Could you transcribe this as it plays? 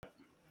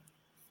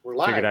We're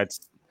live.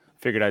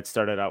 Figured I'd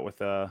start it out with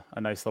a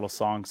nice little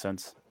song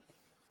since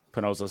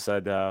Pinoza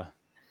said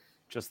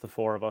just the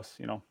four of us.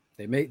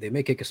 They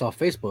may kick us off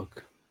Facebook.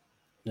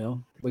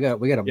 We got to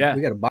buy Yeah,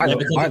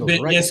 those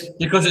rights. yes,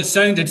 because it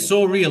sounded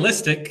so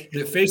realistic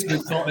that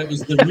Facebook thought it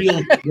was the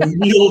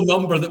real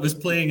number that was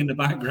playing in the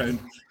background.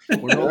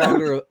 We're no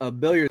longer a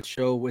billiards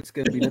show. It's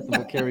going to be nothing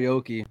but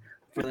karaoke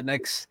for the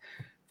next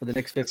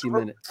 50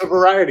 minutes. It's a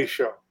variety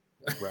show.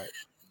 Right.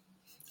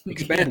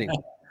 Expanding.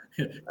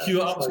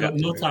 Q Up's got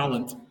no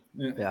talent.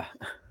 Yeah.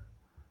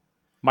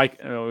 Mike,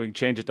 we can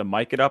change it to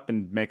Mike It Up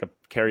and make a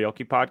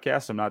karaoke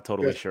podcast. I'm not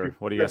totally sure.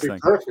 What do you guys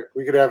think? Perfect.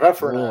 We could have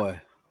Efren.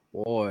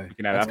 Boy,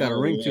 that's got a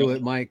ring to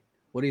it, Mike.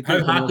 What do you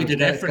think? How happy did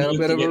Efren got a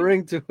bit of a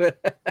ring to it?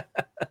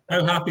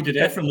 How happy did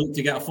Efren look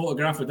to get a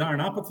photograph with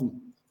Darren Appleton?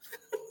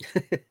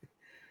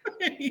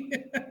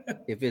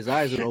 If his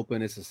eyes are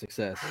open, it's a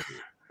success.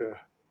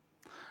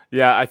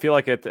 Yeah, I feel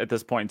like at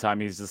this point in time,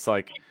 he's just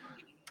like,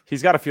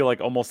 he's got to feel like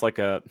almost like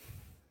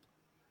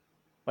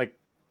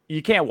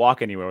you can't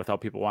walk anywhere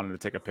without people wanting to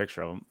take a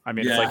picture of him. I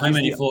mean, yeah, it's like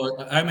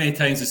how many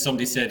times has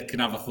somebody said,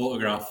 "Can I have a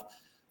photograph?"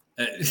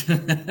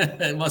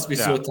 It must be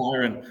so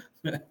tiring.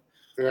 Yeah,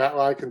 well,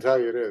 I can tell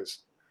you it is.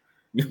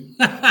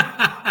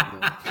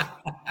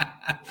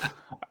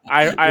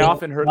 I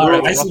often heard.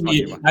 I see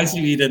what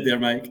you did there,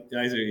 Mike.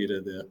 I see what you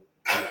did there.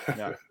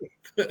 Yeah.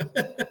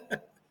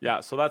 Yeah.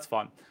 So that's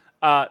fun.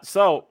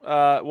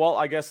 Well,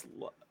 I guess,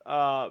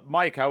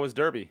 Mike, how was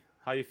Derby?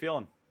 How you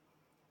feeling?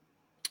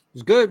 It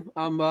was good.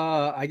 I'm,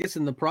 I guess,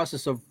 in the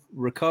process of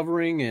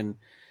recovering and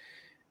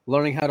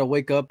learning how to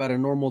wake up at a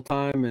normal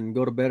time and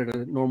go to bed at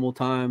a normal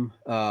time.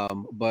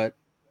 But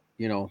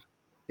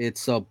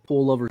it's a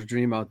pool lover's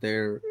dream out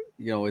there.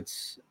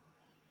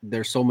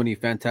 There's so many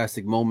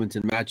fantastic moments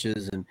and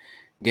matches and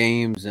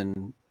games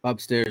and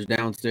upstairs,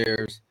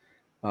 downstairs,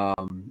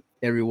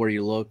 everywhere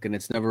you look, and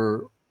it's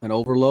never an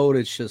overload.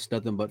 It's just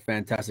nothing but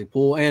fantastic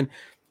pool. And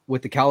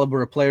with the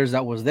caliber of players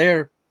that was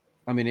there,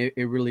 I mean,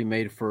 it really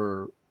made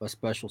for a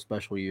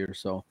special year.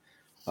 So,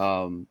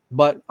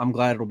 but I'm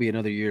glad it'll be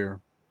another year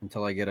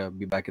until I get to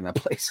be back in that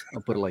place.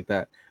 I'll put it like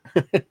that.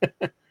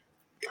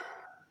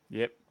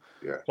 Yep.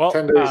 Yeah. Well,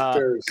 10 days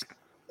there is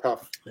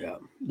tough. Yeah.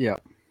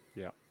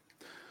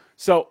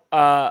 So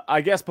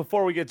I guess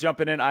before we get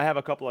jumping in, I have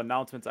a couple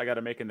announcements I got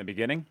to make in the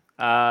beginning.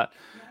 I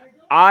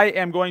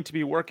am going to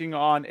be working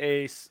on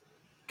a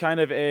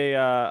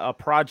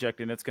project,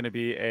 and it's going to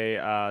be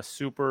a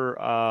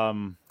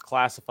super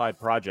classified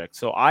project.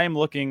 So I am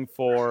looking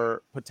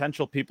for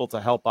potential people to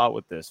help out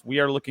with this. We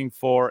are looking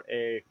for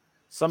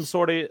some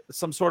sort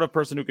of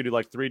person who could do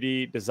like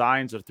 3D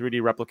designs or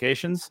 3D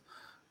replications.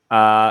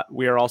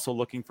 We are also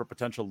looking for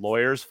potential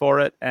lawyers for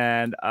it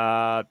and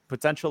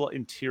potential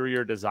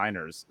interior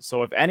designers.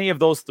 So if any of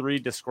those three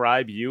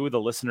describe you,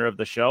 the listener of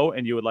the show,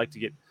 and you would like to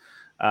get,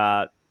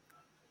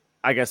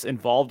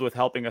 involved with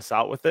helping us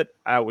out with it,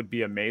 that would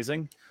be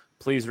amazing.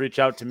 Please reach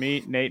out to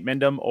me, Nate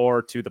Mindham,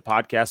 or to the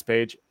podcast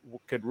page.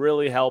 Could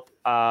really help.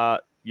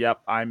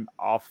 Yep, I'm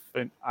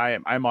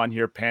on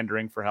here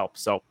pandering for help.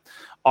 So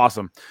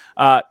awesome.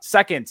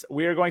 Second,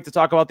 we are going to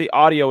talk about the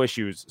audio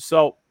issues.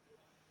 So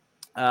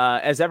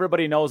as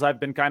everybody knows,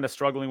 I've been kind of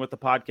struggling with the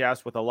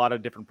podcast with a lot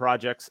of different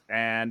projects,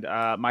 and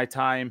my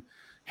time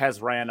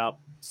has ran up,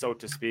 so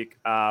to speak.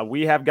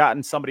 We have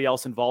gotten somebody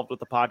else involved with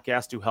the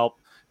podcast to help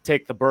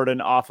take the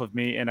burden off of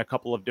me in a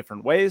couple of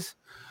different ways.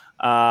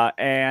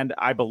 And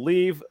I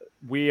believe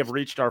we have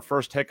reached our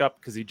first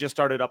hiccup because he just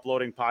started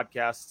uploading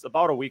podcasts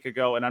about a week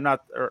ago, and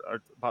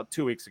or about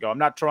 2 weeks ago. I'm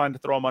not trying to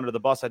throw him under the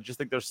bus. I just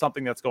think there's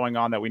something that's going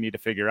on that we need to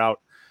figure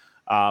out.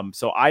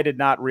 So I did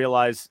not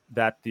realize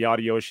that the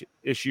audio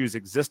issues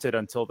existed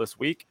until this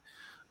week.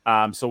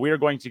 So we are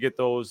going to get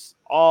those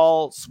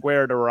all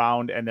squared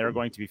around, and they're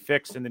going to be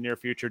fixed in the near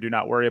future. Do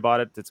not worry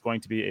about it. It's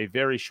going to be a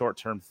very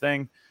short-term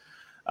thing.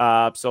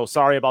 So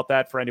sorry about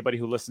that for anybody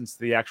who listens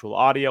to the actual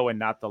audio and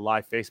not the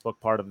live Facebook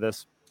part of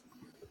this.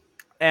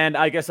 And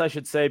I guess I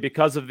should say,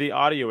 because of the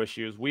audio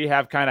issues, we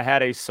have kind of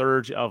had a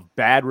surge of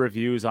bad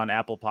reviews on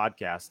Apple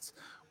Podcasts.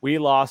 We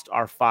lost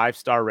our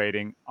 5-star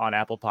rating on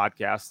Apple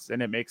Podcasts,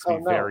 and it makes me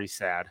very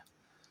sad.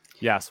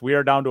 Yes, we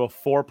are down to a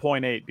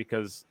 4.8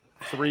 because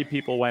 3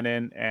 people went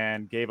in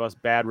and gave us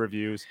bad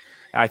reviews.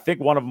 And I think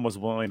one of them was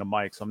William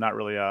Mike, so I'm not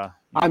really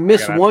I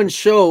missed one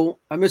show,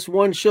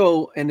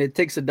 and it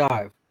takes a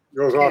dive.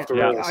 Goes off the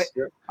rails.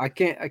 I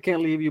can't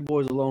leave you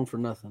boys alone for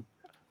nothing.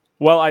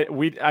 Well,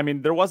 I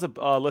mean, there was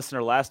a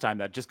listener last time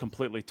that just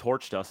completely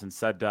torched us and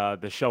said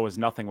the show is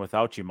nothing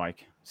without you,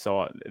 Mike.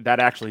 So that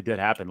actually did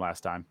happen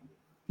last time.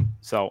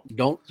 So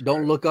don't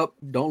look up,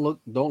 don't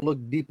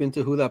look deep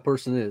into who that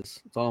person is.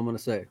 That's all I'm going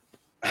to say.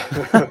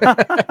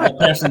 That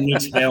person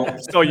needs help.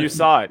 So you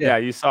saw it. Yeah,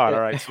 you saw it. All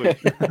right, sweet.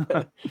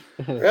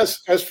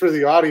 As for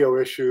the audio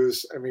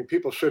issues, I mean,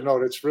 people should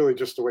know it's really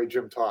just the way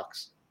Jim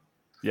talks.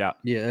 Yeah.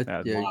 You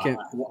can't.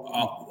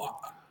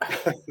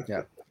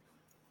 Yeah.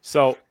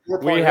 So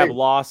we have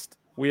lost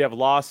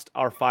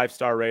our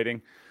 5-star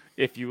rating.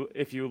 If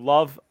you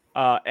love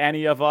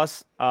any of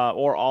us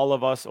or all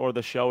of us or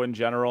the show in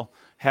general,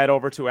 head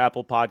over to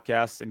Apple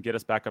Podcasts and get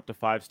us back up to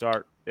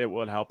 5-star. It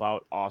would help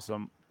out.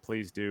 Awesome.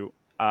 Please do.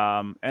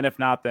 And if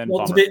not, then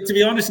well, to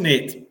be honest,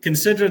 Nate,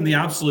 considering the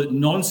absolute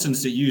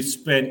nonsense that you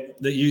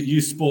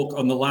spoke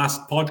on the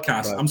last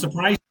podcast, right. I'm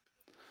surprised.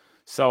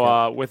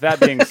 So with that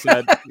being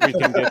said, we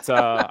can get.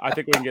 I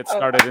think we can get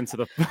started into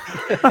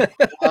the.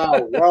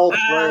 Oh, well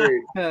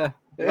played.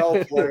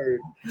 Well played.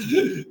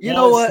 You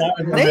know what?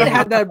 Nate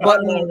had that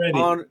button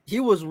on.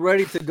 He was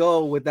ready to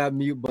go with that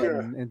mute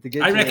button and to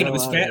get. I reckon it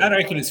was. I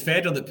reckon it's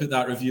Fedor that put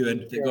that review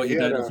in that got you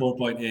down to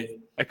 4.8.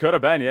 It could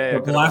have been, yeah.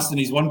 For blasting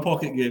his one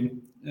pocket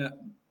game. Yeah.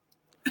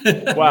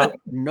 Well,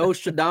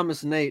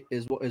 Nostradamus Nate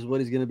is what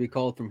he's going to be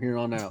called from here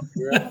on out.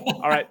 Yeah.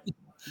 All right.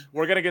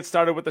 We're going to get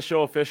started with the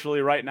show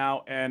officially right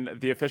now. And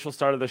the official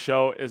start of the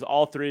show is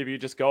all three of you.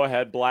 Just go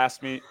ahead,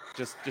 blast me.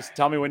 Just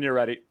tell me when you're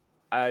ready.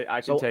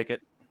 I can take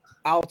it.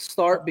 I'll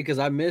start because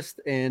I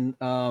missed and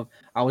I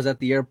was at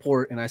the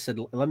airport and I said,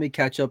 let me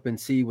catch up and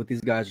see what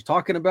these guys are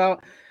talking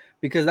about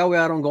because that way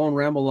I don't go and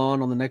ramble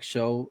on the next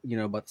show,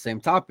 about the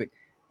same topic.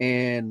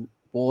 And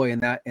boy, in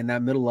that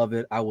middle of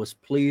it, I was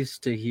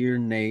pleased to hear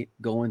Nate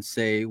go and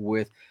say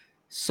with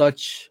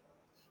such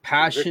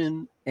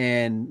passion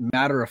and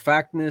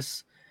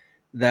matter-of-factness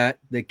that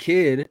the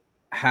kid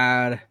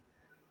had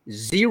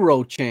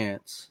zero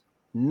chance,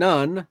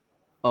 none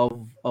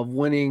of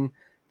winning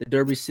the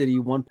Derby City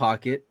One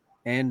Pocket.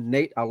 And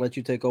Nate, I'll let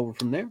you take over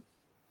from there.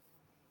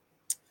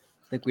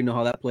 I think we know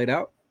how that played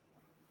out.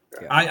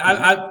 Yeah.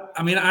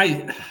 I mean,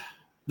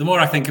 the more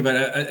I think about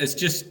it, it's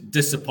just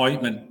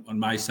disappointment on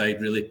my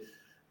side, really.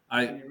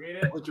 Can you read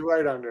it? What'd you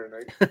write under,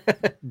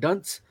 Nate?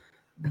 Dunce.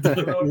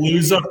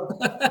 Loser.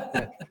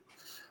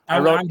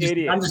 I'm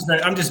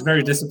just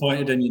very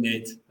disappointed in you,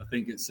 Nate. I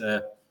think it's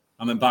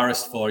I'm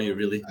embarrassed for you,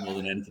 really, more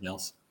than anything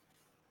else.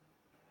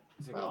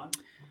 Is it gone?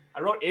 I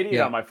wrote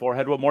idiot on my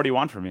forehead. What more do you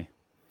want from me?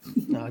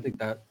 No, I think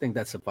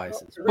that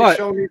suffices.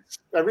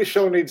 Every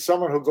show needs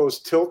someone who goes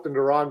tilt in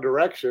the wrong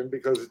direction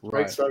because it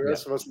makes the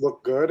rest of us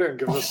look good and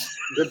gives us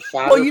good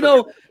fodder.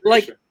 Well,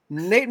 like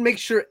Nate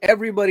makes sure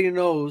everybody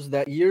knows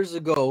that years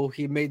ago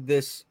he made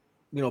this,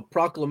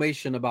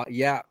 proclamation about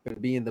Yap and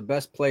being the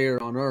best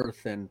player on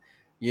earth, and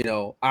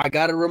I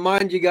got to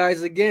remind you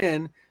guys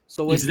again.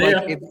 So it's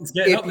like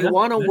if you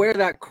want to wear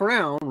that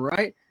crown,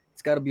 right,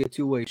 it's got to be a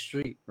two-way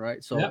street,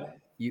 right? So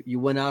you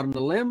went out on the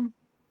limb.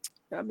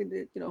 I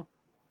mean,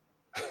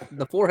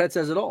 the forehead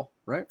says it all,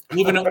 right?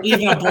 Even a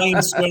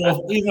blind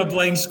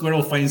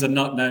squirrel finds a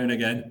nut now and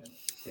again.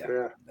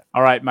 Yeah.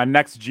 All right, my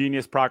next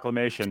genius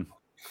proclamation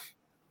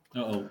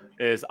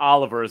is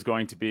Oliver is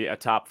going to be a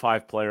top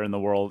 5 player in the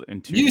world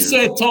in 2 years. You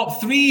said top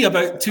 3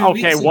 about 2 weeks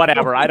ago. Okay,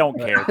 whatever. I don't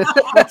care.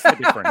 What's the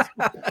difference?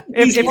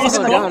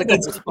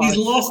 He's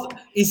lost.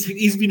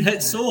 He's been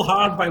hit so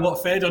hard by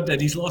what Fedor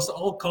did. He's lost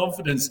all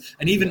confidence,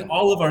 and even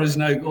Oliver is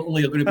now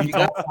only going to be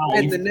top 5.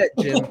 In the net,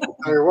 Jim.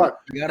 Tell you what,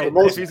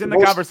 if he's in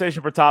the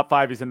conversation for top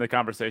 5, he's in the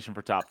conversation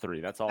for top 3.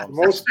 That's all.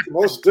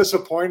 Most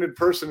disappointed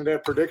person in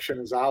that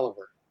prediction is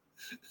Oliver.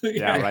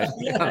 Yeah, right.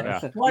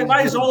 Yeah.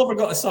 Why has Oliver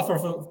got to suffer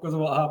because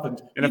of what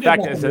happened? And in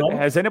fact,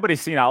 has anybody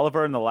seen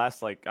Oliver in the last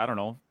 4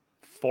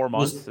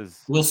 months?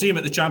 We'll see him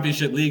at the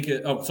Championship League.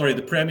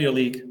 The Premier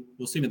League.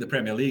 We'll see him at the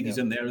Premier League. He's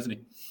in there, isn't he?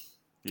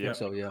 Yeah.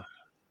 So yeah.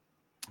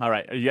 All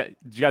right. Did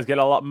you guys get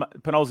a lot?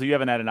 Penosa, you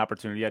haven't had an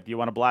opportunity yet. Do you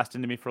want to blast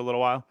into me for a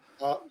little while?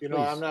 I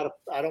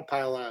don't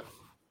pile on.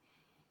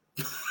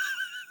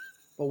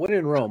 Well, when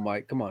in Rome,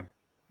 Mike? Come on.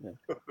 Yeah.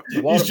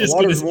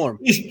 Water's warm.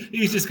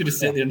 He's just going to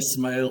sit there and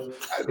smile.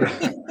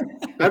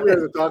 I'd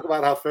rather talk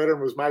about how Federer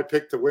was my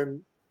pick to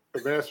win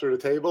the Master of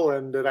the Table,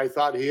 and that I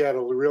thought he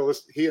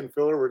and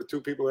Filler were the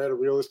two people who had a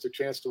realistic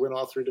chance to win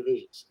all 3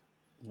 divisions.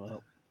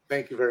 Well,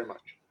 thank you very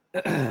much.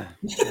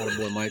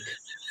 Attaboy, Mike.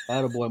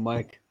 Attaboy,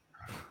 Mike.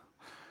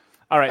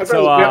 All right, I'd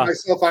rather pat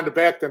myself on the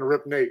back than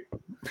rip Nate.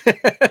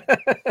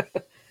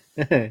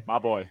 My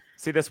boy.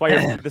 See, this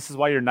is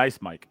why you're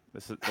nice, Mike.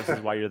 This is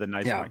why you're the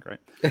nice Mike,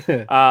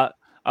 right?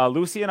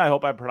 Lucian, I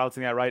hope I'm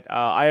pronouncing that right.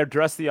 I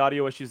addressed the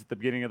audio issues at the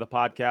beginning of the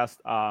podcast,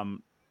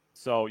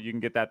 so you can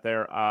get that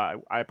there. I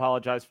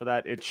apologize for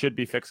that. It should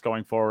be fixed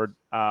going forward.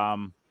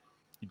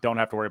 You don't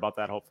have to worry about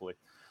that, hopefully.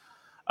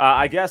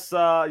 I guess,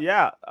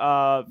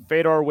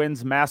 Fedor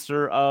wins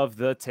Master of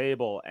the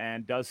Table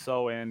and does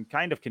so in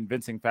kind of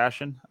convincing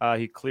fashion.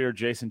 He cleared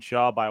Jason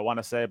Shaw by, I want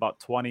to say, about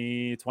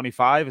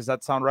 25. Does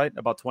that sound right?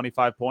 About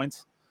 25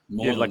 points.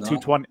 He had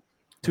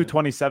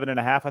 227 and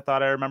a half, I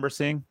thought I remember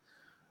seeing.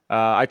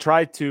 I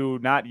try to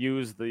not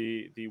use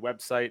the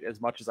website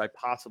as much as I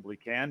possibly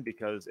can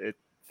because it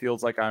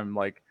feels like I'm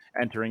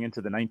entering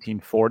into the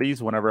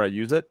 1940s whenever I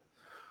use it.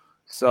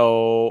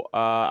 So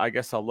I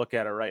guess I'll look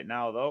at it right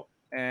now, though.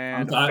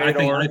 And I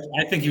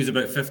think he was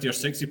about 50 or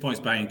 60 points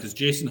behind because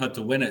Jason had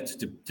to win it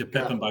to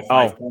pip him by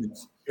 5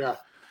 points.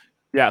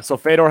 Yeah. So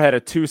Fedor had a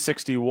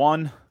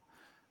 261,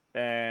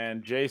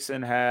 and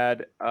Jason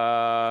had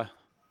a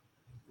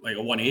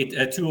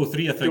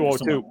 203, I think.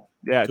 202.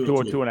 Yeah,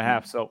 202 and a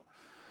half. So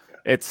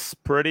it's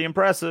pretty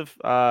impressive.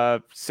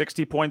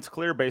 60 points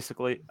clear,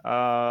 basically.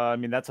 I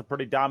mean, that's a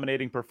pretty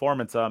dominating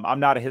performance.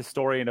 I'm not a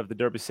historian of the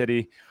Derby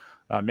City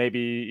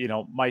Maybe,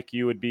 Mike,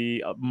 you would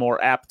be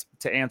more apt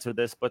to answer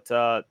this,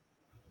 but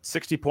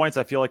 60 points,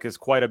 I feel like, is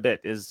quite a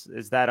bit. Is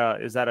that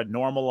a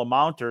normal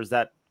amount, or is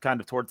that kind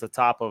of towards the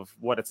top of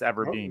what it's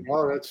ever been?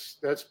 Well,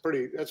 that's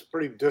pretty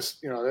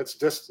that's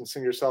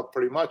distancing yourself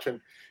pretty much. And,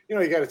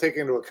 you got to take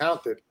into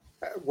account that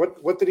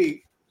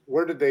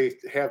where did they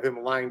have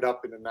him lined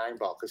up in the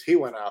 9-ball? Because he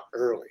went out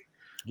early.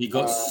 He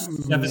got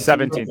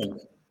 17th.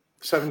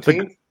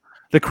 17th?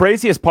 The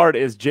craziest part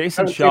is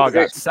Jason Shaw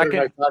got second.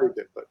 I thought he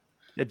did, but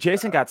Yeah,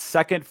 Jason got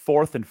second,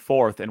 fourth, and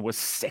fourth, and was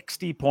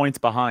 60 points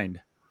behind.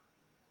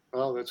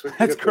 Well, that's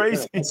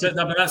crazy. That's it.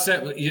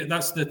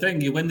 That's the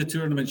thing. You win the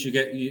tournaments, you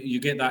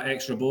get that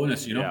extra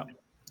bonus. Yeah.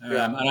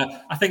 And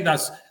I think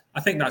that's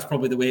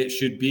probably the way it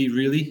should be.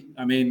 Really,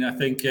 I mean, I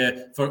think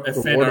if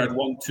Federer had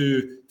won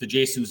 2 to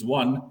Jason's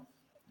 1,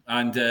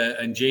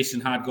 and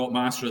Jason had got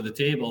master of the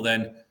table,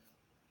 then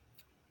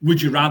would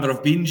you rather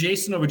have been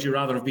Jason or would you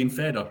rather have been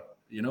Federer?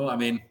 I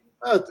mean.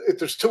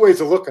 There's 2 ways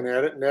of looking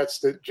at it, and that's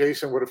that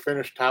Jason would have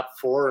finished top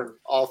 4 in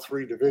all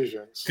 3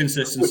 divisions.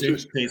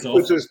 Consistency pays off,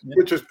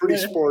 which is pretty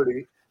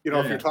sporty.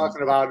 If you're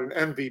talking about an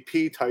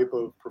MVP type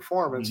of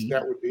performance,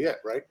 that would be it,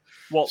 right?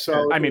 Well,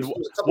 so I mean,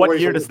 what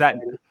year does that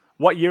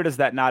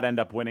not end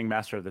up winning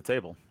Master of the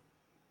Table?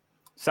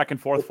 Second,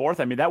 fourth.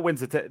 I mean, that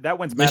wins Master of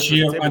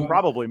the Table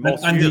probably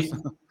most years.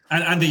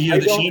 And the year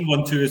that Shane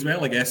won 2 as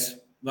well, I guess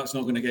that's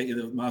not going to get you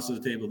the Master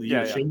of the Table. The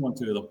year Shane won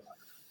 2 of them.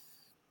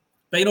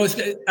 But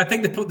I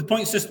think the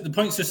point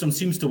system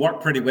seems to work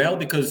pretty well,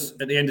 because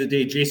at the end of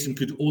the day, Jason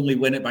could only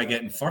win it by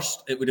getting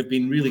first. It would have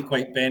been really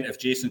quite bent if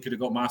Jason could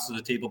have got master of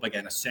the table by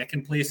getting a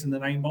second place in the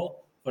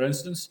 9-ball, for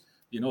instance.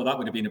 That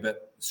would have been a bit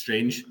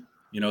strange.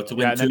 To win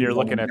 2, and then you're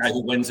looking at the guy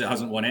who wins it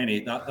hasn't won any.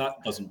 That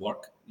doesn't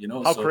work.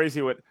 How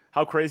crazy would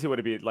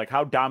it be? Like,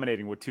 how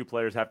dominating would 2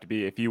 players have to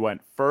be if you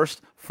went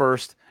first,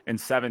 and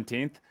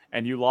 17th,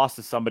 and you lost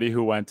to somebody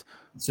who went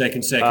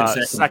second,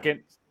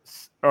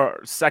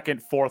 or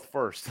second, fourth,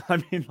 first? I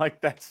mean,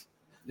 like, that's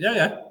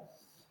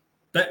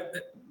but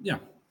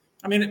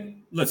I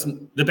mean,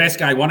 listen, the best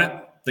guy won it.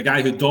 The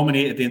guy who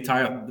dominated the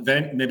entire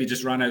event maybe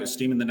just ran out of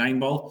steam in the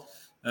 9-ball.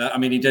 I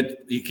mean,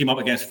 he came up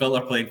against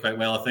Filler, playing quite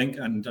well, I think,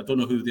 and I don't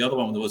know who the other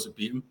one was that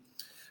beat him.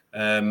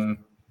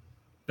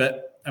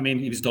 But I mean,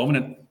 he was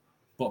dominant.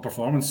 What a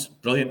performance.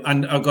 Brilliant.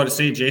 And I've got to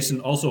say,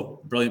 Jason, also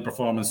brilliant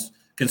performance.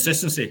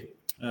 Consistency.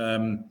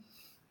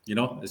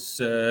 It's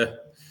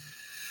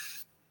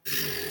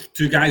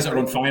 2 guys that are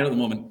on fire at the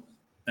moment,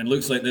 and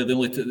looks like they're the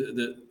only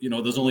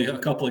there's only a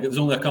couple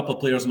of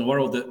players in the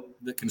world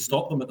that can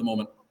stop them at the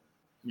moment,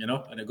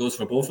 and it goes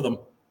for both of them.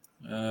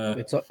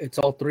 It's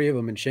all 3 of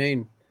them, and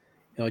Shane,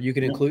 you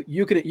can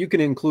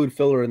include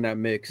Filler in that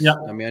mix. Yeah.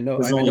 I mean, I know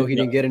he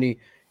didn't get any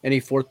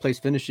 4th place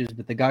finishes,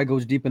 but the guy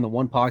goes deep in the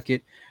 1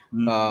 pocket,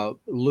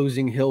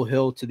 losing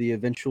Hill to the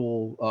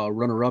eventual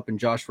runner up in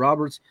Josh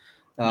Roberts.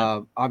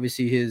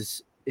 Obviously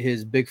his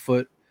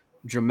Bigfoot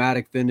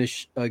dramatic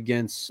finish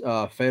against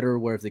Federer,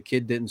 where if the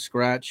kid didn't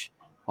scratch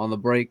on the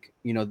break,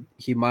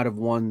 he might have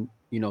won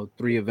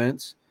 3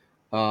 events,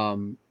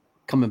 coming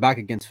back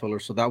against Filler.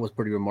 So that was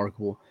pretty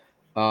remarkable.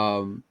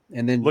 And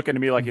then looking to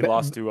me like he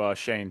lost to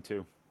Shane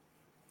too.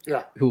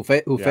 Yeah.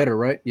 Federer,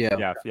 right?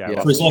 Yeah.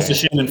 So he's lost to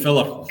Shane and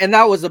Filler. And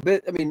that was a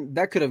bit. I mean,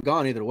 that could have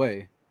gone either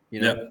way.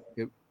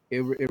 It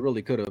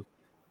really could have.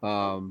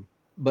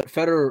 But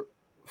Federer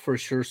for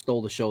sure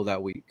stole the show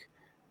that week.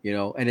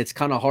 And it's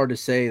kind of hard to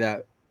say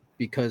that,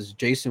 because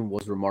Jason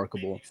was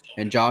remarkable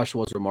and Josh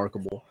was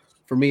remarkable.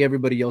 For me,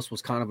 everybody else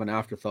was kind of an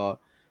afterthought.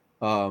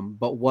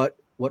 But what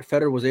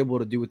Federer was able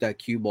to do with that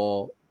cue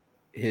ball,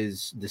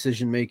 his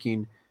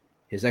decision-making,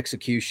 his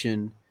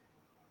execution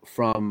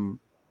from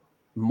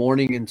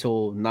morning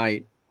until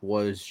night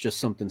was just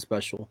something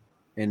special.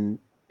 And,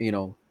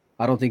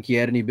 I don't think he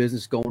had any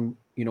business going,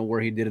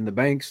 where he did in the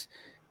banks,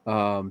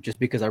 just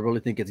because I really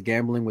think it's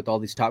gambling with all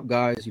these top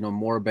guys.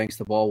 Moore banks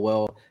the ball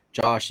well.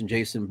 Josh and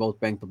Jason both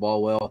bank the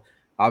ball well.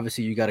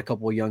 Obviously, you got a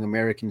couple of young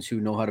Americans who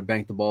know how to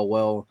bank the ball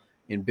well,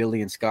 in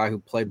Billy and Sky, who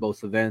played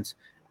both events.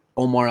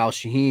 Omar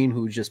Al-Shaheen,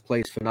 who just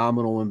plays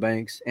phenomenal in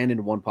banks and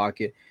in 1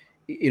 pocket.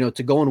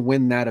 To go and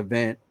win that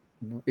event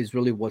is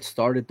really what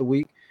started the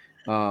week.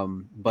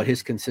 But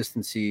his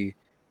consistency,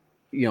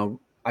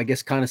 I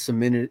guess kind of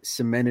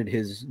cemented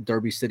his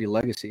Derby City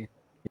legacy,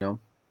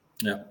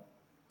 Yeah.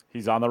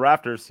 He's on the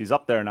rafters. He's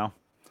up there now.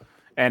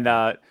 And,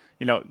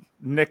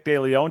 Nick De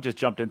Leon just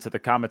jumped into the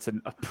comments,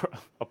 and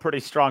a pretty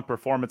strong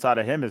performance out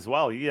of him as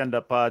well. He ended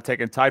up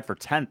taking tied for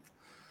 10th.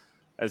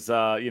 As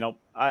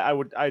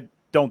I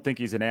don't think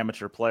he's an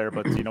amateur player,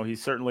 but he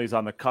certainly is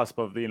on the cusp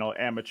of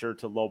amateur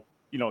to low.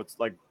 It's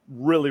like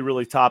really,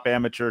 really top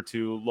amateur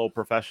to low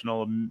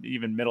professional,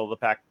 even middle of the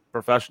pack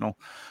professional.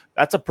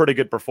 That's a pretty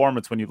good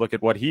performance when you look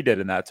at what he did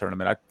in that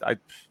tournament. I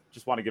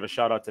just want to give a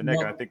shout out to Nick.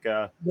 And I think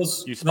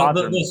you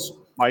sponsored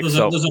Mike. There's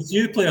a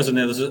few players in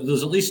there.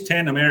 There's at least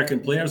 10 American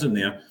players in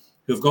there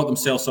who've got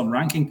themselves some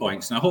ranking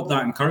points, and I hope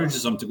that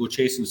encourages them to go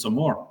chasing some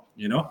more.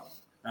 Shane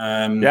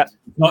Van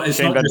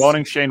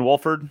Boning, Shane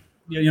Wolford.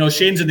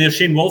 Shane's in there.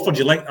 Shane Walford.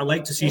 I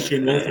like to see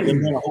Shane Walford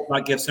in there. I hope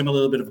that gives him a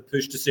little bit of a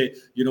push to say,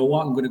 you know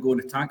what, I'm going to go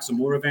and attack some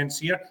more events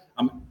here.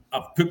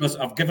 I've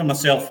given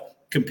myself,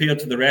 compared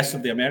to the rest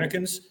of the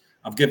Americans,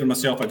 I've given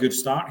myself a good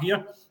start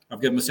here.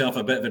 I've given myself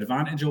a bit of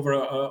advantage over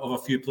a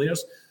few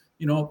players.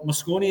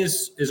 Mosconi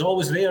is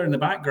always there in the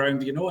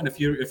background, and if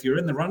you're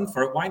in the run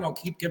for it, why not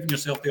keep giving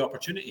yourself the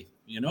opportunity,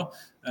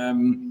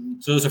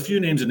 So there's a few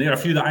names in there, a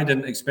few that I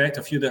didn't expect,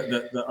 a few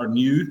that are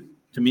new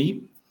to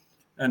me,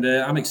 and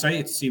I'm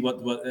excited to see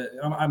what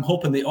I'm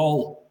hoping they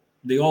all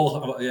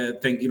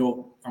think,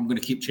 I'm going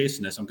to keep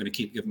chasing this, I'm going to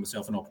keep giving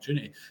myself an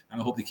opportunity,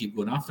 and I hope they keep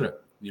going after it,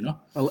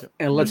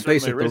 And let's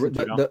face it,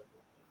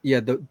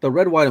 the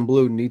red, white, and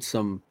blue needs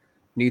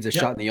a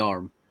shot in the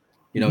arm.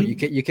 You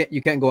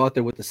can't go out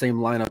there with the same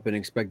lineup and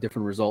expect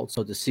different results.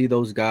 So to see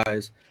those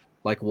guys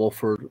like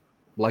Wolford,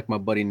 like my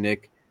buddy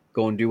Nick,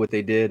 go and do what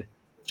they did,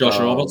 Josh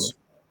Roberts.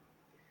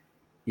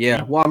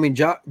 Yeah, well, I mean,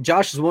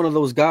 Josh is one of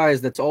those guys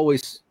that's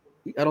always.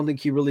 I don't think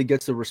he really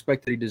gets the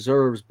respect that he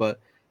deserves, but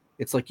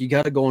it's like you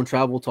got to go and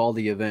travel to all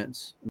the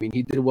events. I mean,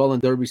 he did well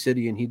in Derby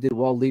City, and he did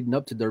well leading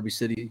up to Derby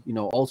City.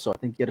 Also, I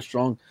think he had a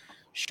strong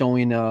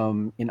showing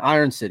in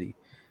Iron City,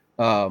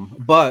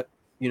 but.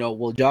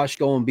 Will Josh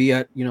go and be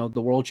at, the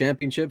World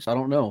Championships? I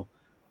don't know.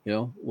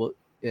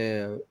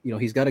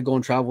 He's got to go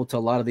and travel to a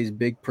lot of these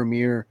big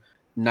premier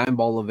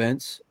 9-ball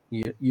events.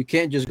 You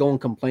can't just go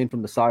and complain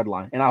from the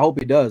sideline. And I hope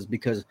he does,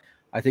 because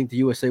I think the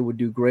USA would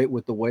do great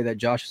with the way that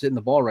Josh is hitting the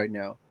ball right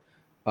now.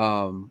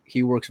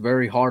 He works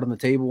very hard on the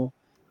table.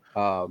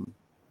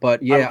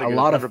 But yeah,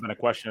 never been a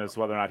question as to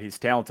whether or not he's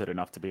talented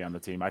enough to be on the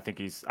team. I think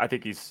he's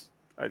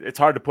it's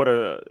hard to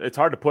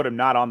put him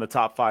not on the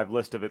top 5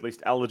 list of at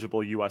least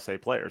eligible USA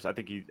players. I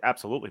think he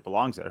absolutely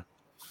belongs there.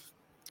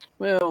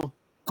 Well,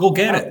 go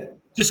get it.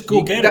 Just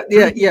go get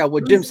it. Yeah.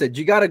 What Jim said,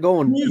 you got to go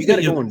and do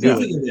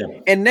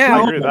it. And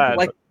now,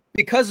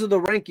 because of the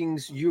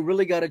rankings, you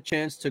really got a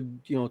chance to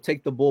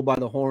take the bull by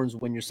the horns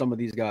when you're some of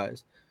these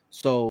guys.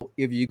 So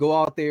if you go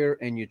out there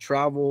and you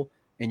travel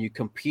and you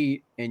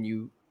compete and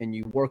you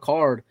work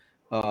hard,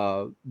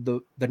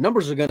 the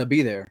numbers are going to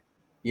be there.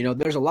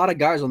 There's a lot of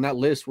guys on that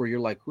list where you're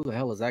like, who the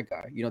hell is that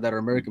guy? That are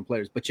American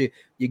players. But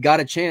you got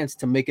a chance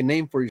to make a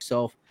name for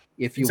yourself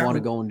if you want to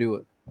go and do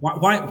it.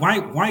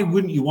 Why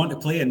wouldn't you want to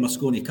play in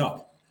Mosconi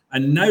Cup?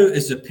 And now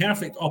is the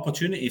perfect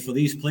opportunity for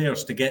these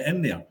players to get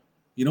in there.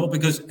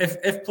 Because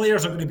if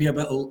players are going to be a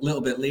little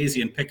bit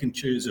lazy and pick and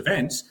choose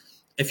events,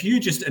 if you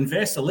just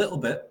invest a little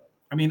bit,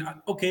 I mean,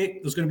 okay,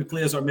 there's going to be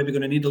players that are maybe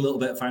going to need a little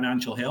bit of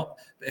financial help.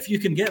 But if you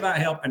can get that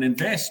help and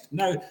invest,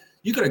 now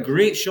you've got a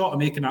great shot of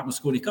making that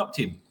Mosconi Cup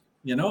team.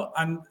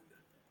 And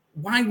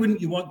why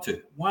wouldn't you want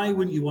to? I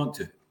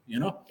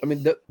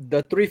mean,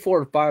 the 3,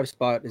 4, and 5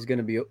 spot is going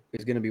to be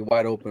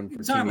wide open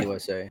for Team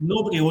USA.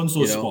 Nobody owns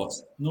those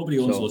spots.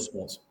 Those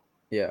spots.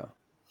 Yeah,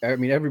 I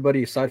mean,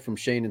 everybody aside from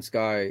Shane and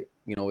Sky,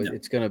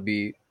 it's going to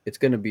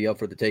be up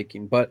for the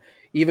taking. But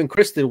even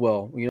Chris did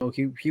well.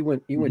 He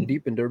went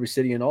deep in Derby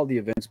City and all the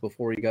events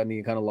before he got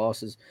any kind of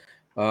losses.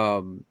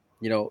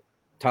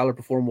 Tyler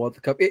performed well at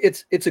the Cup.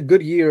 It's a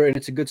good year and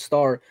it's a good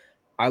start.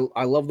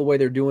 I love the way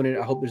they're doing it.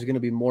 I hope there's going to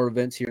be more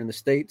events here in the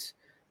States.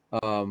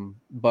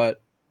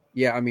 But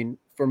yeah, I mean,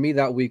 for me,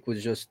 that week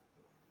was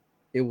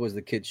it was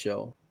the kids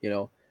show,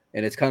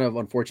 and it's kind of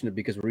unfortunate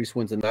because Reese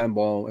wins the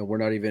 9-ball and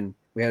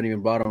we haven't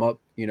even brought him up,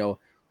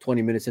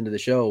 20 minutes into the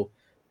show,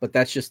 but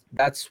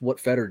that's what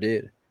Feder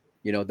did.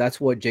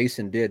 That's what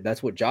Jason did.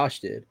 That's what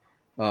Josh did.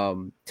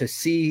 To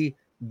see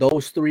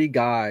those 3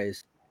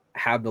 guys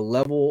have the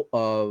level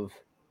of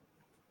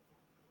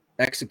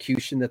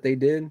execution that they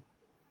did,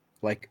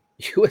 like,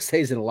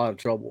 USA's in a lot of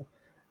trouble,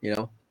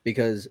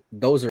 because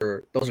those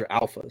are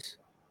alphas.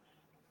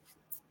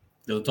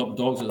 They're the top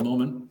dogs at the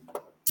moment.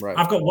 Right.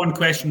 I've got one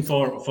question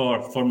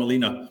for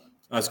Molina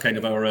as kind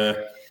of our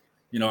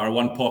our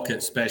one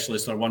pocket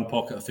specialist, our one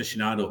pocket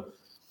aficionado.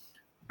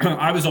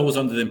 I was always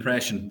under the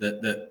impression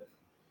that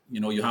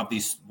you have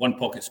these one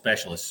pocket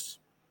specialists,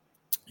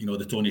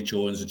 the Tony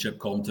Chones, the Chip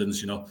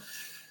Comptons,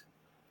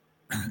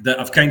 that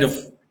have kind of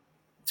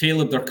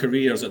tailored their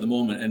careers at the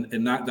moment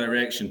in that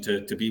direction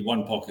to be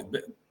one pocket,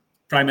 but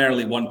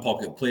primarily one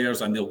pocket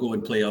players, and they'll go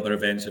and play other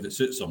events if it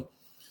suits them.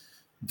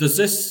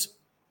 Does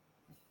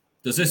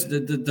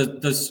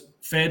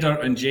Feder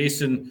and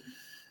Jason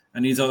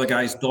and these other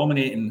guys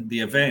dominating the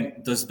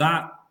event, is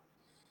that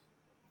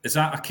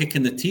a kick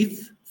in the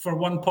teeth for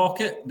one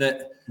pocket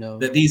that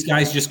these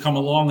guys just come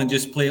along and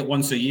just play it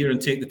once a year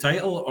and take the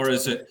title? Or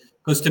is it,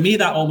 because to me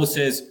that almost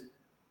says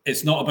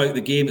it's not about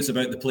the game, it's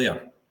about the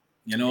player.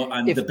 And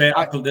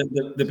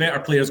the better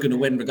player is going to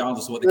win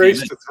regardless of what the game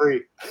is.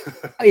 3.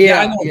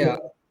 Yeah.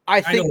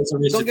 I think,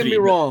 don't get me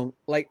wrong.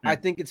 I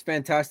think it's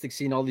fantastic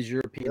seeing all these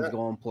Europeans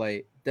go and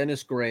play.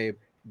 Dennis Grabe,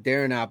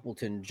 Darren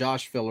Appleton,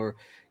 Josh Filler,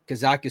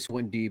 Kazakis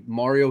went deep.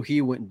 Mario,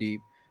 he went deep.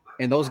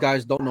 And those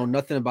guys don't know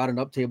nothing about an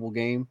up-table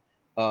game,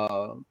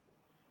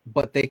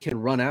 but they can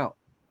run out.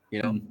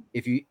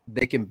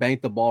 They can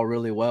bank the ball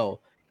really well.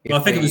 I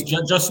think it was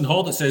Justin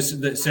Hall that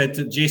said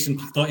that Jason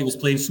thought he was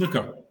playing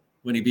snooker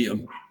when he beat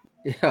him.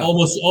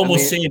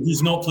 Almost saying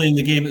he's not playing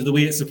the game the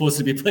way it's supposed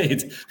to be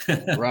played.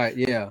 Right.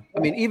 Yeah. I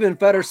mean, even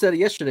Federer said it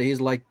yesterday.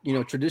 He's like,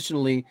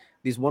 traditionally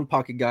these one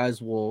pocket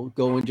guys will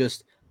go and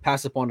just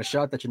pass up on a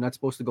shot that you're not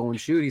supposed to go and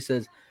shoot. He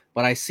says,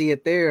 but I see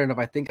it there, and if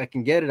I think I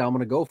can get it, I'm going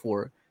to go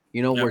for it.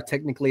 Where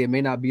technically it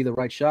may not be the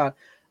right shot.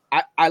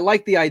 I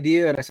like the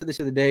idea, and I said this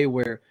the other day,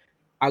 where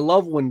I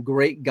love when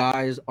great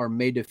guys are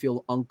made to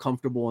feel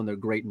uncomfortable in their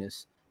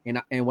greatness.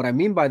 And what I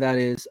mean by that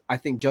is I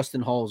think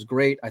Justin Hall is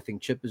great. I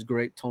think Chip is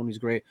great. Tony's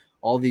great.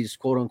 All these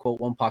quote-unquote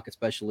one-pocket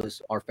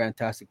specialists are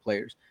fantastic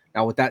players.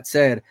 Now, with that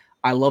said,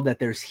 I love that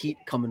there's heat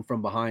coming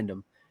from behind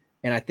them.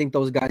 And I think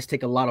those guys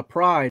take a lot of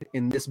pride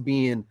in this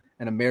being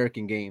an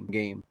American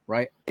game,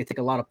 right? They take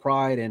a lot of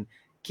pride in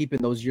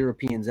keeping those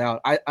Europeans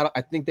out. I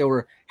think they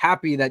were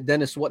happy that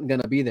Dennis wasn't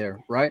going to be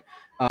there, right?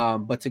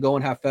 But to go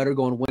and have Federer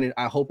go and win it,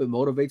 I hope it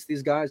motivates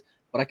these guys.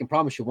 But I can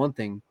promise you one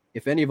thing.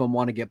 If any of them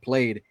want to get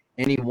played,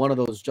 any one of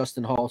those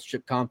Justin Halls,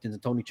 Chip Comptons,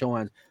 and Tony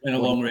Chohans in a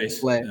long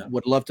race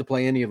would love to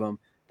play any of them.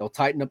 They'll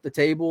tighten up the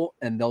table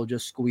and they'll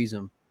just squeeze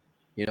them.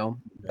 It'll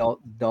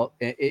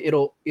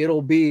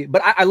be.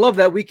 But I love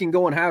that we can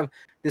go and have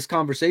this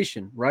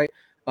conversation, right?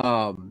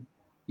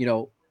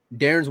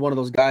 Darren's one of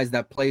those guys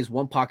that plays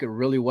one pocket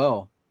really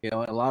well. And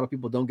a lot of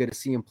people don't get to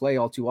see him play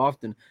all too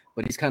often,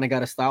 but he's kind of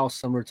got a style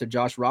similar to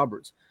Josh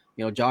Roberts.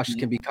 Josh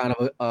can be kind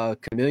of a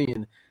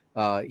chameleon.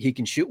 He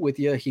can shoot with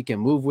you. He can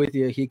move with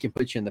you. He can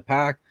put you in the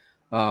pack.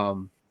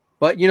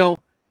 But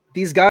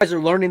these guys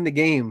are learning the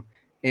game,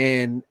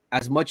 and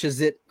as much as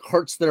it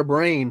hurts their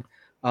brain,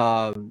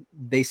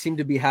 they seem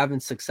to be having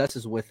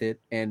successes with it.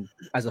 And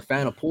as a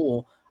fan of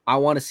pool, I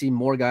want to see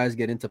more guys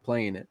get into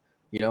playing it.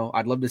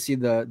 I'd love to see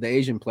the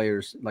Asian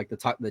players like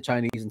the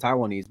Chinese and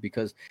Taiwanese,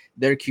 because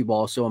their cue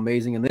ball is so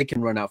amazing and they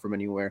can run out from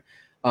anywhere.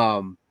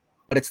 But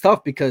it's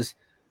tough because,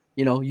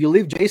 you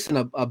leave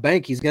Jason a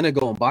bank, he's going to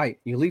go and bite.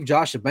 You leave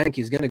Josh a bank,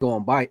 he's going to go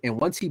and bite. And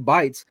once he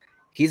bites,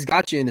 he's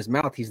got you in his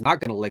mouth. He's not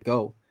going to let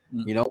go.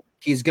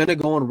 He's going to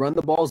go and run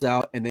the balls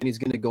out, and then he's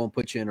going to go and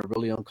put you in a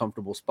really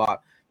uncomfortable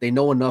spot. They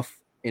know enough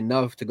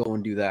to go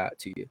and do that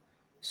to you.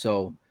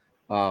 So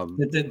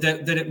did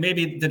it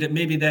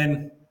maybe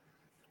then,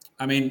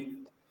 I mean,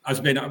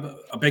 I've been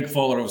a big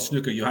follower of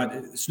snooker.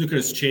 Snooker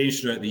has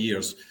changed throughout the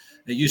years.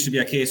 It used to be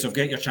a case of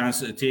get your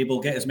chance at the table,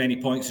 get as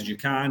many points as you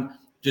can,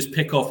 just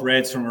pick off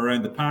reds from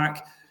around the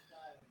pack,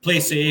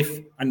 play safe,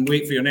 and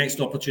wait for your next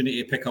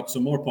opportunity to pick up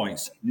some more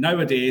points.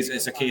 Nowadays,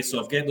 it's a case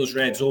of get those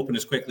reds open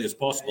as quickly as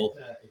possible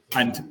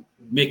and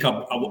make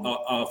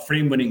a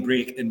frame-winning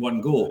break in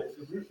one go.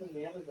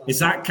 Is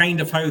that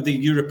kind of how the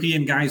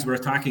European guys were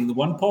attacking the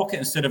one pocket?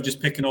 Instead of just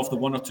picking off the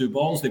one or two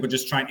balls, they were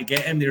just trying to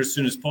get in there as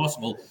soon as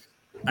possible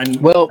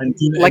and do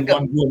it in one go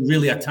and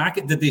really attack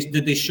it. Did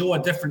they show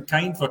a different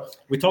kind for?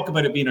 We talk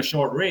about it being a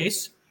short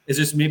race. Is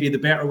this maybe the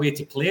better way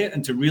to play it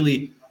and to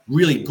really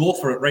go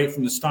for it right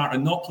from the start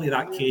and not play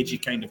that cagey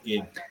kind of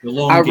game? The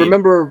long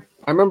game.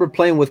 I remember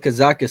playing with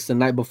Kazakis the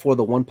night before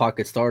the one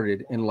pocket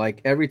started, and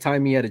like every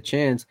time he had a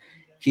chance,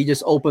 he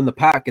just opened the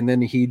pack and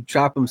then he'd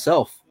trap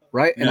himself,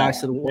 right? And I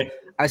said, what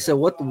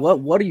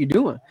are you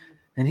doing?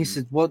 And he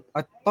said, well,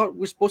 I thought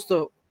we're supposed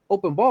to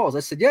open balls. I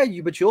said, yeah,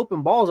 but you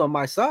open balls on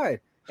my side,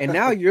 and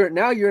now you're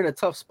in a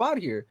tough spot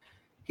here.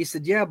 He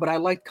said, yeah, but I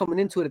like coming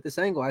into it at this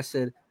angle. I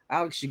said,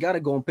 Alex, you got to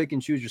go and pick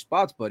and choose your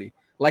spots, buddy.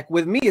 Like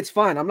with me, it's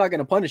fine. I'm not going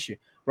to punish you,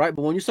 right?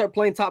 But when you start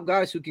playing top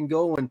guys who can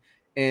go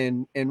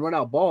and run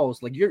out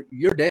balls, like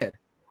you're dead,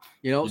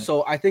 Yeah.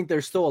 So I think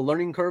there's still a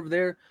learning curve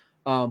there,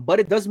 but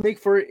it does make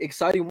for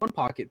exciting one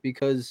pocket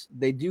because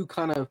they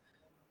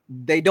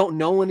don't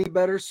know any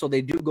better, so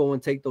they do go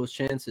and take those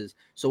chances.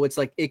 So it's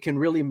like it can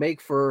really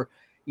make for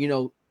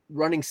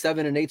running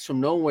 7 and 8s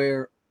from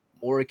nowhere,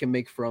 or it can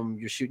make from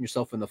you're shooting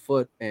yourself in the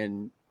foot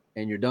and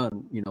you're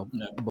done,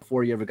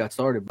 before you ever got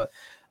started. But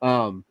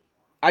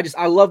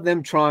I love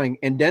them trying.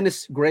 And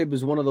Dennis Grabe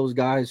is one of those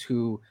guys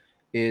who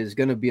is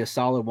going to be a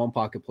solid one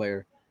pocket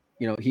player.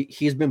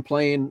 He's been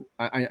playing.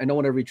 I know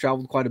whenever he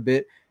traveled quite a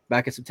bit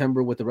back in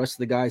September with the rest of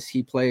the guys,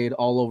 he played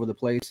all over the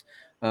place.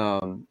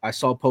 I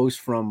saw posts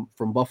from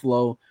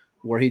Buffalo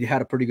where he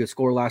had a pretty good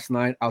score last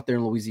night out there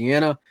in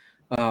Louisiana.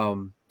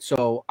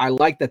 So I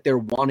like that they're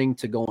wanting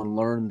to go and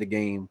learn the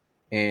game.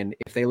 And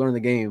if they learn the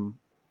game,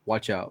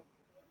 watch out.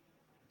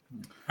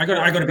 I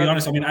got to be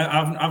honest. I mean,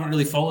 I haven't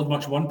really followed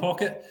much one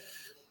pocket,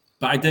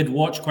 but I did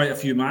watch quite a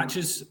few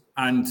matches,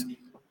 and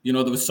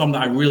there was some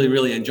that I really,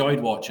 really enjoyed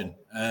watching,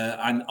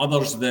 and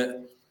others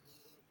that,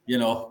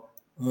 a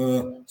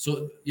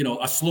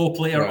slow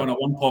player on a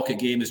one pocket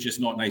game is just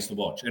not nice to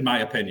watch, in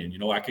my opinion.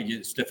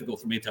 It's difficult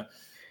for me to.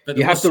 But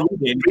you have to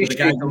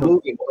appreciate the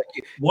movie.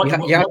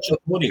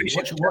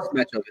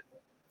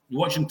 You're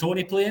watching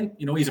Tony playing.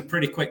 He's a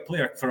pretty quick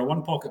player for a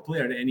one pocket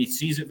player, and he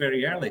sees it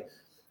very early.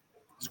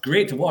 It's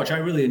great to watch. I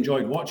really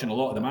enjoyed watching a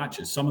lot of the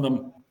matches. Some of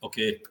them,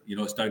 okay,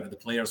 it's down to the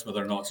players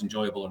whether or not it's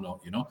enjoyable or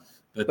not,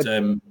 But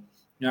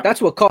yeah.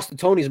 That's what cost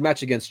Tony's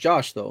match against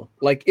Josh, though.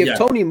 Like if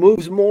Tony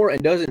moves more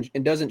and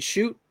doesn't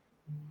shoot,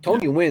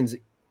 Tony wins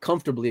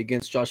comfortably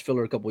against Josh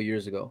Filler a couple of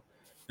years ago.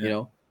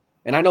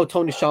 And I know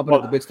Tony's chomping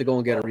at the bits to go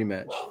and get a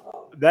rematch.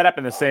 That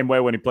happened the same way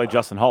when he played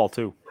Justin Hall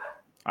too.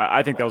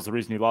 I think that was the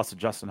reason he lost to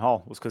Justin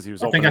Hall, was because he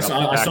was. I think I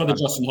saw the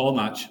Justin Hall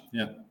match.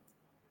 Yeah,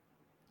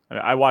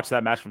 I watched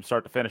that match from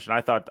start to finish, and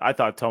I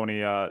thought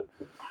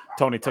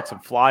Tony took some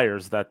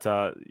flyers that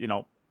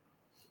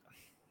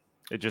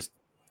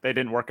they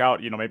didn't work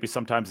out. Maybe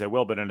sometimes they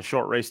will, but in a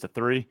short race to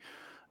 3,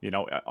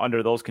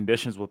 under those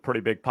conditions with pretty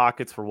big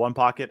pockets for one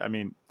pocket, I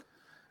mean,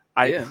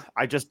 I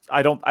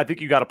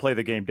think you got to play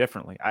the game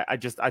differently. I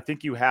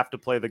think you have to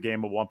play the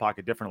game of one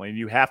pocket differently, and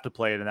you have to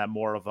play it in that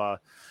more of a,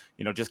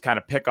 just kind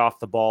of pick off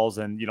the balls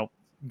and,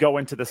 go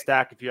into the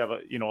stack if you have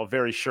a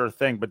very sure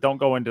thing, but don't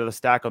go into the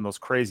stack on those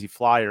crazy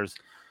flyers.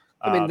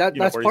 I mean,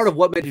 that's part of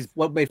what made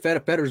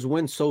Federer's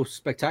win so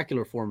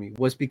spectacular for me,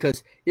 was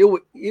because it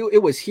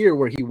was here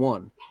where he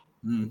won.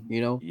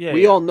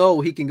 We all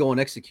know he can go and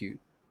execute.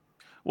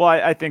 Well,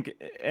 I think,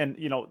 and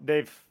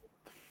they've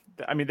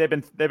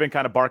been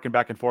kind of barking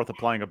back and forth of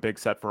playing a big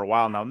set for a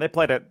while now, and they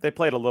played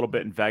a little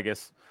bit in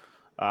Vegas.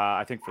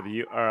 I think for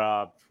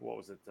what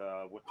was it?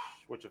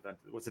 Which event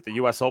was it? The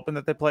U.S. Open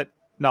that they played?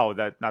 No,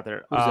 that not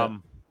there.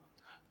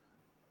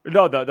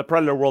 No, the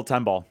Predator World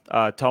 10 Ball.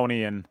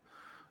 Tony and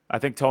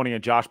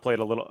Josh played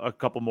a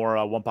couple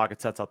more one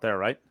pocket sets out there,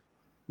 right?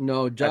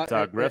 No,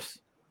 at Griff's.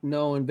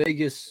 No, in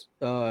Vegas,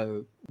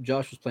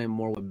 Josh was playing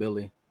more with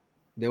Billy.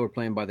 They were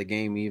playing by the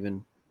game.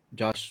 Even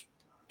Josh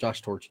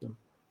torched them.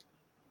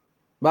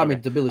 But I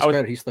mean, to Billy's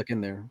credit, he stuck in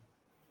there.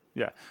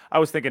 Yeah, I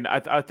was thinking.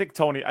 I think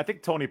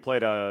Tony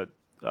played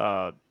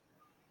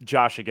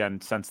Josh again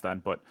since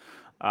then. But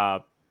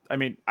I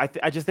mean,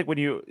 I just think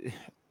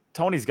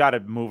Tony's got to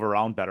move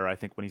around better. I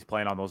think when he's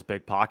playing on those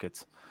big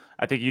pockets,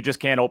 I think you just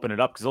can't open it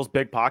up, because those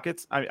big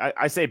pockets.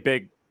 I say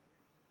big,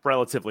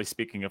 relatively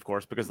speaking, of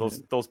course, because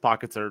those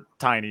pockets are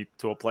tiny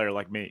to a player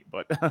like me.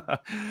 But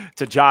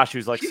to Josh,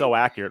 who's like so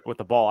accurate with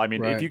the ball, I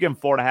mean, if you give him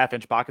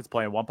 4.5-inch pockets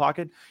playing one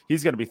pocket,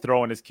 he's going to be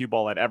throwing his cue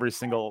ball at every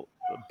single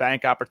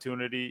bank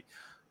opportunity,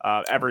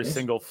 every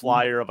single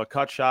flyer of a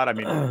cut shot. I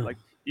mean, like,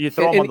 you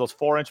throw him on those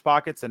 4-inch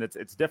pockets, and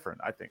it's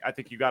different. I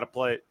think you got to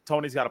play.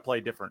 Tony's got to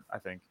play different. I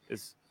think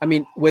I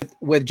mean,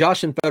 with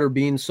Josh and Federer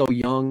being so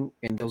young,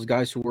 and those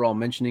guys who we're all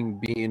mentioning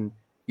being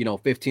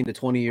 15 to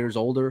 20 years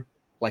older,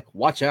 like,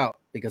 watch out,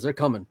 because they're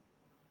coming,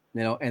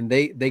 and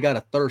they got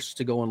a thirst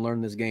to go and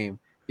learn this game,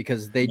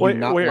 because they do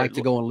not like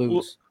to go and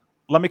lose.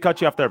 Let me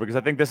cut you off there, because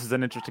I think this is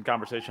an interesting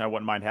conversation I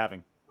wouldn't mind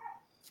having.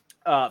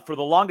 For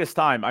the longest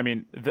time, I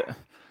mean,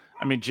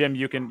 Jim,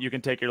 you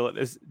can take your.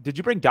 Did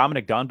you bring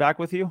Dominic Dunn back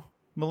with you,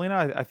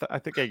 Melina? I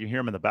think I can hear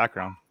him in the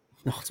background.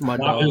 No, it's my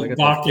dog. I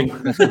got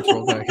the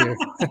control back here.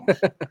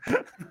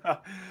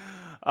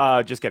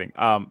 Just kidding.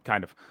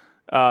 Kind of.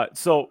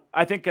 So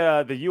I think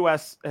the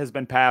U.S. has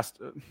been passed.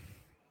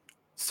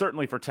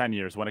 Certainly for 10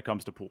 years when it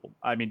comes to pool.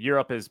 I mean,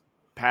 Europe has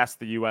passed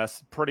the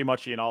U.S. pretty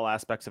much in all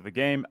aspects of the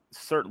game,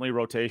 certainly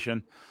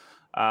rotation,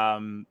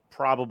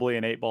 probably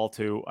an 8-ball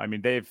too. I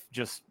mean, they've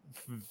just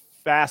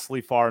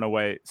vastly far and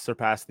away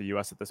surpassed the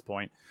U.S. at this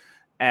point.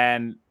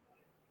 And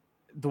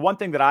the one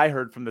thing that I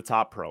heard from the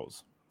top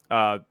pros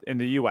in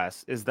the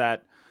U.S. is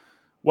that,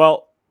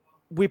 well,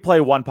 we play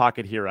one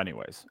pocket here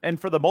anyways. And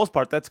for the most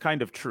part, that's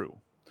kind of true.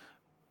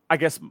 I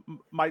guess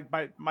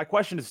my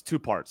question is 2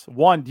 parts.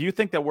 One, do you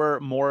think that we're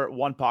more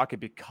one pocket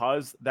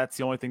because that's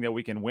the only thing that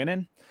we can win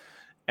in?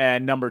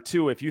 And number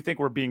 2, if you think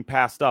we're being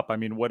passed up, I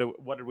mean, what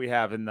did we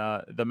have in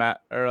the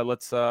mat? Or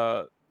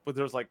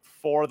there's like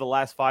 4 of the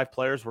last 5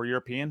 players were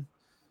European,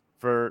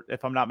 for,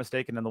 if I'm not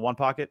mistaken, in the one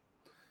pocket.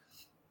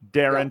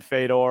 Darren,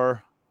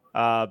 Fedor.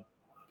 Well,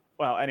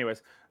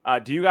 anyways,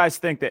 do you guys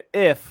think that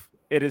if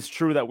it is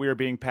true that we are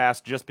being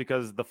passed just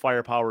because the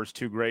firepower is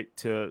too great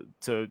to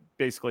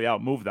basically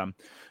outmove them,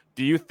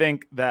 do you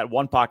think that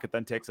one pocket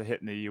then takes a hit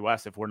in the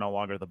U.S. if we're no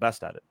longer the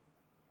best at it?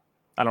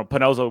 I don't know,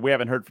 Panozzo, we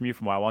haven't heard from you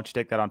for a while. Why don't you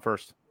take that on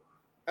first?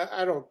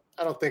 I don't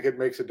think it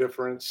makes a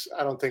difference.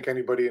 I don't think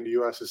anybody in the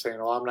U.S. is saying,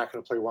 "Oh, I'm not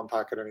going to play one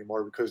pocket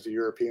anymore because the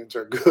Europeans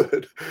are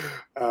good."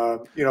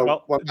 One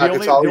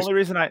pocket's always.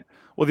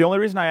 The only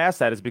reason I asked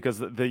that is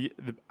because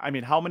I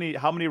mean, how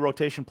many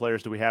rotation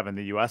players do we have in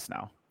the U.S.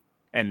 now?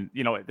 And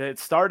it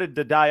started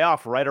to die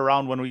off right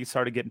around when we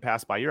started getting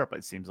passed by Europe.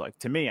 It seems like,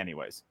 to me,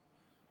 anyways.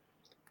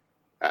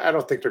 I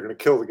don't think they're going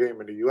to kill the game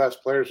in the U.S.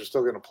 Players are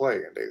still going to play,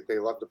 and they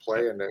love to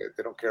play, and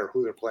they don't care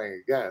who they're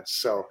playing against.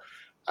 So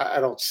I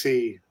don't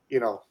see,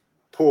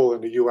 pool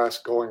in the U.S.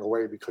 going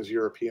away because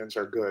Europeans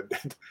are good.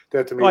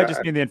 That to me, I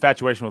just mean the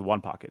infatuation with one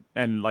pocket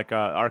and like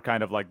our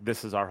kind of like,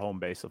 this is our home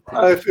base of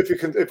pool. If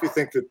you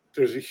think that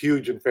there's a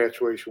huge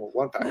infatuation with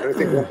one pocket, I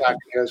think one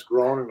pocket has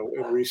grown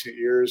in recent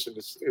years, and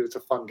it's a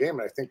fun game.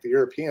 And I think the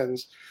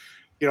Europeans,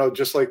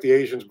 just like the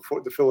Asians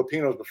before, the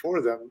Filipinos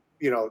before them,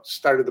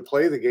 started to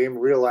play the game,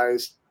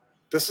 realized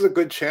this is a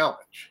good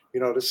challenge.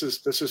 This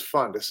is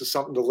fun. This is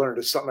something to learn.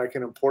 This is something I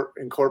can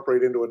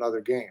incorporate into another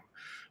game.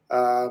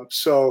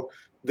 So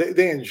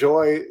they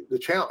enjoy the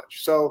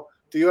challenge. So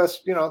the U.S.,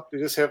 they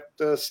just have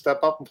to step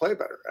up and play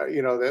better.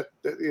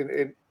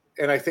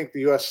 And I think the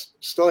U.S.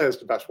 still has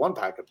the best one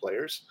pocket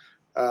players.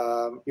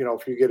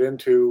 If you get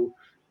into,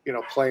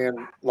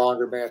 playing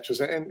longer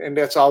matches, and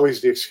that's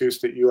always the excuse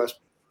that U.S.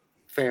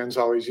 fans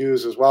always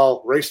use as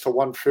well, race to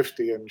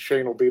 150 and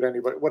Shane will beat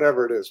anybody,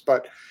 whatever it is.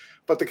 But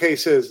the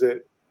case is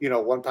that,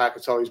 one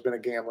packet's always been a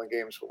gambling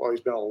game. It's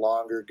always been a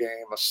longer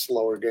game, a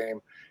slower game.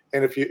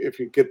 And if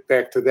you get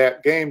back to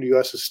that game, the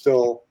U.S. is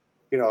still,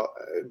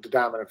 the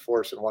dominant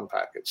force in one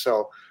packet.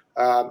 So,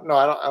 no,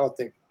 I don't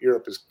think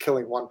Europe is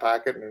killing one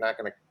packet, and they're not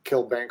going to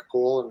kill bank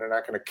pool, and they're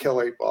not going to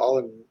kill 8 ball,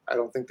 and I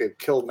don't think they've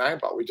killed 9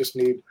 ball. We just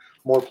need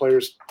more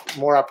players,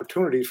 more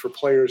opportunities for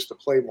players to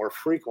play more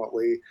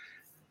frequently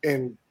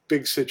in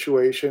big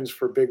situations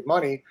for big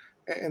money,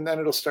 and then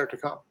it'll start to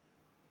come.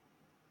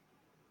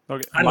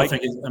 Okay, I don't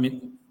think.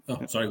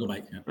 Sorry, go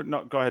Mike. Yeah.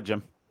 No, go ahead,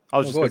 Jim. I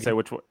was just going to say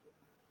which one.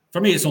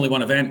 For me, it's only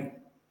one event.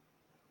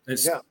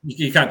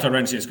 You can't turn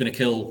around and say it's going to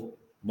kill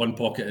one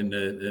pocket in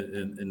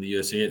the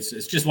USA.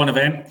 It's just one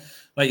event.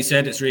 Like you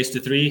said, it's race to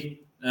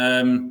 3.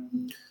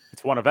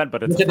 It's one event,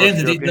 but it's at the end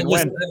of the day,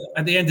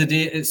 at the end of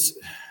the day, it's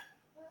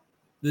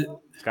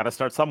got to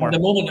start somewhere.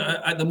 At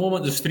the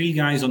moment, there's 3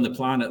 guys on the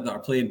planet that are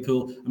playing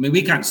pool. I mean,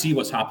 we can't see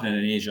what's happening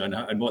in Asia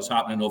and what's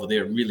happening over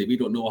there. Really, we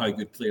don't know how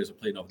good players are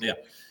playing over there.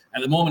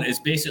 At the moment, it's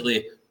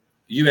basically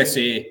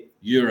USA,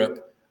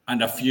 Europe,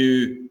 and a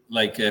few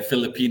like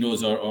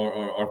Filipinos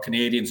or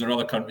Canadians or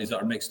other countries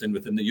that are mixed in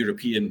within the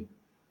European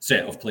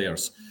set of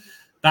players.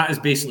 That is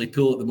basically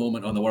pool at the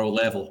moment on the world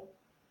level.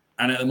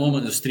 And at the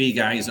moment, there's 3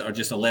 guys that are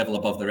just a level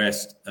above the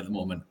rest at the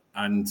moment.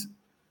 And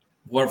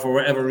for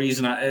whatever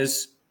reason that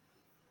is,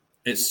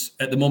 it's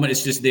at the moment,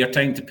 it's just their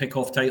time to pick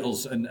off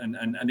titles and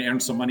earn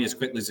some money as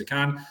quickly as they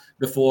can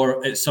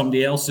before it's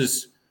somebody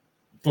else's.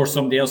 For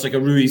somebody else, like a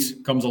Ruiz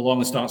comes along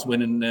and starts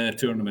winning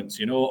tournaments,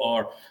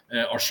 or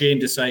Shane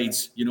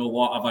decides, you know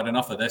what, I've had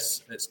enough of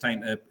this. It's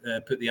time to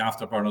put the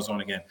afterburners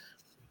on again.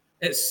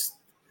 It's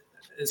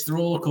the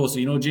roller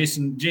coaster,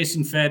 Jason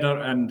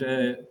Federer and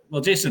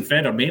Jason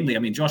Federer mainly. I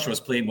mean, Joshua's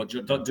doing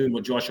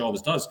what Josh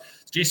always does.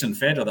 It's Jason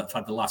Federer that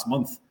had the last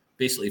month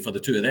basically for the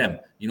 2 of them.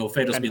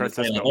 Federer's been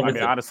Francisco. I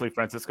mean, honestly,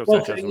 Francisco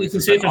Sanchez you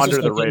can say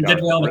Francisco did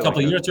well in a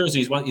couple of year tours.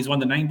 He's won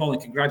the 9 ball,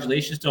 and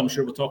congratulations to him. I'm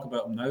sure we'll talk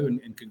about him now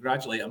and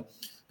congratulate him.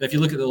 But if you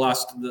look at the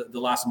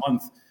last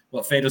month,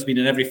 Federer's been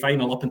in every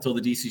final up until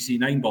the DCC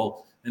 9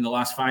 ball in the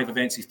last 5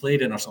 events he's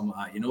played in or something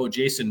like that.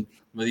 Jason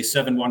with his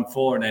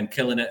 7-1-4 and then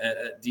killing it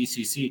at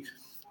DCC.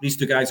 These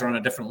 2 guys are on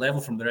a different level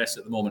from the rest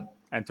at the moment.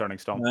 And turning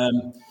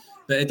stone.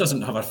 But it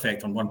doesn't have an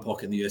effect on one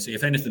pocket in the USA.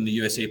 If anything, the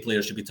USA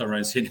players should be turning around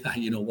and saying,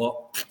 you know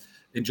what,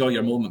 enjoy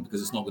your moment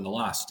because it's not going to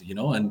last,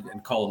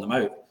 and calling them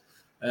out.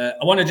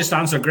 I want to just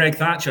answer Greg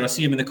Thatcher. I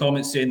see him in the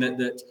comments saying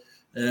that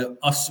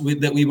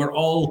we were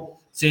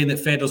all saying that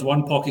Federer's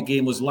one pocket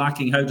game was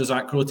lacking. How does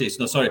that quote?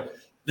 No, sorry.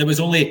 There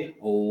was only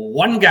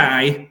one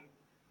guy,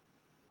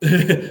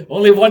 that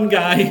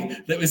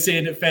was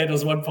saying that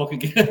Federer's one pocket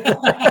game.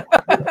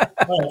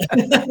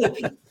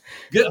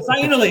 Good.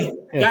 Finally,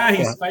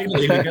 guys,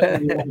 finally.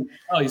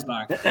 He's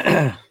back.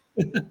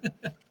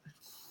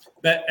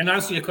 But in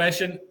answer to your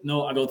question,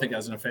 no, I don't think it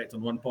has an effect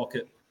on one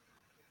pocket.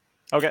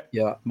 Okay.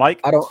 Yeah. Mike,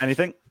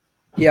 anything?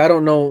 Yeah, I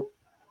don't know.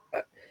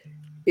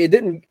 It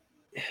didn't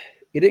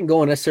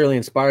go and necessarily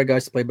inspire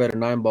guys to play better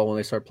 9 ball when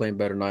they start playing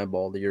better 9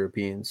 ball, the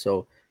Europeans.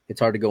 So it's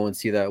hard to go and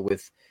see that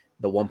with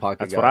the one pocket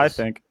guys. That's what I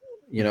think.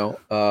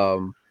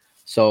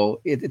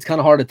 So it's kind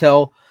of hard to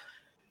tell.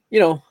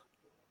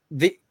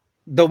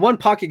 The one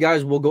pocket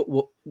guys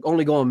will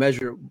only go and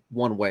measure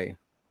one way,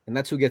 and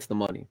that's who gets the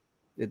money.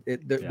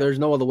 There's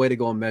no other way to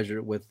go and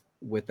measure with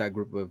that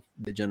group of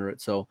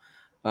degenerates. So,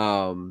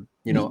 I'm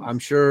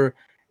sure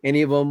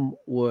any of them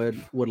would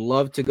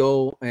love to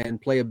go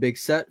and play a big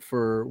set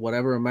for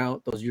whatever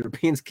amount those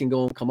Europeans can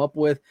go and come up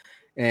with.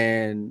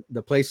 And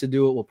the place to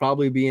do it will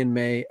probably be in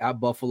May at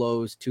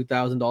Buffalo's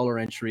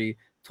 $2,000 entry,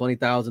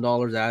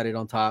 $20,000 added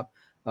on top.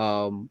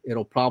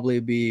 It'll probably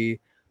be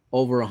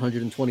over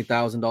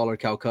 $120,000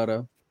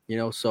 Calcutta,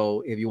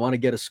 so if you want to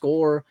get a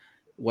score,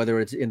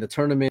 whether it's in the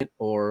tournament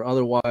or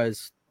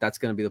otherwise, that's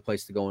going to be the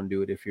place to go and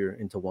do it if you're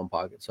into one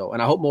pocket. So,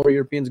 and I hope more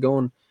Europeans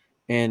go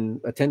and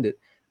attend it.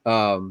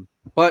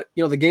 But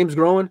the game's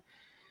growing.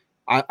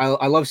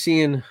 I love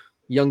seeing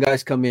young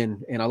guys come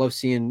in, and I love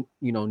seeing,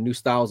 new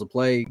styles of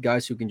play,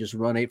 guys who can just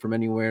run 8 from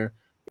anywhere.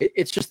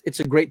 It's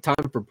a great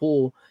time for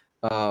pool.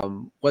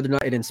 Whether or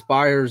not it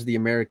inspires the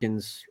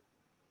Americans,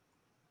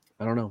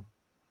 I don't know.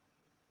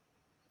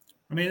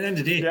 I mean, at the end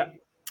of the day,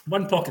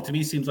 one pocket to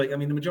me seems like, the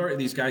majority of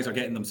these guys are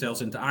getting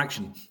themselves into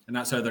action, and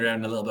that's how they're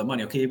earning a little bit of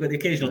money. Okay, you've got the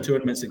occasional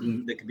tournaments that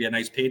can be a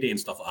nice payday and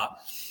stuff like that.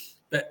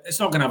 But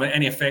it's not going to have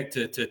any effect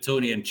to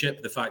Tony and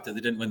Chip, the fact that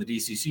they didn't win the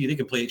DCC. They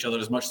can play each other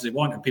as much as they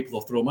want, and people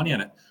will throw money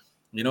in it,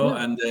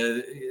 and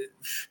it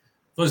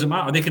doesn't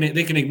matter.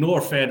 They can ignore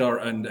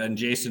Federer and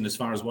Jason as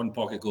far as one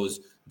pocket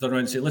goes. Turn around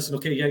and say, listen,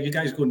 okay, yeah, you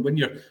guys go and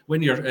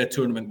win your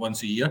tournament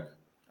once a year.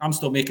 I'm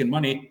still making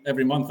money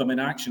every month. I'm in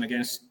action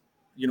against,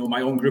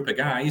 my own group of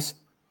guys.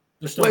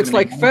 Well, it's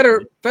like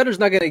Federer's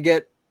not going to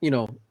get,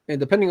 and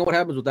depending on what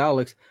happens with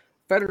Alex,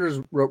 Federer's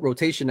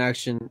rotation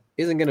action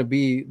isn't going to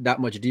be that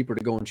much deeper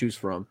to go and choose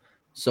from.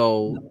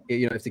 So,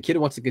 if the kid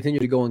wants to continue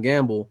to go and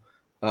gamble,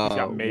 He's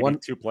got maybe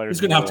two players.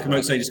 He's going to have to come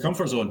outside his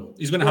comfort zone.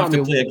 He's going to have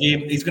to play a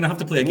game. He's going to have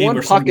to play a game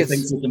where somebody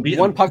thinks he can beat him.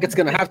 One pocket's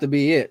going to have to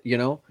be it,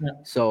 Yeah.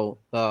 So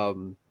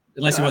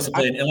unless he wants to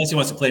play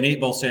an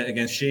 8-ball set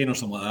against Shane or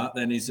something like that,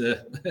 then he's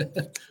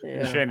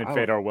Shane and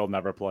Fedor will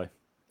never play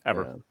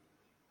ever.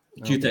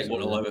 Yeah. QTech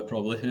won't allow it,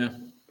 probably. Yeah.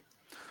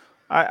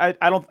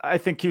 I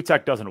think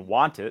QTech doesn't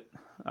want it.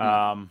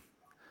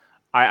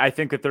 I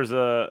think that there's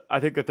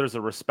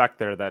a respect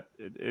there that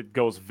it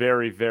goes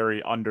very,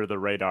 very under the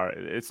radar.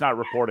 It's not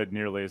reported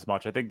nearly as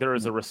much. I think there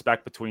is a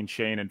respect between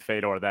Shane and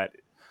Fedor that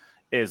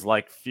is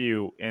like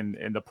few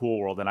in the pool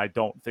world, and I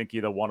don't think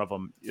either one of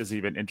them is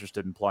even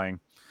interested in playing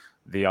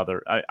the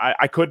other.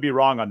 I could be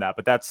wrong on that,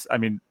 but that's,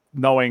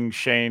 knowing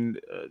Shane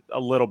a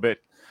little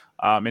bit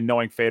and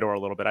knowing Fedor a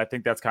little bit, I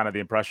think that's kind of the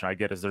impression I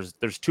get is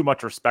there's too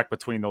much respect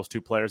between those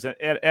two players,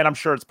 and I'm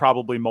sure it's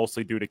probably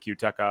mostly due to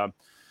QTech.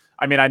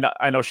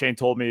 I know Shane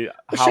told me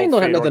how Shane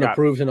don't have nothing to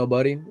prove to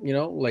nobody,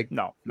 like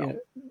no.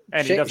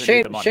 And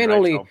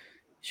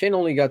Shane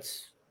only got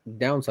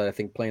downside, I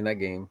think, playing that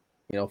game.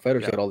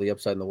 Fedor's got all the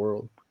upside in the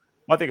world.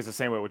 Well, I think it's the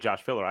same way with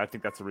Josh Filler. I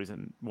think that's the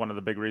reason, one of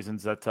the big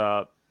reasons that.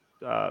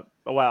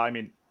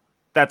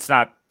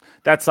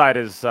 That side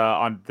is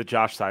on the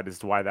Josh side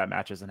is why that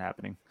match isn't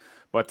happening.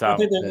 But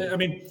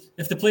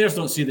if the players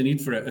don't see the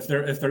need for it,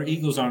 if their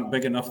egos aren't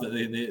big enough that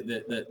they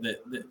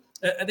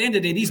at the end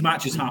of the day, these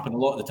matches happen a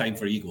lot of the time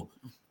for ego.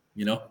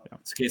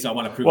 It's a case I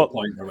want to prove a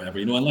point or whatever.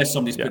 Unless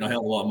somebody's putting a hell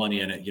of a lot of money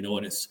in it,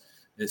 and it's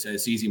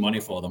easy money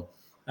for them.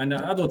 And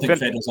I don't think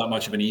Fedor's that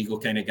much of an ego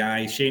kind of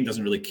guy. Shane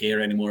doesn't really care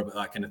anymore about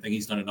that kind of thing.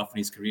 He's done enough in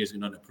his career. He's got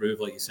nothing to prove,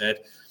 like you said.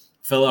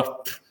 Filler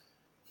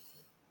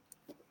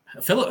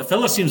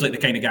seems like the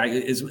kind of guy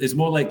is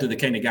more likely the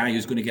kind of guy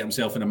who's going to get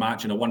himself in a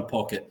match in a one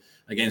pocket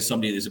against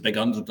somebody that's a big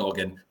underdog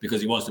in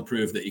because he wants to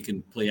prove that he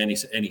can play any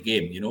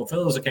game.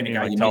 Filler's the kind of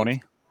guy like Tony.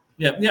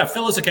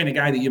 Filler's the kind of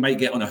guy that you might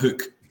get on a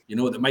hook.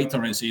 That might turn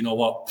around and say,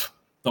 what,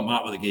 don't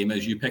matter what the game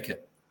is, you pick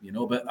it.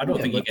 But I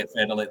don't think you get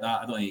Fedor like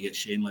that. I don't think you get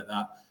Shane like that.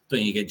 I don't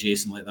think you get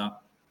Jason like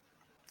that.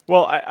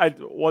 Well,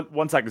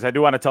 one second, because I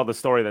do want to tell the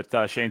story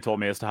that Shane told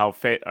me as to how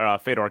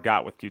Fedor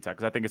got with QTech,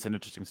 because I think it's an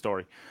interesting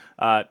story.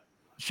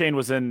 Shane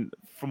was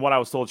from what I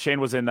was told,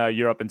 Shane was in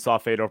Europe and saw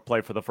Fedor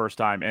play for the first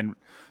time. And,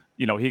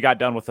 he got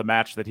done with the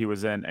match that he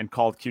was in and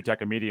called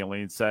QTech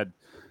immediately and said,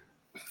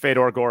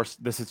 Fedor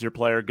Gorst, this is your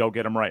player. Go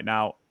get him right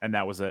now. And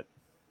that was it.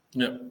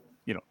 Yeah.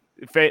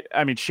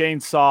 Shane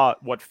saw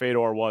what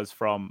Fedor was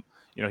from,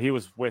 he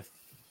was with,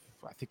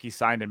 I think he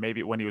signed him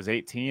maybe when he was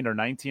 18 or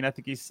 19. I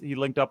think he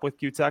linked up with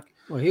QTech.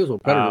 Well, he was a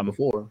Predator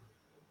before.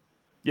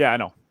 Yeah, I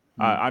know.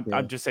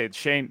 I'm just saying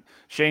Shane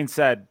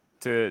said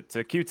to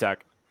QTech,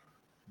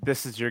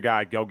 this is your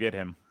guy, go get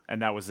him.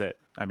 And that was it.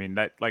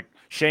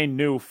 Shane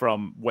knew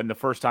from when the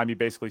first time he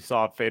basically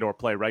saw Fedor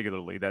play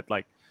regularly that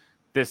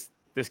this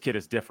kid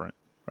is different,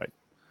 right?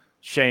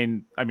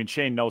 Shane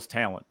knows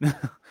talent.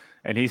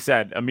 And he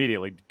said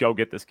immediately, go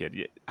get this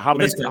kid. How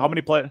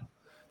many players?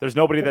 There's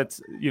nobody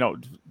that's,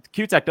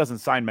 QTech doesn't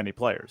sign many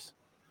players.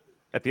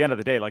 At the end of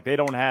the day, they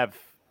don't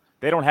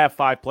have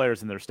 5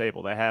 players in their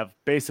stable. They have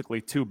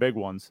basically 2 big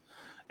ones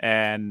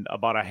and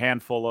about a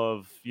handful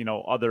of,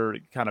 other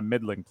kind of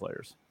middling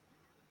players.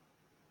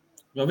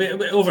 Well,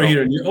 over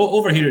here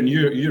in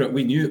Europe,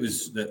 we knew it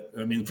was that.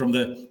 From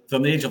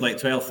the age of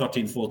 12,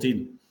 13,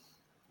 14,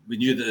 we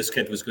knew that this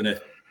kid was going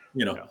to,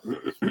 he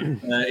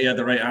had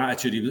the right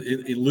attitude.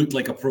 He looked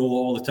like a pro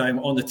all the time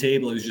on the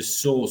table. He was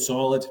just so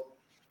solid.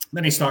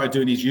 Then he started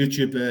doing his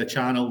YouTube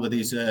channel with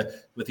his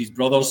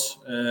brothers,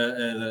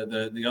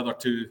 the other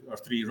 2 or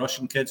 3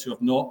 Russian kids who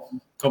have not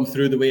come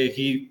through the way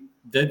he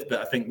did.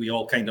 But I think we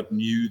all kind of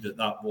knew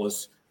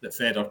that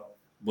Fedor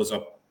was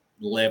a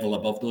level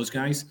above those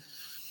guys.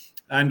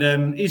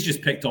 And he's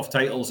just picked off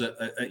titles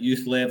at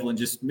youth level and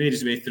just made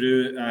his way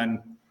through. And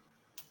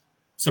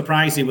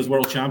surprised he was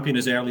world champion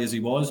as early as he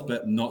was,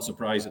 but not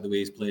surprised at the way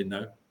he's playing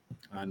now.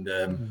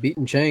 And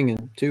beating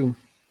Chang too.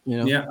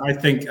 Yeah, I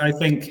think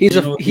he's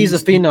a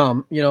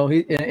phenom.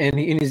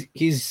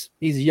 He's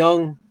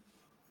young.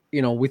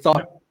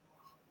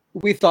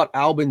 We thought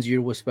Albin's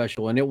year was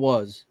special, and it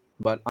was.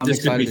 But I'm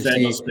excited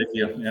to see.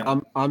 Yeah.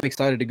 I'm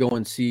excited to go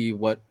and see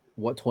what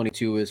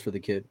 22 is for the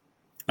kid.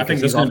 I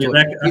think there's going to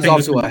be. He's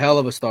off to a hell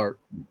of a start.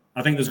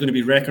 I think there's going to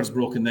be records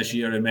broken this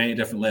year in many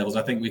different levels.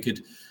 I think we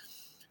could.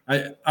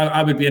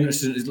 I would be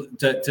interested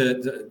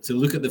to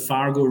look at the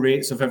Fargo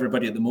rates of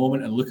everybody at the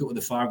moment and look at what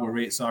the Fargo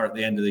rates are at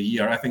the end of the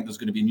year. I think there's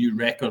going to be new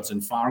records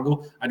in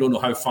Fargo. I don't know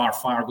how far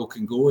Fargo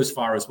can go as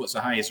far as what's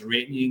the highest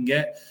rating you can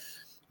get.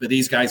 But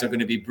these guys are going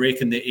to be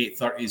breaking the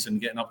 830s and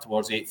getting up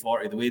towards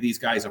 840. The way these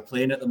guys are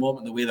playing at the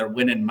moment, the way they're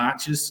winning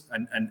matches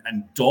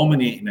and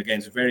dominating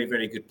against very,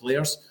 very good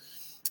players.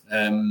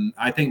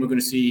 I think we're going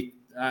to see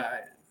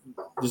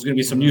there's going to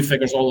be some new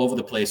figures all over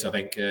the place, I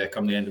think,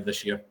 come the end of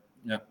this year.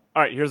 Yeah.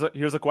 All right,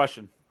 here's a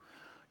question.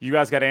 You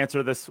guys got to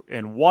answer this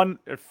in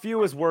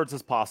fewest words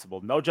as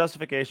possible. No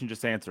justification,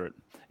 just answer it.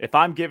 If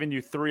I'm giving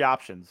you 3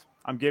 options,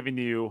 I'm giving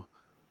you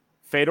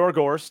Fedor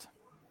Gorst,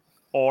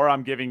 or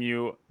I'm giving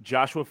you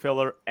Joshua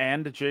Filler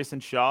and Jason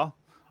Shaw,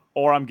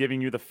 or I'm giving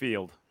you the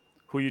field.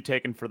 who are you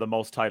taking for the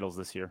most titles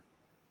this year?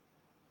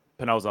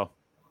 Panozzo.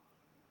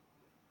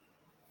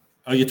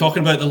 Are you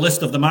talking about the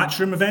list of the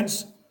Matchroom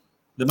events?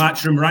 The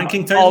Matchroom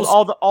ranking titles?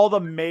 All the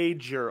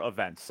major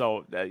events.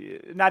 So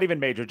not even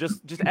major,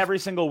 just every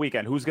single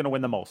weekend. Who's going to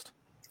win the most?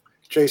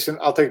 Jason.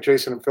 I'll take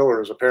Jason and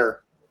Filler as a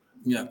pair.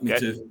 Yeah, me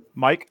too.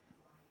 Mike?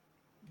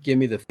 Give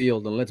me the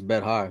field and let's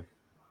bet high.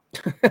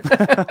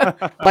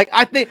 Like,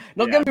 I think,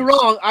 don't get me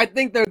wrong, I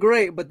think they're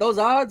great, but those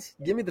odds,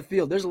 give me the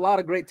field. There's a lot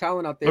of great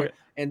talent out there,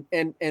 and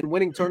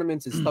winning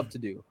tournaments is tough to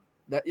do.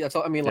 That's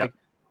all I mean. Like,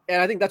 and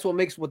I think that's what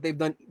makes what they've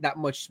done that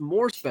much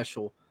more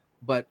special.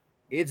 But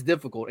it's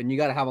difficult, and you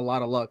got to have a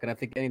lot of luck. And I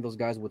think any of those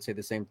guys would say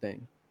the same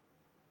thing.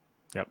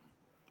 Yep.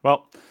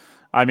 Well,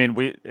 I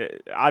mean,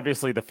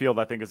 obviously the field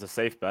I think is a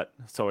safe bet,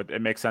 so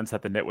it makes sense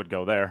that the NIT would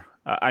go there.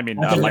 Mike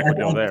would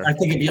go there. I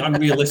think it'd be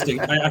unrealistic.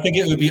 I think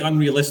it would be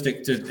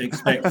unrealistic to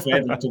expect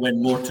Federer to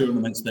win more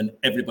tournaments than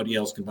everybody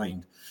else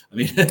combined. I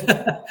mean,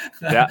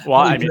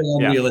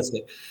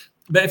 unrealistic. Yeah.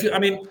 But if you, I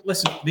mean,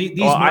 listen, these.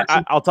 Well,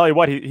 I'll tell you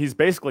what, he's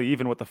basically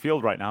even with the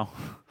field right now.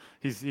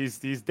 He's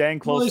dang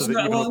close to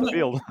even with the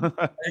field.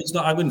 It's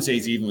not. I wouldn't say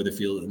he's even with the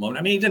field at the moment.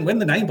 I mean, he didn't win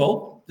the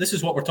 9-ball. This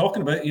is what we're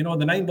talking about. You know,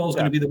 the 9-ball is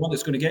going to be the one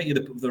that's going to get you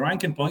the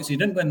ranking points. He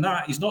didn't win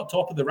that. He's not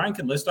top of the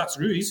ranking list. That's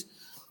Ruiz.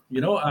 You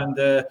know, and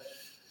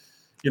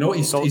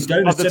he's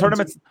down of the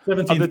tournaments.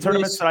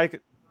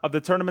 Of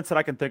the tournaments that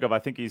I can think of, I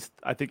think he's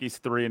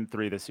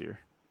 3-3 this year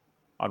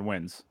on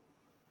wins.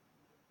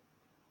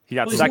 He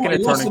got second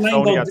at Turning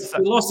Stone. He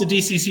lost the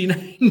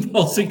DCC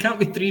 9-ball, so he can't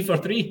be 3 for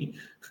 3.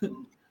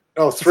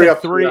 No, 3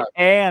 up 3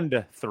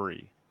 and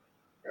 3.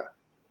 Yeah.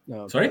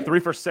 No, sorry, 3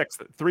 for 6.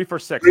 3 for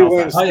 6. 3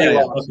 wins. Oh,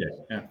 yeah.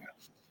 Okay.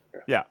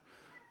 Yeah.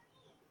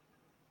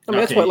 I mean,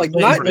 that's what, like,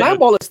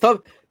 9-ball is tough.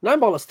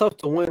 9-ball is tough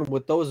to win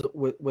with those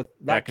with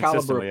that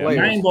caliber of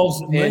players.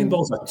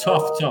 9-ball's a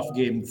tough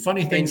game.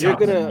 Funny things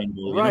happen.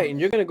 And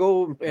you're gonna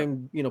go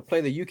and play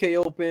the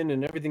UK Open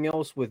and everything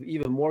else with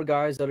even more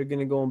guys that are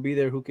gonna go and be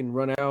there who can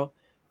run out.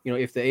 You know,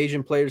 if the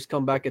Asian players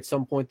come back at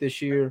some point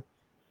this year,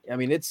 I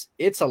mean, it's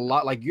a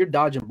lot. Like, you're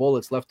dodging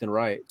bullets left and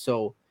right.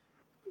 So,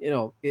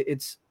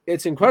 it's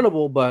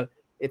incredible, but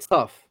it's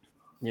tough.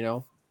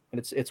 And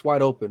it's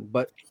wide open.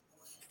 But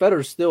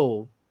Federer's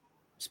still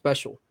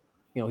special.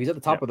 He's at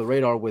the top of the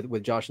radar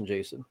with Josh and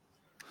Jason.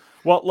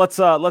 Well,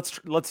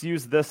 let's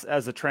use this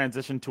as a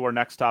transition to our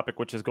next topic,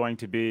 which is going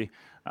to be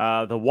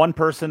the one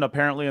person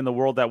apparently in the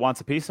world that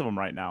wants a piece of him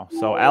right now.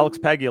 So Alex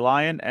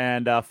Pagulayan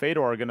and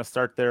Fedor are going to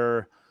start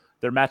their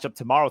matchup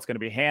tomorrow. It's going to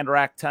be hand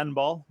rack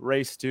 10-ball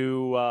race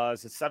to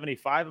is it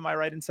 75? Am I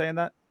right in saying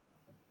that?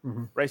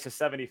 Mm-hmm. Race to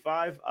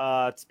 75.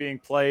 It's being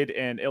played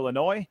in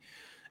Illinois,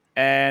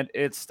 and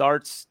it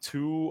starts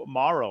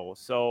tomorrow.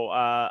 So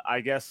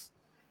I guess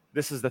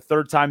this is the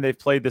third time they've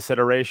played this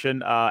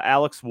iteration.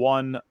 Alex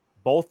won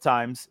both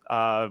times.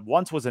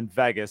 Once was in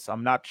Vegas.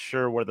 I'm not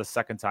sure where the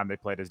second time they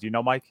played is. Do you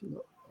know, Mike?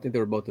 I think they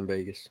were both in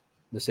Vegas.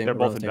 They're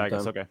both in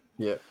Vegas. Time. Okay.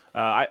 Yeah.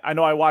 I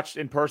know I watched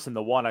in person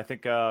the one. I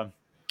think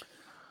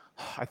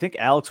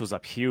Alex was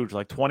up huge,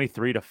 like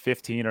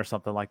 23-15 or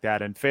something like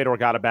that, and Fedor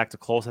got it back to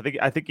close. I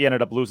think he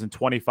ended up losing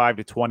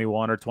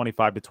 25-21 or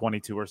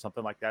 25-22 or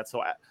something like that.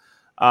 So,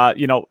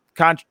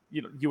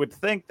 you would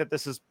think that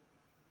this is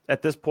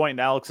at this point in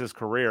Alex's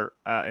career,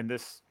 in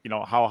this,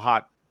 how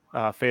hot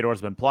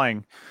Fedor's been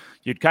playing,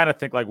 you'd kind of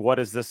think, like, what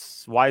is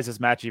this? Why is this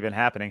match even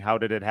happening? How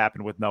did it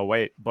happen with no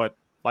weight? But,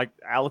 like,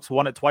 Alex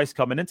won it twice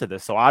coming into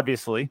this, so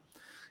obviously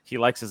he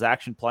likes his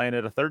action playing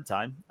it a third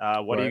time.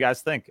 What do you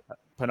guys think?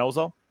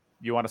 Panozzo,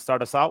 you want to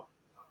start us out?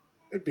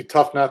 It'd be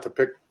tough not to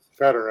pick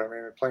Federer. I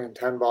mean, playing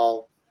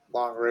 10-ball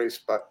long race,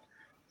 but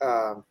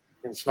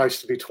it's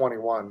nice to be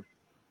 21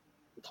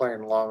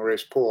 playing long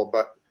race pool.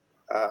 But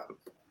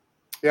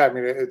yeah, I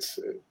mean, it's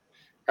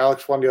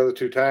Alex won the other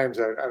two times.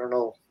 I don't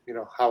know,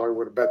 how I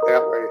would have bet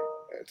that way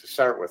to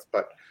start with,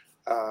 but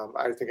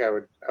I think I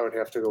would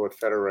have to go with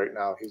Federer right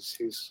now.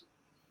 He's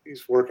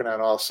working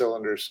on all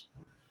cylinders.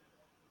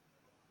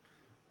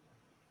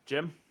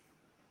 Jim?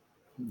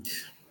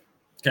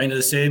 Kind of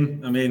the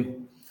same. I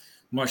mean,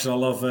 much as I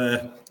love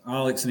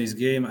Alex and his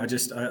game, I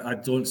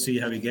don't see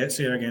how he gets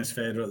here against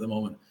Federer at the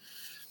moment.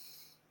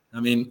 I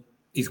mean,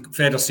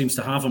 Federer seems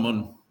to have him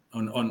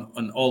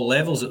on all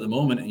levels at the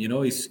moment.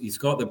 He's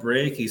got the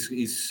break.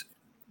 He's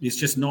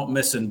just not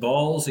missing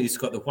balls. He's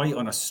got the white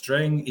on a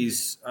string.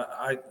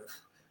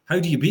 How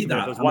do you beat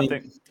that? There's one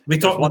thing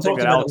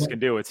that Alex can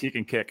do is he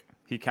can kick.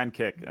 He can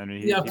kick. I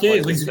mean, he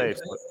plays safe.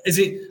 Is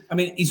he? I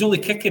mean, he's only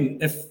kicking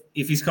if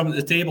he's coming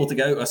to the table to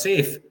get out of a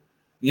safe.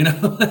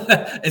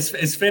 Is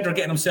Federer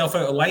getting himself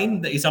out of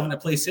line that he's having to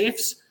play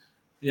safes?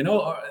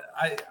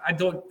 I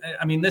don't.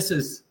 I mean, this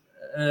is.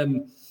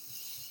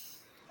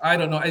 I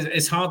don't know.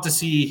 It's hard to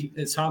see.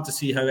 It's hard to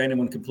see how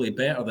anyone can play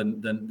better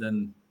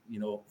than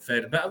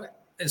Federer.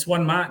 But it's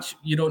one match.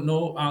 You don't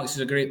know. Alex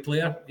is a great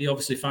player. He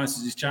obviously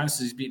fancies his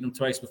chances. He's beaten him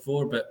twice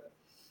before, but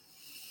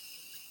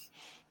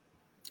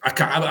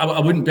I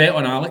wouldn't bet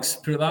on Alex.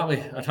 Put it that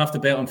way. I'd have to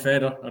bet on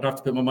Federer. I'd have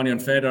to put my money on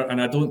Federer,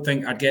 and I don't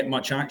think I'd get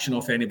much action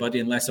off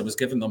anybody unless I was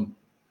giving them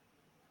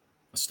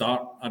a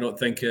start. I don't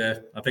think.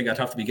 I think I'd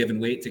have to be given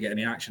weight to get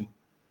any action.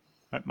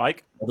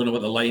 Mike, I don't know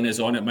what the line is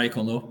on it.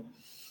 Michael, no.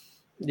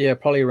 Yeah,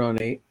 probably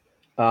around 8.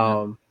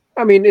 I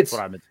mean, it's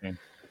what I've been saying.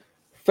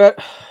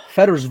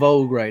 Federer's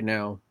vogue right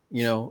now,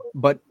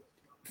 but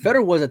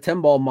Federer was a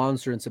 10-ball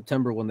monster in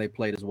September when they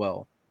played as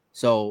well.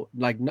 So,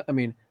 I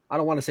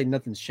don't want to say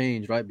nothing's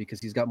changed, right? Because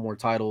he's got more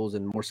titles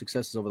and more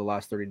successes over the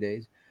last 30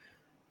 days.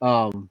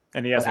 And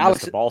he hasn't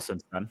missed the ball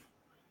since then.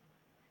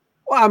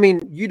 Well, I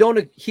mean,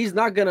 he's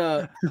not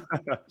gonna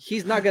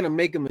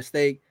make a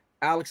mistake.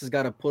 Alex has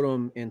got to put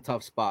him in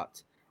tough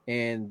spots.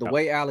 And the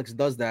way Alex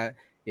does that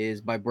is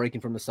by breaking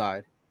from the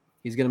side.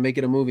 He's going to make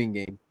it a moving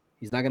game.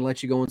 He's not going to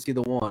let you go and see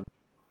the one.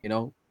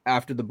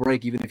 After the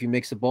break, even if he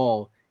makes a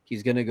ball,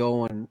 he's going to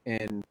go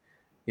and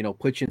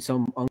put you in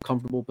some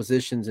uncomfortable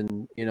positions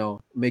and,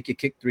 make you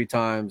kick 3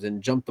 times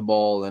and jump the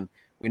ball. And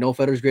we know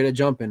Federer's great at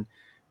jumping,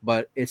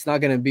 but it's not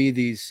going to be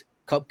these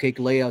cupcake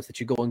layouts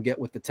that you go and get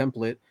with the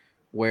template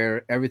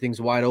where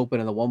everything's wide open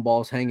and the one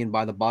ball's hanging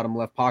by the bottom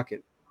left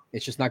pocket.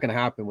 It's just not going to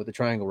happen with the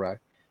triangle rack.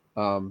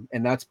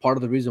 And that's part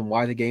of the reason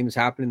why the game is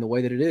happening the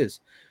way that it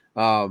is.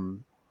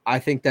 I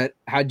think that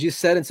had you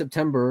said in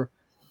September,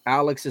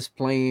 Alex is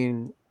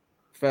playing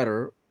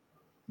Federer,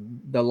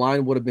 the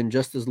line would have been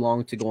just as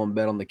long to go and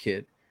bet on the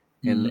kid.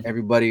 And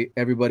everybody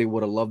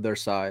would have loved their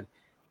side.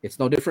 It's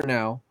no different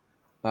now.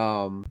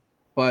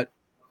 But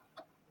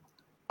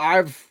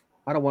I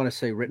don't want to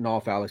say written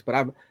off Alex,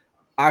 but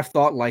I've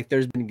thought like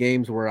there's been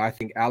games where I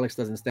think Alex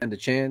doesn't stand a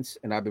chance,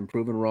 and I've been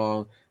proven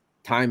wrong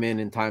time in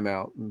and time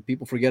out. And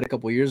people forget a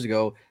couple of years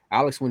ago,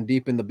 Alex went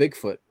deep in the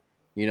Bigfoot,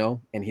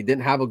 and he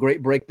didn't have a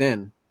great break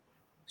then.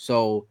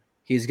 So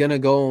he's going to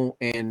go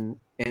and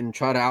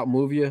try to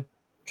outmove you,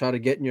 try to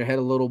get in your head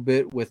a little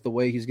bit with the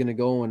way he's going to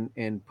go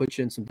and put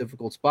you in some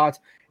difficult spots.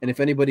 And if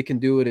anybody can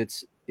do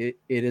it, it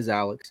is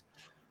Alex.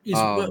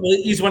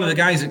 He's one of the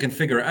guys that can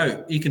figure it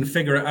out. He can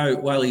figure it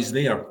out while he's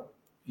there,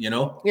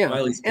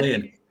 while he's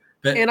playing.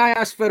 And I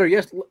asked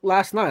Federer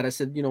last night, I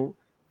said,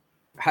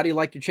 how do you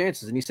like your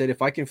chances? And he said,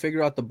 if I can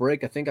figure out the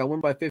break, I think I win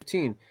by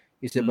 15.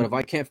 He said, but if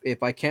I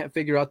can't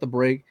figure out the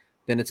break,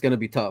 then it's going to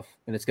be tough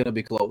and it's going to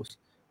be close.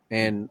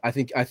 And I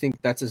think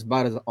that's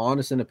about as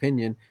honest an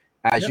opinion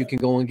as you can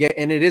go and get.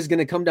 And it is going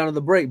to come down to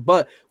the break.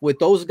 But with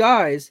those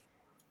guys,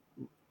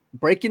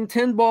 breaking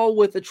 10-ball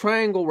with a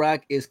triangle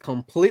rack is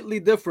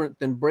completely different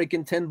than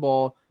breaking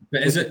 10-ball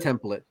with a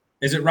template.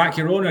 Is it rack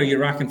your own, or are you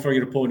racking for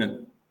your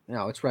opponent?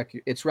 No, it's rack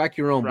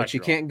your own, but you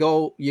can't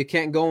go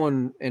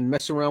and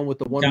mess around with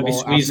the one ball. Can't be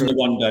squeezing the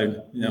one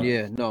down.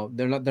 Yeah, no,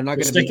 they're not going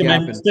to stick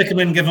them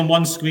in, give them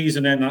one squeeze,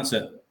 and then that's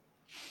it.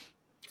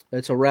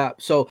 It's a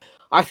wrap. So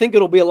I think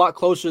it'll be a lot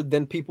closer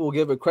than people will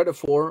give it credit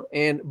for.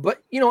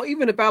 But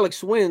even if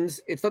Alex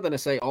wins, it's nothing to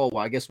say, oh,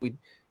 well, I guess we,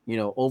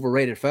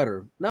 overrated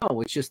Federer.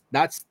 No, it's just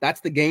that's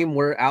the game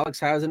where Alex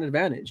has an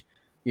advantage,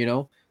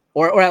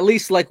 or at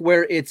least like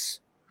where it's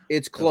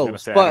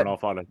close. But I don't know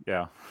if I'd,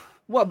 yeah.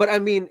 Well, but I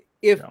mean,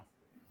 if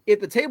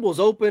the table's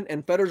open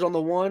and Federer's on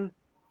the one,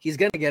 he's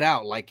going to get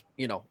out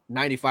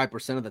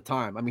 95% of the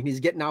time. I mean, he's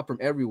getting out from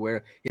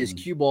everywhere. His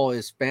cue ball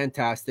is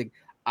fantastic.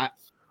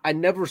 I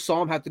never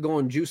saw him have to go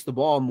and juice the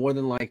ball more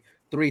than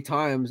 3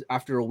 times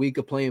after a week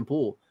of playing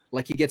pool.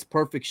 He gets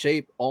perfect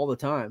shape all the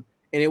time.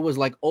 And it was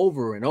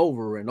over and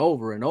over and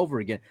over and over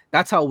again.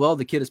 That's how well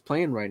the kid is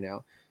playing right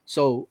now.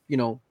 So,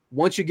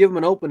 once you give him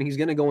an open, he's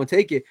going to go and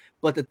take it.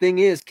 But the thing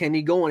is, can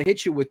he go and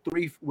hit you with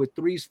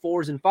threes,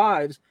 fours, and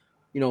fives,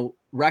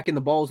 racking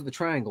the balls with the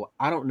triangle?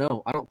 I don't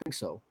know. I don't think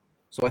so.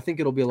 So I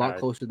think it'll be a lot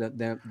closer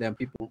than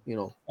people,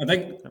 I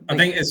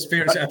think it's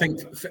fair to say, I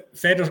think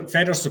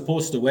Federer's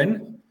supposed to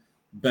win,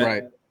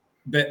 but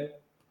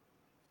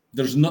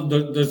there's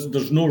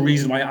no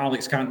reason why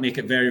Alex can't make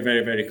it very,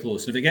 very, very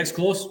close. If it gets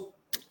close,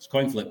 it's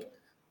coin flip.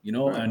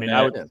 Alex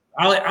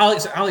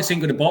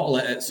ain't going to bottle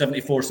it at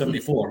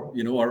 74-74, or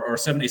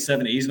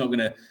 70-70. He's not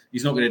going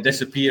to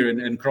disappear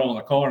and crawl in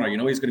a corner.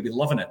 He's going to be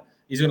loving it.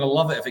 He's going to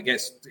love it if it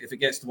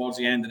gets towards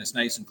the end and it's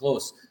nice and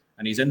close,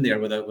 and he's in there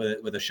with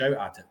a shout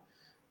at it.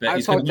 But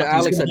I talked to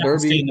Alex at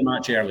Derby. Stay in the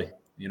match early,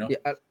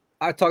 Yeah,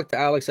 I talked to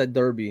Alex at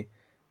Derby,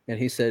 and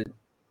he said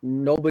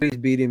nobody's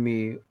beating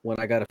me when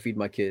I got to feed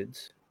my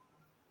kids.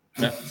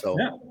 Yeah. So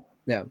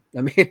I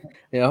mean,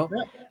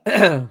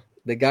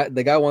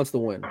 the guy wants to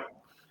win.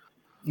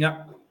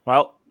 Yeah.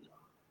 Well,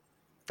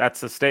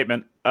 that's a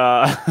statement.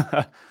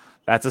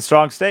 That's a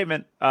strong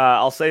statement.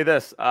 I'll say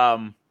this.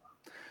 I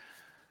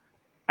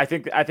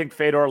think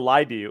Fedor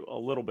lied to you a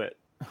little bit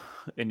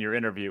in your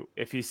interview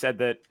if he said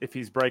that if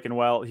he's breaking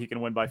well, he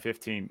can win by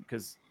 15.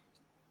 Because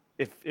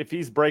if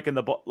he's breaking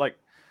the ball,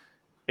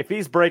 if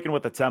he's breaking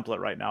with the template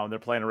right now and they're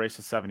playing a race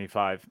to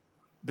 75,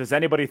 does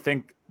anybody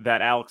think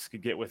that Alex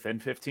could get within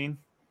 15?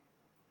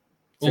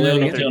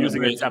 If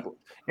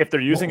they're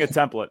using a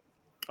template.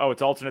 Oh,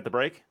 it's alternate the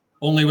break?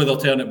 Only with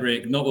alternate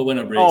break, not with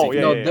winner break. Oh,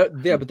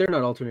 yeah, but they're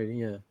not alternating,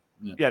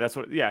 Yeah, that's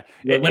what. Yeah,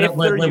 win a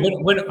break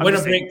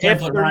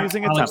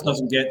template. Alex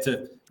doesn't get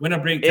to win a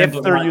break template.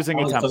 If they're using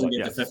a template, doesn't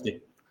get to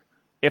 50.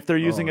 If they're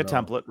using a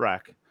template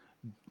rack,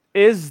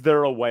 is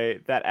there a way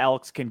that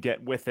Alex can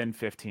get within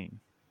 15?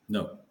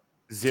 No.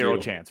 Zero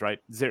chance, right?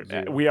 Zero.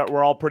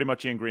 We're all pretty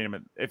much in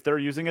agreement if they're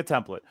using a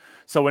template.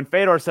 So when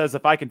Fedor says,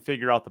 if I can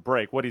figure out the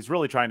break, what he's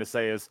really trying to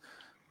say is,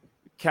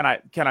 can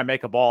I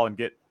make a ball and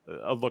get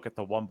a look at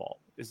the one ball?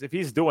 Is if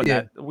he's doing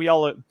that,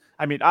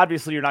 I mean,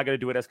 obviously you're not going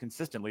to do it as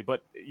consistently,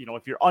 but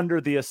if you're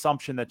under the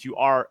assumption that you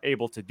are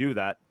able to do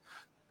that,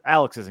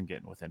 Alex isn't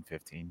getting within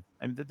 15.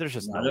 I mean, there's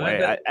just no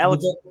way.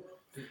 Alex.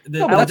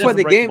 But that's why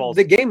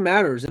the game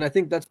matters, and I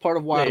think that's part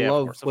of why I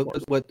love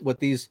what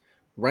these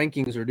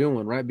rankings are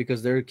doing, right?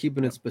 Because they're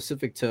keeping it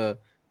specific to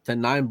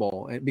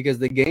 9-ball, because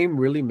the game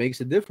really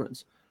makes a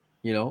difference.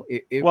 In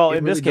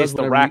this case,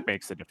 the rack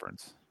makes a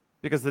difference.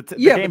 Because the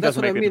game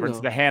doesn't make a difference.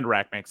 Though. The hand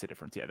rack makes a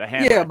difference. Yeah, the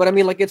hand. Yeah, but I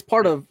mean, like it's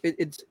part of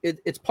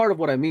it's part of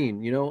what I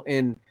mean,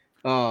 and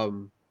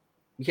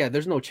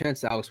there's no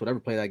chance that Alex would ever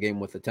play that game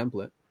with a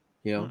template,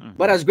 Mm-hmm.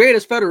 But as great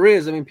as Fedor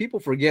is, I mean, people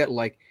forget,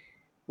 like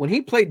when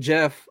he played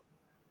Jeff,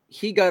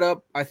 he got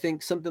up, I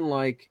think, something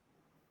like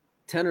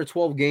 10 or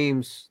 12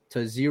 games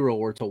to 0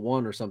 or to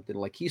 1 or something.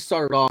 Like he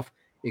started off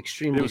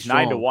extremely It was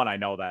strong. 9-1. I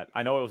know that.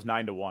 I know it was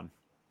 9-1.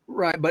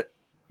 Right, but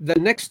the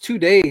next 2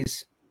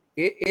 days,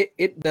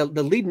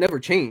 the lead never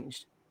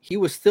changed. He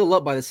was still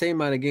up by the same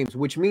amount of games,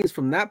 which means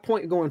from that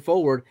point going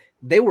forward,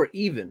 they were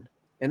even,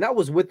 and that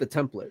was with the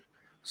template.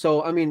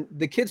 So I mean,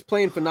 the kid's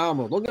playing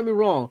phenomenal. Don't get me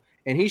wrong,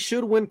 and he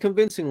should win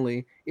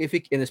convincingly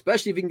and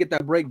especially if he can get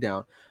that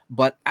breakdown.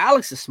 But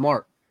Alex is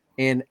smart,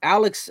 and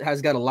Alex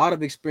has got a lot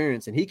of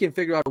experience, and he can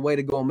figure out a way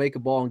to go and make a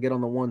ball and get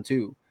on the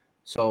 1-2.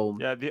 So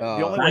the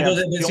only way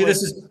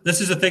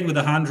this is the thing with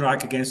the hand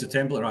rack against the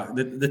template rack.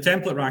 The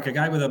template rack, a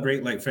guy with a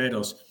break like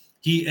Fedor's,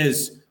 he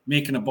is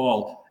making a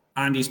ball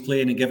and he's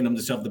playing and giving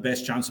himself the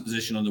best chance of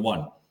position on the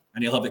 1.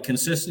 And he'll have it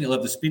consistent, he'll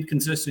have the speed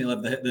consistent, he'll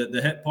have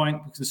the hit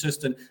point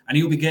consistent, and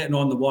he'll be getting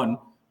on the 1.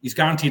 He's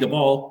guaranteed a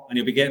ball, and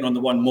he'll be getting on the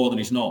 1 more than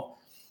he's not.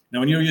 Now,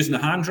 when you're using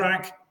a hand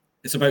rack,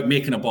 it's about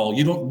making a ball.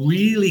 You don't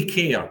really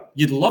care.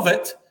 You'd love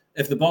it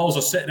if the balls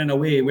are sitting in a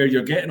way where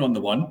you're getting on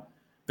the 1,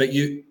 but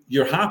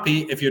you're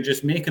happy if you're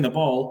just making a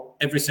ball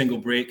every single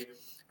break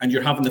and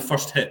you're having the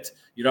first hit.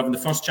 You're having the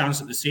first chance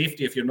at the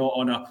safety if you're not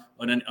on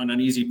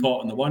an easy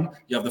pot on the 1.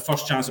 You have the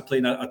first chance of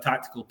playing a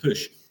tactical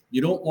push.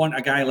 You don't want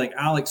a guy like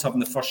Alex having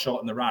the first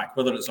shot in the rack,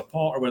 whether it's a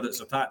pot or whether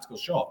it's a tactical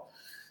shot.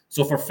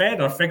 So for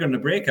Fedor, figuring the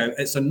breakout,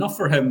 it's enough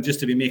for him just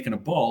to be making a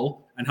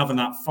ball and having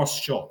that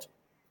first shot.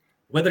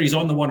 Whether he's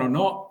on the 1 or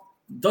not,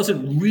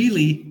 doesn't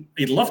really,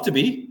 he'd love to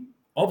be,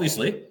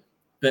 obviously,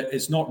 but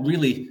it's not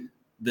really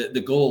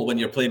the goal when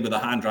you're playing with a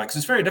hand rack.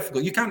 It's very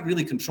difficult. You can't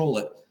really control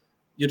it.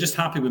 You're just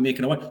happy with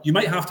making a 1. You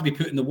might have to be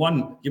putting the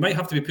 1, you might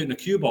have to be putting a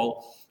cue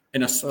ball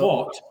in a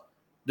spot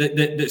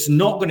that's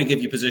not going to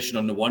give you position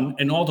on the 1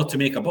 in order to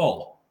make a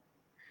ball.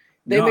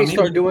 They may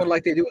start doing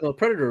like they do in the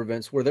Predator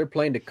events where they're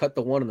playing to cut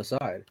the 1 on the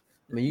side.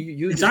 I mean,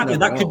 you exactly.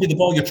 That could be the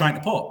ball you're trying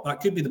to pop.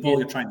 That could be the ball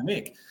you're trying to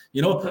make.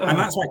 And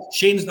that's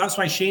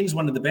why Shane's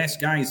one of the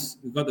best guys.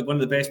 We've got one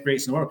of the best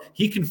breaks in the world.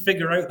 He can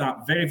figure out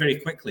that very, very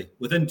quickly.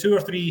 Within 2 or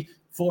 3,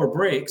 4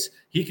 breaks,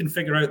 he can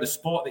figure out the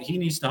spot that he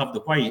needs to have the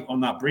white on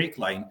that break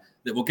line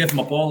that will give him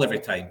a ball every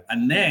time.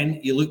 And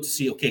then you look to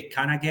see, okay,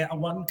 can I get a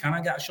 1? Can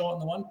I get a shot on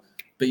the 1?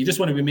 But you just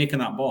want to be making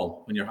that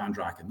ball when you're hand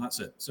racking. That's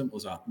it. Simple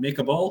as that. Make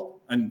a ball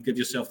and give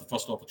yourself the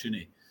first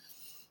opportunity.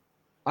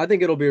 I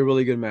think it'll be a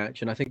really good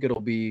match, and I think it'll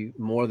be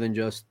more than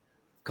just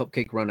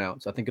cupcake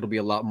runouts. I think it'll be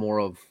a lot more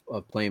of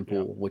playing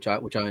pool, which I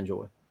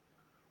enjoy.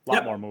 A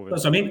lot more moving.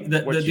 So I mean,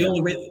 the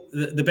only way,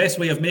 the best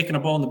way of making a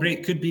ball in the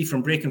break could be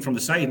from breaking from the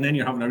side, and then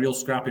you're having a real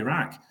scrappy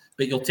rack.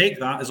 But you'll take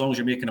that as long as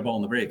you're making a ball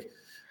in the break.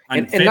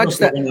 And Fedor's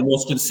got one of the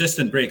most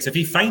consistent breaks. If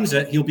he finds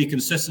it, he'll be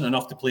consistent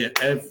enough to play it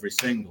every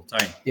single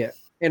time. Yeah.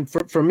 And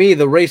for me,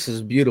 the race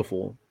is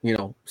beautiful.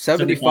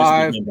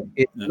 75.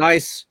 It's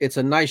nice. It's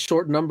a nice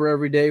short number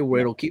every day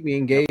where it'll keep me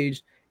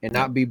engaged and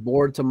not be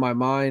bored to my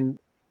mind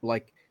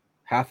like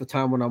half the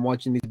time when I'm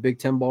watching these big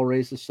 10-ball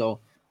races. So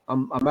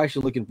I'm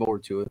actually looking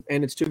forward to it.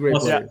 And it's 2 great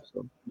players.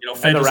 So.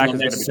 Fedor's not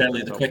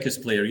necessarily the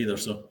quickest player either.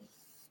 So.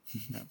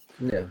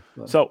 Yeah.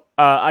 So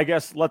I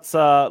guess let's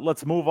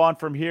move on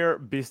from here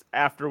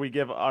after we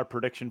give our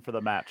prediction for the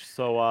match.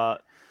 So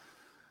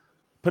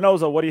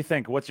Pinoza, what do you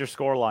think? What's your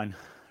score line?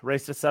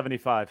 Race to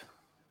 75.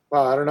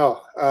 Well, I don't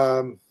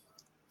know.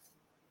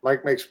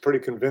 Mike makes a pretty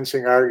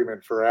convincing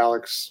argument for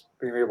Alex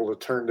being able to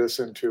turn this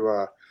into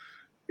a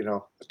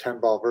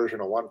 10-ball version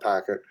of one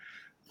packet.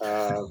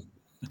 Because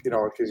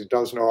he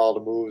does know all the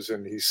moves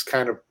and he's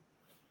kind of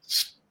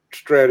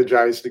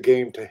strategized the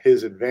game to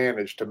his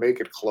advantage to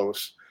make it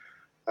close.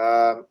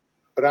 But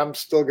I'm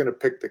still going to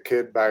pick the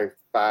kid by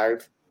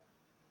 5.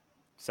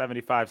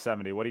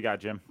 75-70. What do you got,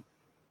 Jim?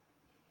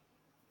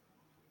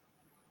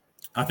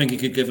 I think he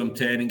could give him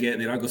 10 and get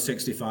there. I go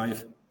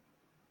 65.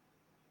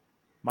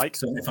 Mike?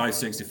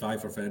 75-65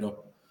 for Fedor.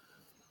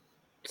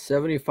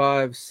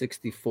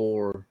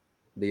 75-64,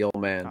 the old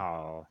man.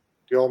 Oh.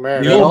 The old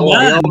man. The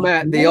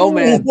old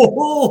man.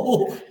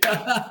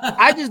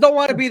 I just don't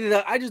want to be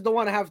I just don't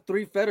want to have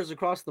 3 Fetters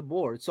across the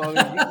board. So I mean,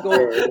 you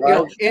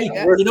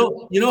can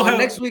go. How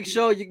next week's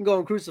show you can go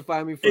and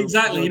crucify me for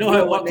exactly. You know how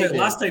it worked out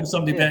last time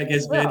somebody bet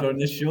against Fedor on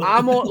this show. I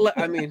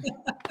mean,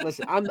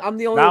 listen, I'm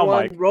the only one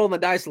Mike, rolling the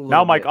dice a little.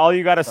 Now, Mike, bit, all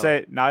you gotta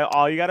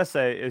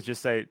say is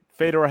just say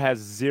Fedor has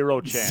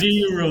 0 chance.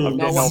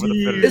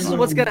 This is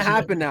what's gonna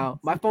happen now.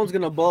 My phone's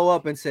gonna blow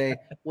up and say,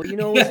 "Well, you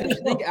know what? You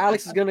think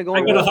Alex is gonna go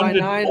on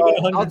 1-9?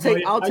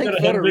 I'll take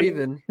Fedor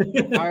even."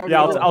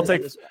 Yeah,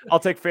 I'll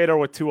take Fedor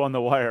with 2 on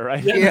the wire,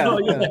 right? Yeah.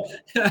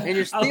 And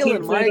you're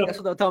stealing, Mike. That's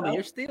what they'll tell me.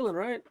 You're stealing,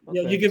 right?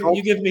 Okay. Yeah,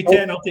 you give me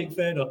 10, I'll take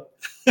Fedor.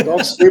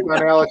 Don't sleep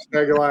on Alex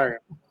Nagelainen.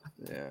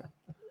 Yeah,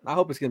 I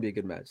hope it's gonna be a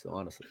good match, though.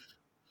 Honestly.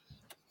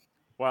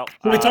 Well,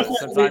 shall we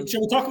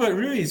talk about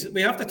Ruiz?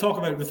 We have to talk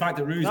about the fact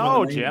that Ruiz.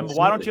 No, Jim.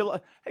 Why don't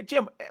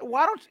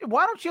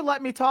you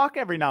let me talk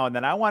every now and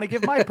then? I want to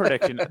give my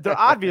prediction. They're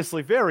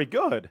obviously very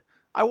good.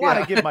 I want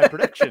to give my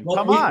prediction.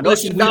 Come on.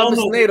 Listen, we all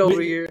know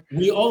over here.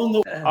 We all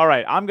know. All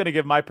right, I'm going to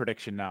give my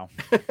prediction now.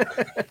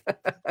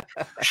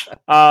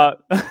 I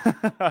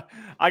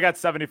got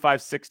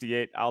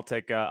 75-68. I'll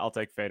take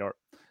Fedor.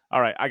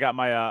 All right, I got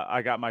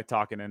my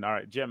talking in. All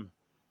right, Jim.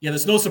 Yeah,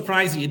 there's no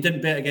surprise that you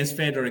didn't bet against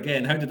Fedor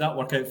again. How did that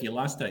work out for you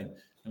last time?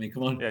 I mean,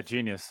 come on. Yeah,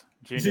 genius.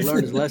 He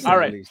learned his lesson. All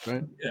right. At least,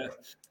 right? Yeah.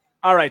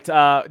 All right.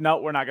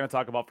 No, we're not going to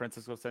talk about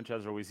Francisco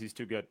Sanchez Ruiz. He's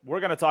too good. We're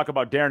going to talk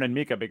about Darren and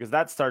Mika because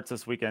that starts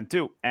this weekend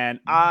too. And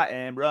I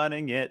am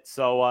running it.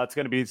 So it's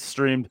going to be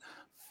streamed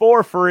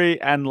for free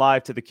and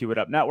live to the Cue It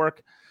Up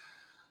Network.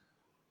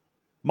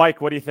 Mike,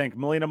 what do you think?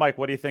 Melina, Mike,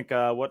 what do you think?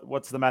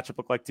 What's the matchup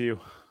look like to you?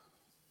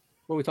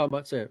 What are we talking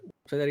about? Say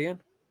that again.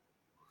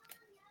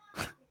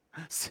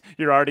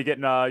 You're already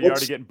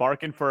getting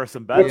barking for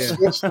some bets.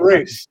 What's the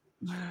race?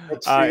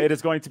 It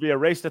is going to be a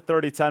race to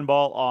 30 10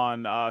 ball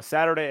on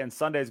Saturday, and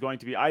Sunday is going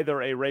to be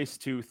either a race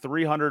to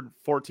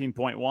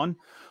 314.1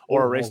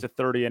 or a race to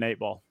 30 and 8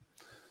 ball.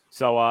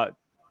 So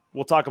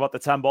we'll talk about the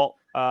 10 ball.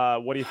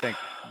 What do you think?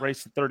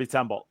 Race to 30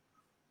 10 ball.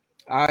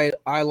 I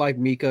like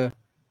Mika.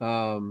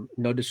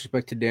 No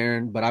disrespect to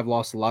Darren, but I've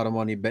lost a lot of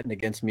money betting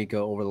against Mika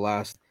over the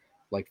last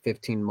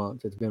 15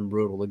 months. It's been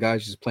brutal. The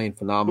guy's just playing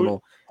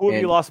phenomenal. Who have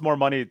you lost more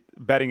money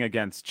betting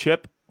against,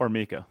 Chip or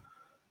Mika?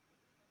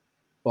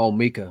 Oh,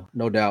 Mika,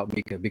 no doubt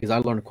Mika, because I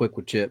learned quick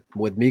with Chip.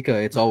 With Mika,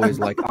 it's always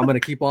I'm going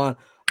to keep on.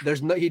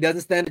 He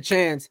doesn't stand a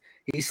chance.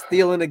 He's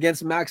stealing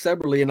against Max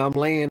Eberle, and I'm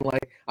laying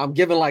I'm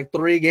giving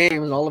 3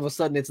 games, and all of a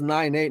sudden it's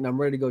 9-8, and I'm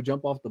ready to go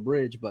jump off the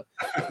bridge. But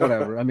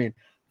whatever. I mean,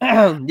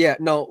 yeah,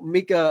 no,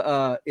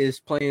 Mika is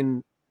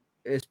playing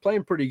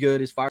pretty good.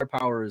 His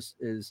firepower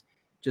is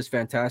just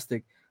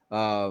fantastic.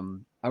 I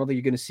don't think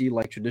you're going to see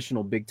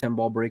traditional Big 10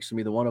 ball breaks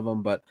from either one of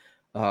them, but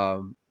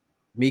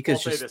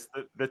Mika's just this.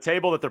 The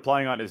table that they're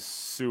playing on is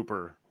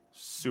super,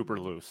 super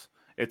loose.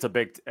 It's 4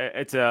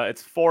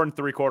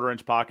 3/4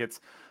 inch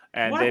pockets,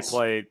 and they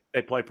play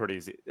pretty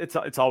easy.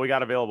 It's all we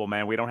got available,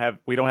 man. We don't have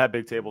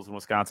big tables in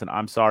Wisconsin.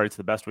 I'm sorry, it's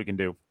the best we can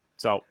do.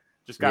 So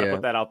just got to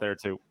put that out there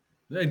too.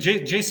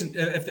 Jason,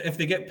 if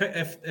they get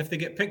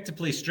picked to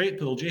play straight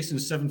pool,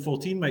 Jason's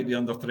 7-14 might be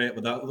under threat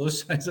with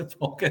those size of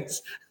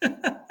pockets.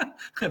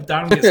 If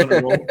Darren gets on a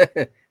roll,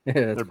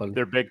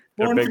 they're big.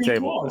 They're big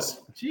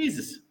tables.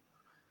 Jesus.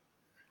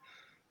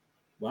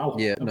 Wow.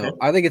 Yeah. Okay. No,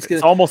 I think it's good.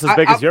 It's almost as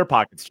big as your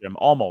pockets, Jim.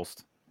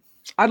 Almost.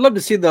 I'd love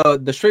to see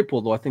the straight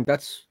pool though. I think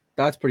that's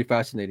pretty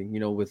fascinating.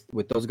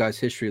 With those guys'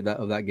 history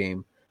of that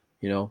game.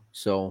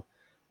 So,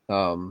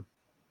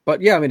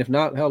 but yeah, I mean, if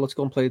not, hell, let's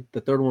go and play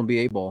the third one. Be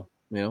 8 ball.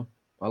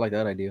 I like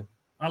that idea.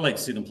 I like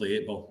to see them play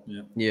 8 ball.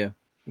 Yeah. Yeah.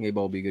 8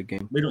 ball would be a good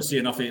game. We don't see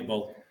enough 8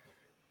 ball.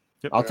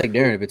 Yep. I'll take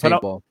Darren if it's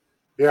 8 ball.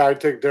 Yeah,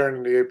 I'd take Darren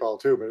in the 8 ball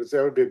too, but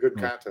that would be a good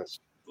contest.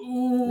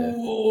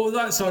 Oh,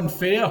 that's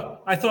unfair.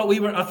 I thought we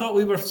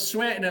were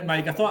sweating it,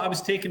 Mike. I thought I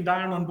was taking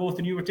Darren on both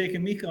and you were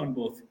taking Mika on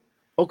both.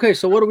 Okay,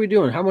 so what are we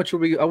doing? How much are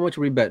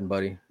we betting,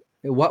 buddy?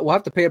 We'll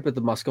have to pay up at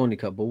the Mosconi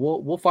Cup, but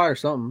we'll fire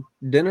something.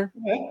 Dinner?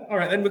 Yeah. All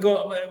right, then we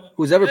go.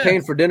 Who's ever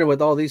paying for dinner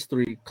with all these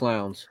 3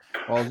 clowns?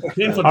 All right.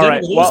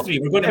 Well,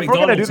 if we're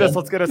gonna do this,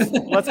 let's get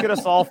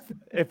us all.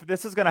 If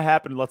this is gonna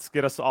happen, let's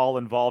get us all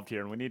involved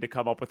here, and we need to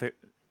come up with it.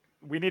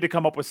 We need to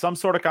come up with some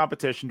sort of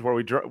competition where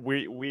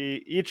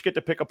we each get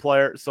to pick a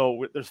player.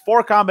 So there's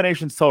 4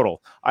 combinations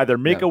total. Either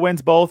Mika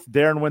wins both,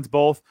 Darren wins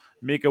both,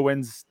 Mika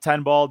wins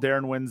 10 ball,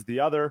 Darren wins the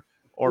other,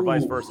 or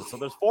vice versa. So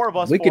there's 4 of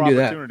us. We can do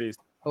opportunities.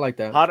 That. I like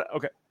that.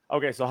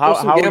 Okay. So how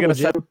are we gonna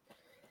set?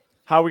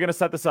 How are we gonna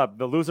set this up?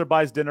 The loser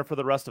buys dinner for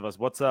the rest of us.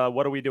 What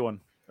are we doing?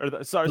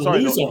 Sorry.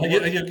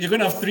 You're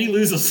gonna have 3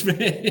 losers.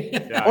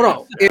 Hold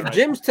on. If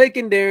Jim's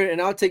taking Darren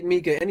and I'll take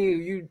Mika, any of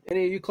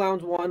you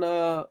clowns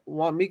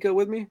want Mika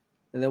with me,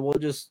 and then we'll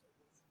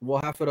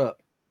half it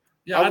up.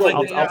 Yeah, I'll take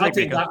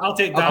that. I'll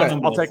take that.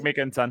 I'll take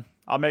Mika in 10.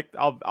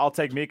 I'll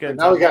take Mika. And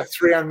now we got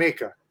 3 on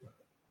Mika.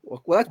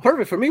 Well, that's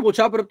perfect for me. We'll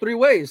chop it up 3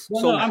 ways.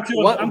 No, so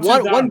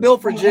one bill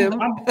for Jim.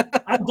 I'm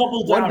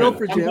double Darren. I'm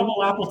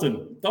double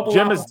Appleton. Double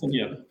Jim Appleton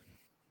here.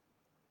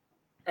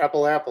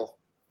 Apple.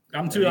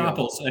 I'm 2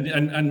 apples,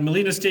 and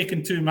Melina's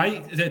taken 2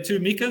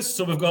 Mikas.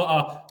 So we've got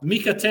a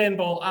Mika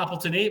 10-ball,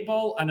 Appleton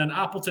 8-ball, and an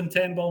Appleton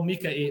 10-ball,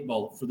 Mika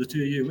 8-ball for the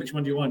 2 of you. Which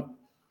one do you want?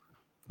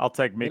 I'll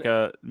take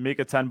Mika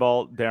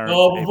 10-ball, Darren.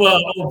 Oh,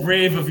 well,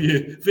 brave of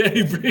you.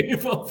 Very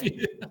brave of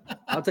you.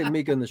 I'll take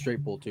Mika in the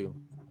straight pool, too.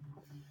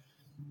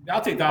 I'll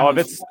take that.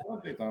 If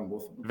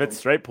it's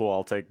straight pool,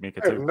 I'll take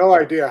Mika, too. I have no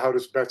idea how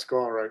this bet's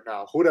going right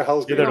now. Who the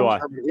hell's Neither do I.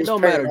 It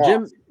don't matter.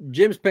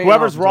 Jim's paying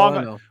Whoever's off,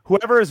 wrong,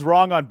 whoever is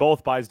wrong on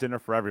both buys dinner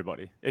for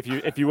everybody.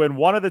 If you win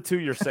one of the two,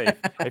 you're safe.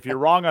 If you're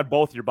wrong on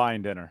both, you're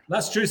buying dinner.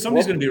 That's true.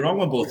 Somebody's going to be wrong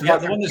on both. Yeah,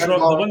 the one that's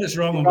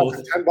wrong on both.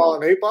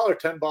 10-ball and 8-ball or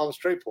 10-ball and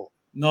straight pool?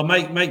 No,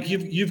 Mike,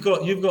 you've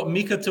got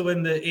Mika to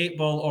win the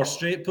 8-ball or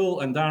straight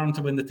pool, and Darren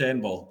to win the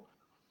 10-ball.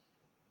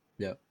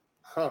 Yeah.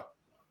 Huh.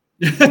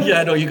 Yeah,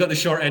 I know. You got the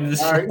short end of the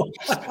stick.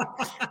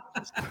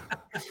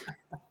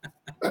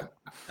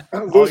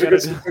 Loser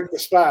gets to pick the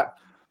spot.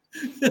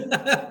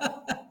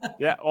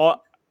 Yeah,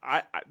 well,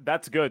 I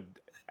that's good.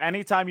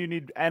 Anytime you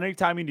need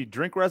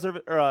drink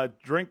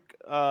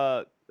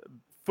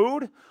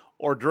food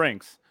or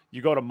drinks,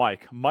 you go to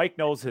Mike. Mike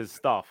knows his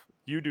stuff.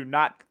 You do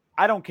not.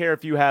 I don't care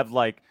if you have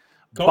like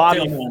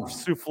Bobby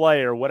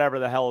Souffle or whatever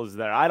the hell is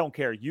there. I don't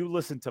care. You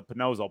listen to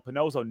Pinozzo.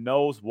 Pinozzo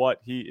knows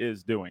what he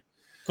is doing.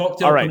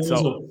 Cocktail all right,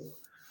 Pinozzo.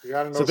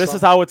 So this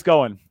is how it's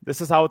going.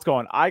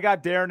 I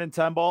got Darren in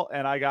 10-ball,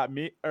 and I got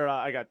Mika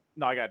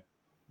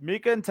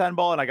in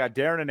 10-ball, and I got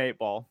Darren in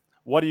 8-ball.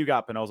 What do you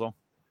got, Pinozzo?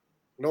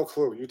 No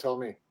clue. You tell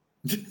me.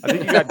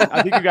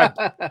 I think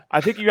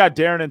you got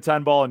Darren in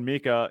 10-ball and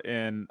Mika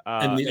in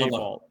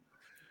 8-ball.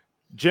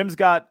 Jim's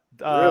got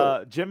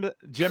really?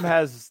 Jim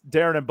has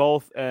Darren in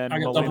both, and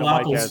Melina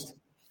Mike has.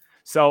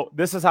 So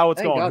this is how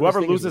it's going.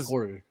 Whoever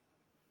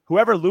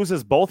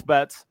loses both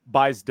bets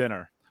buys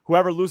dinner.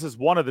 Whoever loses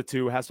one of the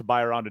two has to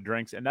buy a round of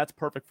drinks, and that's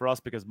perfect for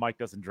us because Mike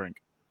doesn't drink.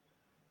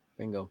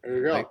 Bingo. There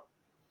you go. Mike.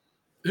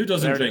 Who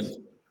doesn't drink?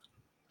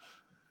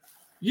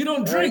 You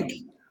don't drink.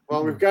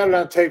 Well, we've got it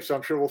on tape, so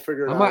I'm sure we'll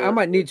figure it out. I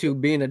might need to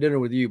be in a dinner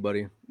with you,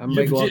 buddy.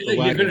 You're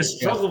going to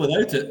struggle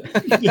without it.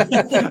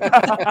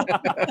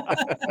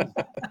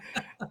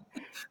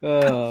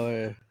 Oh,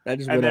 man. That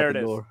just went out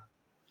the door.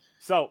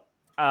 So,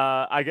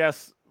 I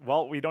guess,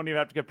 well, we don't even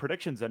have to get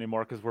predictions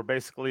anymore because we're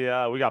basically,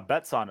 we got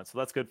bets on it, so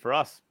that's good for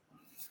us.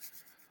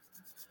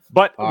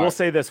 But we'll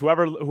say this,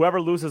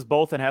 whoever loses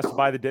both and has to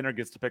buy the dinner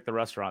gets to pick the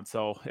restaurant.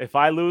 So if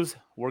I lose,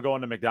 we're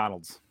going to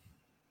McDonald's.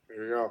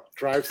 There you go.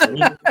 Drive-through.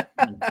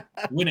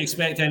 Wouldn't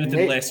expect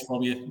anything less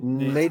from you.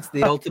 Nate's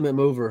the ultimate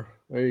mover.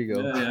 There you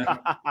go.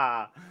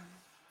 Yeah.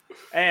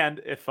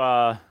 And if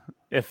I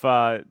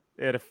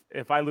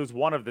lose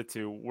one of the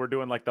two, we're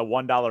doing like the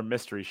 $1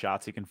 mystery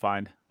shots you can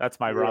find. That's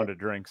my round of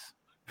drinks.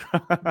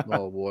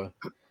 Oh boy.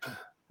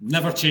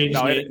 Never change,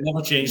 Nate.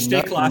 Never change.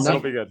 Stay classy.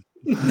 It'll be good.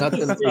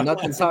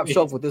 Nothing top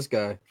shelf with this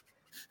guy.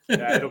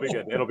 Yeah, it'll be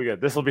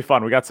good. This will be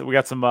fun. We got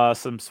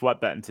some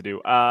sweat betting to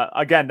do.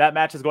 Again, that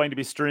match is going to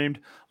be streamed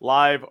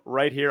live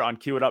right here on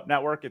Cue It Up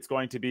Network. It's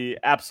going to be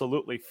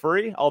absolutely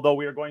free, although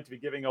we are going to be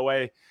giving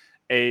away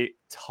a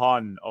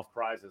ton of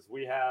prizes.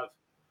 We have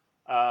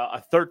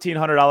a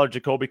 $1,300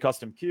 Jacoby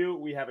custom cue.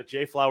 We have a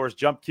Jay Flowers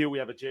jump cue. We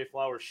have a Jay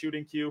Flowers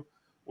shooting cue.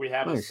 We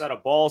have a set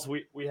of balls.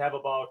 We have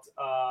about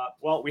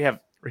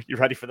you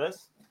ready for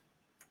this?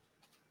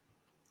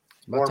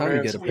 It's about time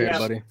you get a pair,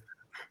 buddy.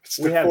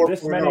 We have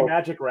this many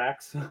magic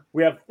racks.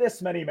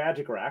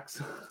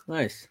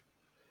 Nice.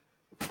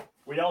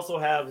 We also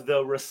have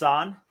the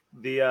Rasan,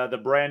 the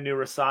brand new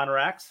Rasan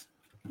racks.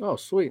 Oh,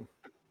 sweet.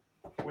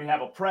 We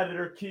have a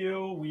Predator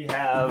cue. We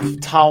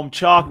have Taum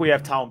chalk. We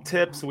have Taum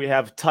tips. We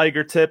have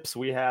Tiger tips.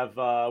 We have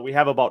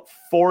about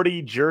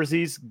 40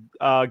 jerseys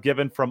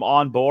given from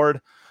on board.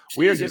 Jesus.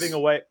 We are giving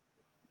away.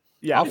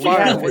 Yeah, I'll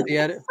fire 50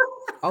 at it.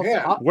 I'll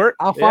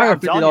fire a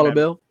 $50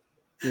 bill.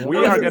 Yeah. We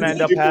are going to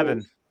end up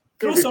having.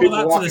 Throw some of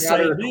that to the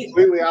side.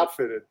 Completely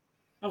outfitted.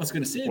 I was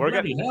going to say, we're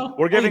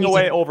giving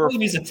away over. All you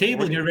need is a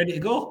table and you're ready to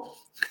go.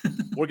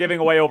 We're giving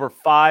away over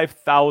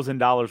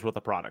 $5,000 worth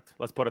of product.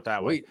 Let's put it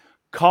that way.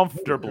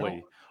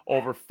 Comfortably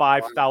over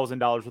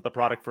 $5,000 worth of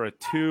product for a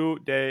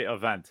 2-day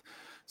event.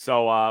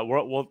 So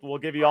we'll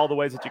give you all the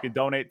ways that you can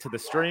donate to the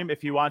stream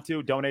if you want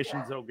to.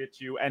 Donations will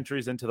get you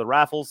entries into the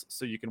raffles,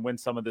 so you can win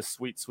some of this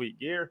sweet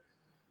gear.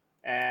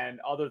 And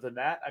other than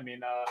that, I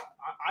mean,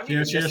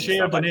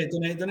 share,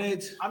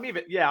 donate.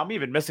 I'm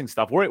even missing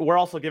stuff. We're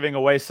also giving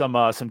away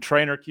some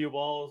trainer cue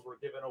balls. We're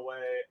giving away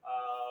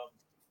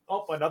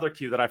another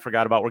cue that I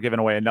forgot about. We're giving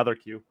away another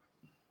cue.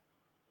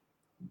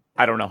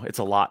 I don't know. It's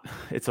a lot.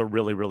 It's a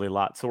really, really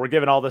lot. So we're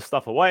giving all this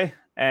stuff away,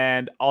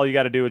 and all you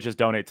got to do is just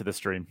donate to the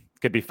stream.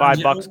 Could be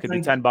 $5, could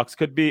be $10,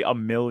 could be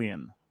 $1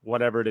 million,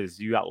 whatever it is.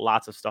 You got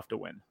lots of stuff to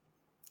win.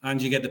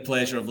 And you get the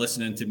pleasure of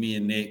listening to me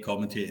and Nate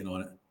commentating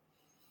on it.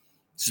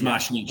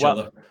 Smashing each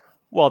other.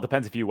 Well, it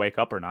depends if you wake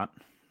up or not.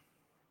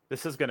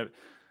 This is going to...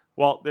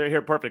 Well, they're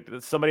here.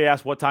 Perfect. Somebody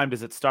asked, what time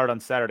does it start on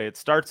Saturday? It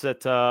starts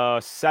at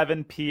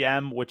 7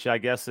 p.m., which I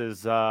guess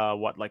is,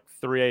 like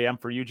 3 a.m.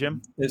 for you,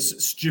 Jim?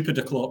 It's stupid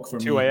o'clock for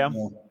 2 me. 2 a.m.?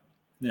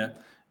 Yeah.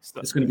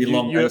 It's going to be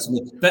long.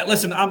 But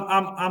listen,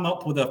 I'm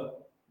up with a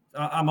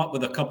I'm up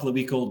with a couple of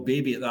week old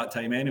baby at that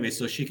time anyway,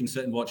 so she can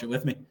sit and watch it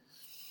with me.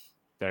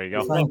 There you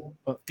go.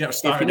 Get her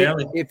started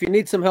early. If you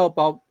need some help,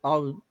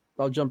 I'll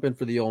jump in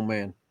for the old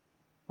man.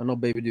 I know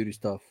baby duty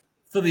stuff.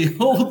 For the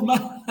old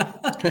man.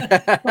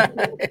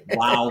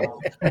 Wow.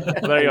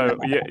 There you go.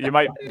 You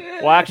might.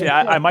 Well, actually,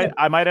 I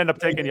might end up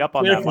taking you up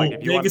on that, Mike.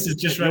 If you Vegas is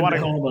just around the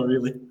corner,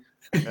 really.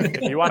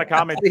 If you want to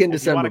comment,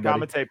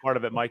 commentate part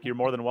of it, Mike, you're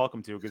more than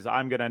welcome to, because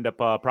I'm going to end up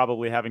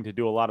probably having to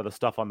do a lot of the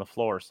stuff on the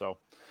floor. So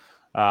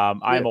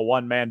I am a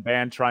one-man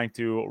band trying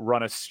to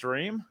run a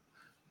stream,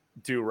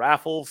 do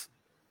raffles,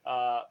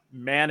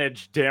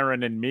 manage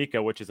Darren and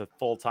Mika, which is a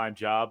full-time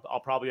job. I'll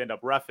probably end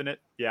up reffing it.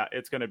 Yeah,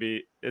 it's gonna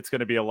be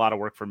a lot of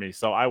work for me.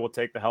 So I will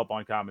take the help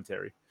on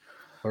commentary.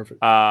 Perfect.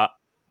 Yeah,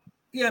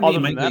 other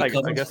than that, I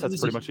guess that's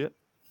pretty much it.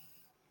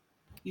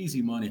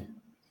 Easy money.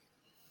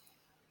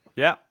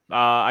 Yeah.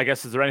 I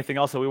guess, is there anything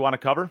else that we want to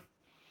cover?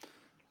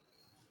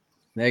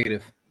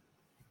 Negative.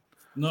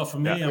 No, for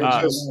me,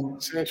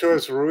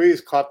 Sanchez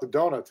Ruiz caught the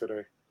donut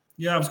today.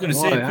 Yeah, I was going to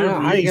say. How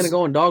are you going to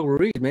go on Dog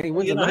Ruiz, man? He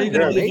wins the night.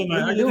 How are you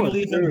going to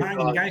leave him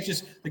hanging?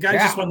 The guy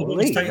just won the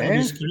biggest title of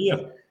his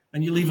career,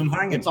 and you leave him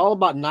hanging. It's all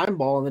about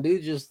 9-ball, and the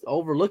dude's just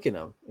overlooking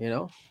him,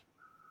 There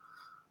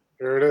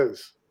it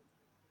is.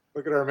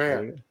 Look at our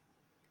man.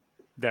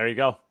 There you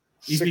go.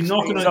 He's been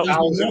knocking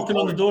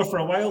on the door for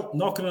a while.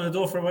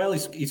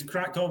 He's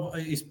cracked off.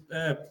 He's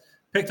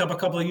picked up a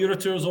couple of Euro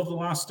Tours over the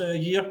last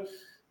year.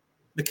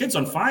 The kid's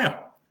on fire.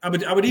 I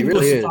would even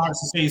go so far as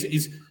to say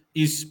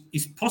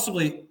he's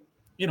possibly,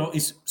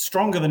 he's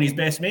stronger than his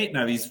best mate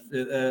now. He's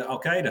Al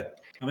Qaeda.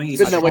 I mean,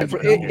 it's been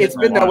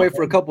that way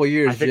for a couple of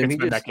years. I think it's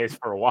been that case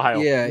for a while.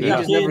 Yeah, he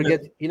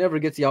never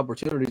gets the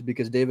opportunities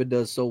because David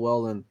does so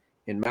well in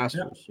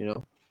Masters.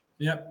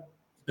 Yeah,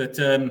 but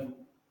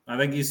I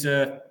think he's.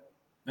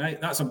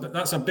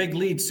 That's a big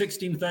lead.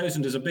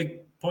 16,000 is a big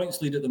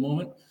points lead at the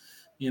moment.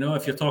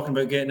 If you're talking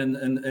about getting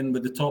in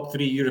with the top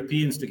 3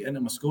 Europeans to get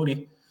into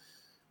Mosconi,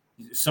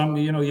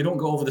 you don't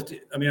go over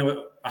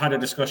I had a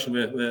discussion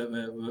with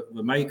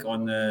Mike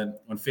on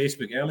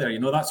Facebook earlier.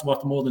 That's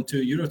worth more than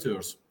 2 Euro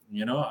Tours.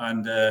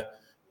 And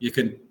you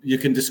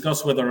can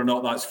discuss whether or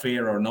not that's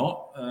fair or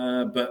not.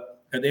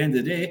 But at the end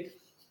of the day,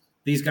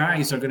 these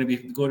guys are going to be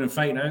going and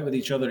fighting out with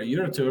each other at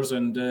Euro Tours,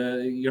 and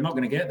you're not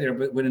going to get there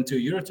but winning 2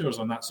 Euro Tours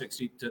on that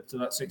 60 to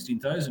that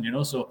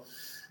 16,000. So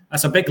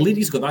that's a big lead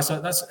he's got.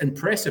 That's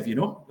impressive.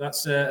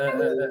 That's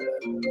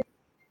it's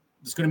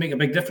going to make a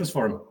big difference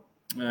for him.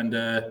 And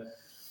it's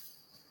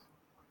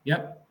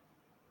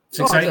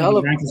exciting.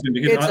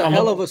 It's a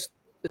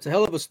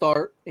hell of a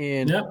start,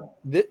 and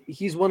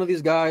he's one of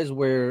these guys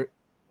where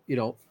the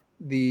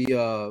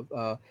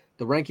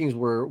rankings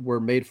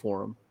were made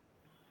for him.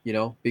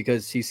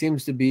 Because he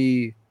seems to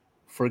be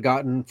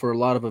forgotten for a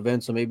lot of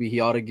events, so maybe he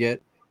ought to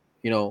get,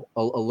 a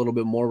little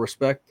bit more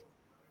respect.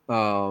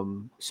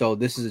 So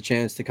this is a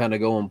chance to kind of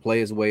go and play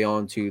his way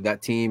onto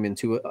that team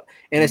and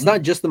it's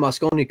not just the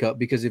Mosconi Cup,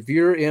 because if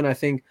you're in, I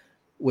think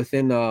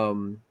within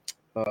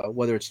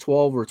whether it's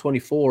 12 or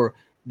 24,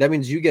 that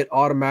means you get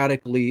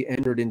automatically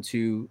entered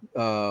into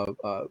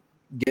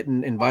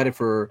getting invited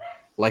for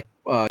like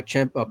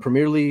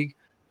Premier League,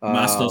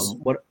 Masters.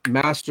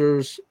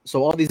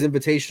 So all these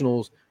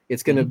invitationals,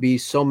 it's going to be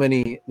so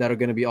many that are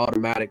going to be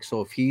automatic.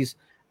 So if he's,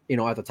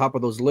 at the top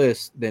of those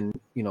lists, then,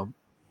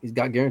 he's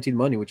got guaranteed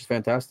money, which is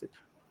fantastic.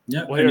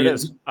 Yeah. Well, here it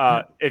is.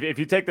 If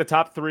you take the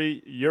top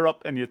 3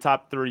 Europe and your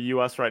top 3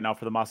 US right now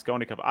for the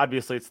Mosconi Cup,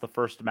 obviously it's the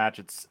first match.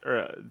 It's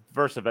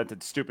first event.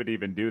 It's stupid to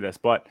even do this.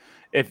 But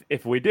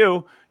if we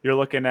do, you're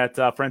looking at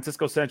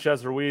Francisco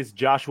Sanchez Ruiz,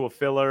 Joshua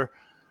Filler,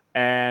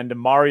 and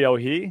Mario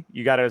He.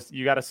 You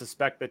gotta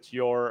suspect that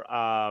your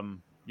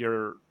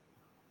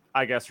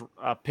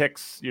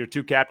picks, your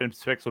 2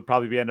 captains picks would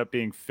probably end up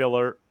being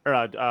Filler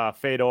or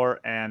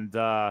Fedor and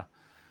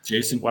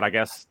Jason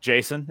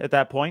at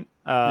that point.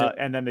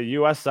 And then the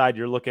U.S. side,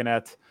 you're looking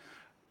at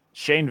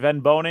Shane Van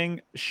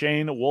Boning,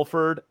 Shane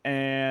Wolford,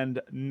 and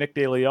Nick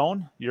De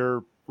Leon.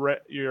 Your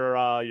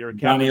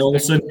Johnny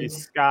Olsen,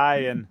 Sky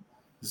and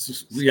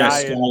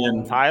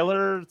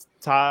Tyler.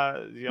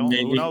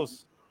 Who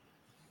knows?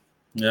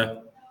 Yeah,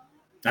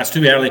 that's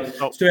too early.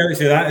 It's too early to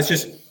say that. It's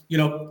just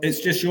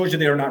it just shows you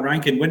they're not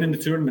ranking. Winning the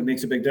tournament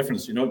makes a big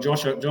difference.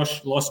 Josh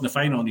lost in the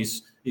final, and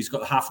he's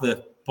got half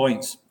the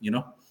points.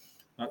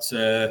 That's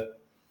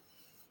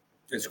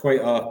it's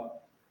quite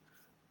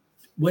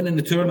winning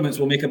the tournaments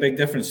will make a big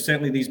difference.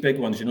 Certainly these big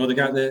ones.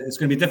 It's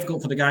going to be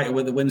difficult for the guy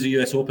that wins the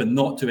US Open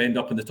not to end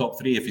up in the top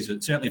 3 if he's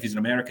an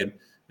American.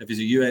 If he's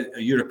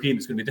a European,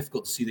 it's going to be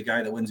difficult to see the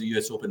guy that wins the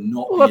US Open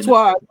not. Well, that's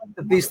why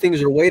these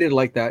things are weighted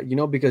like that.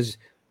 Because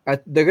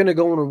they're going to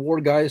go and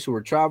reward guys who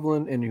are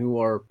traveling and who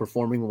are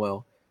performing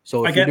well.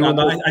 So I get that,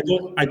 but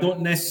I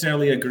don't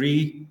necessarily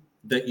agree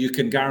that you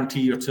can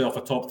guarantee yourself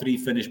a top 3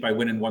 finish by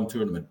winning one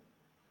tournament.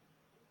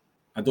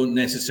 I don't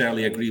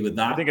necessarily agree with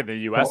that. I think in the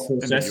U.S.,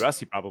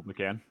 you probably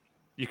can.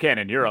 You can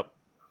in Europe.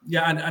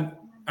 Yeah, and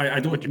I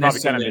don't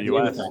necessarily agree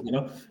with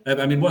that.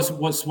 I mean,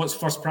 what's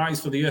first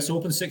prize for the U.S.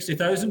 Open?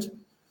 60,000.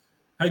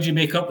 How do you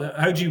make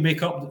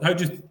up? How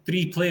do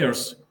 3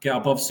 players get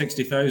above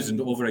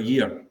 60,000 over a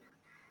year?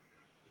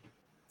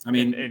 I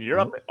mean, in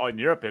Europe,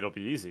 it'll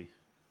be easy.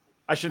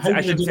 I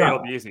shouldn't say it'll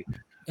be easy.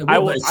 It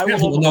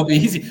will not be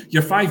easy.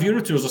 Your 5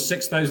 Euro Tours are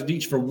 6,000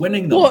 each for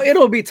winning them. Well,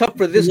 it'll be tough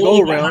for this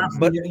go around,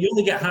 but you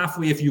only get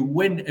halfway if you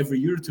win every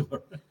Euro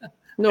Tour.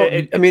 No,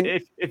 I mean,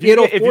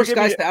 it'll force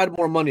guys to add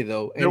more money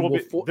though. There will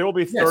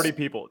be 30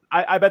 people.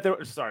 I bet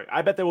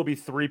there will be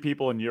 3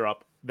 people in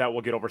Europe that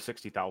will get over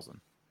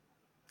 60,000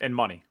 in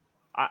money.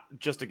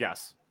 Just a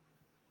guess.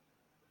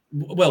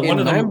 Well, in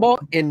 9-ball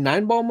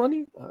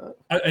money,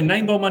 in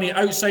 9-ball money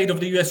outside of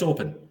the US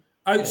Open.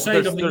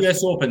 Outside of the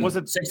US Open,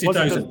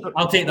 60,000.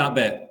 I'll take that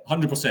bet,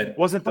 100%.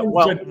 Wasn't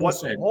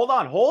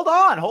the hold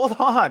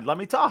on. Let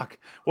me talk.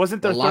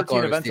 Wasn't there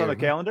 13 events on the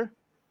calendar?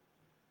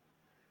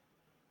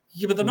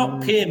 Yeah, but they're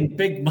not paying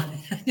big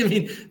money. I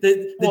mean,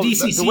 the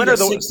DCC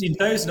is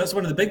 16,000. That's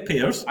one of the big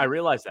payers. I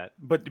realize that,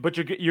 but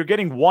you're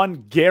getting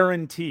one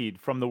guaranteed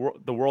from the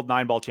World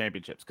 9-ball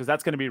Championships, because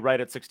that's going to be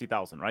right at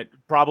 60,000, right?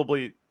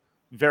 Probably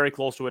very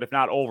close to it, if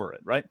not over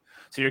it, right?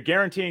 So you're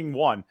guaranteeing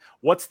one.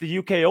 What's the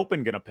UK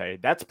Open going to pay?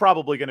 That's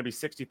probably going to be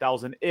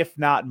 60,000, if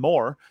not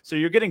more. So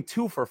you're getting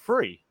 2 for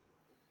free.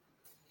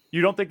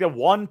 You don't think that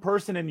one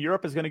person in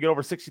Europe is going to get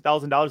over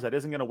 $60,000 that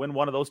isn't going to win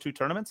one of those 2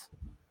 tournaments?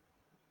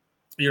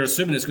 You're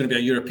assuming it's going to be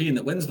a European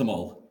that wins them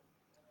all.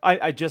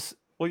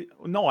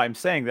 No, I'm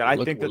saying that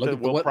I think that there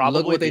will probably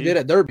look what they did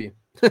at Derby.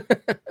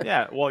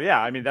 Yeah, well,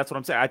 yeah. I mean, that's what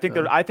I'm saying.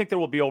 I think there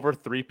will be over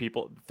 3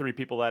 people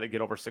that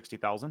get over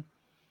 60,000.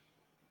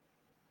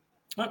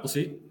 All right, we'll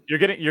see.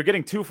 You're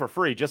getting 2 for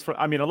free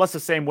unless the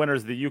same winner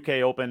is the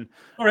UK Open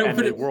and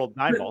the World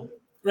 9-ball.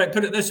 Right,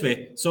 put it this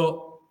way.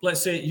 So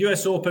let's say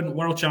US Open,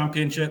 World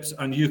Championships,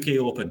 and UK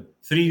Open,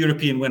 3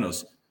 European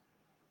winners.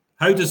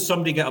 How does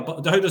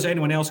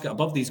anyone else get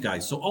above these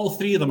guys? So all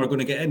 3 of them are going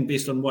to get in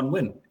based on 1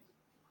 win.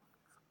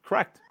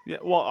 Correct. Yeah.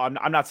 Well,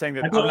 I'm not saying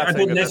that. All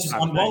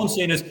I'm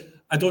saying is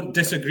I don't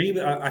disagree.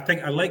 I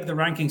think I like the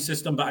ranking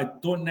system, but I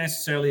don't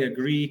necessarily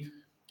agree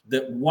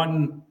that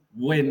 1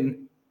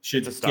 win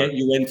should get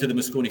you into the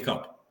Mosconi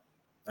Cup.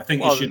 I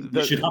think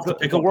you should have to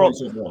pick up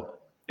points overall.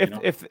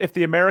 If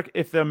the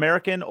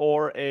American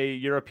or a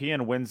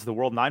European wins the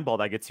World 9-ball,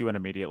 that gets you in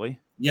immediately.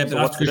 Yeah, but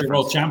that's because you're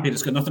world champion.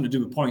 It's got nothing to do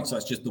with points.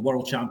 That's just the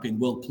world champion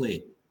will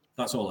play.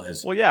 That's all it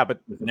is. Well, yeah, but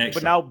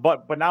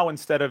now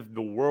instead of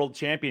the world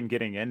champion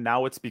getting in,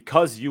 now it's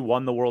because you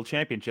won the world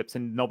championships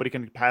and nobody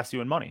can pass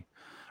you in money,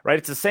 right?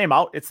 It's the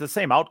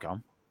same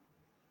outcome.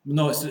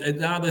 No, it's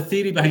the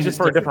theory behind it's just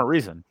for a different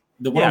reason.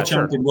 The world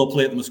champion will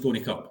play at the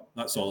Mosconi Cup.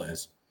 That's all it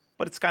is.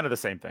 But it's kind of the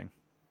same thing.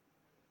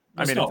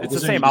 It's the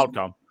same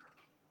outcome.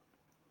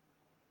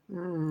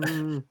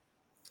 No,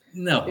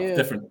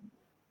 different.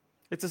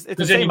 It's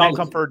the same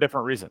outcome for a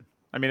different reason.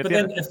 I mean, but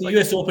if the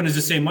US Open is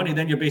the same money,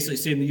 then you're basically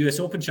saying the US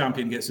Open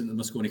champion gets into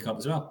the Mosconi Cup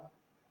as well.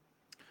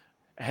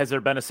 Has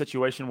there been a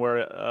situation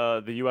where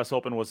the US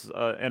Open was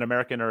an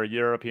American or a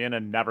European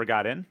and never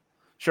got in?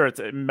 Sure,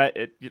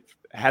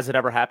 has it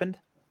ever happened?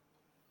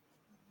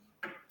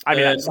 I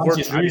mean,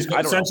 Sanchez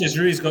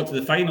Ruiz got to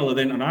the final of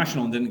the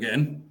International and didn't get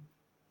in.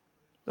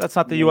 That's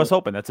not the US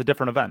Open. That's a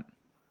different event.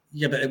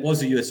 Yeah, but it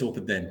was the US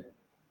Open then.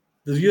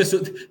 The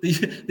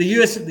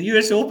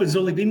US Open's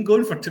only been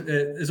going for.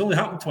 It's only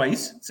happened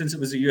twice since it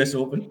was the US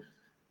Open.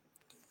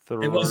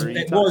 It was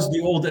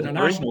the old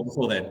International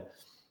before then.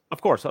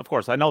 Of course,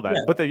 I know that.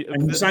 Yeah. But the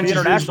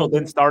International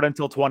didn't start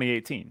until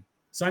 2018.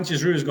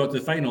 Sanchez Ruiz got to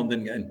the final and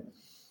didn't get in.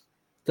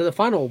 To the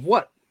final of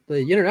what? The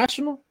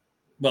International?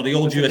 Well, the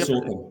old US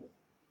Open.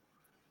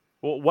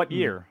 Well, what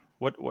year?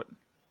 What?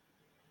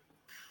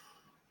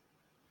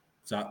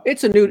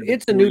 It's a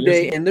new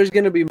day, and there's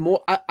going to be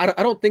more. I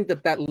don't think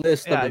that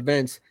list of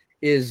events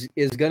is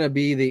going to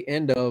be the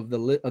end of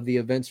the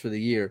events for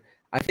the year.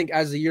 I think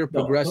as the year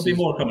progresses, there'll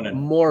be more coming in.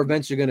 More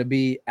events are going to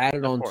be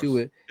added onto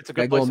it. It's a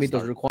good place to meet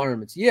those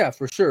requirements. Yeah,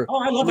 for sure.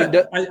 Oh, I love it.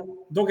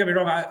 Don't get me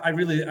wrong. I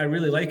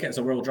really like it as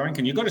a world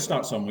ranking. You got to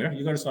start somewhere.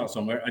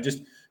 I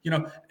just,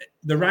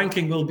 the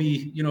ranking will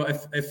be,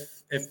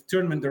 if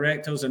tournament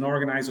directors and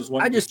organizers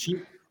want to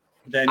cheat.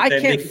 Then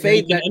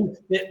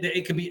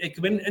it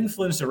can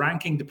influence the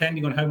ranking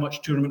depending on how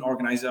much tournament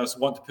organizers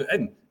want to put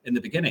in the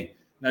beginning.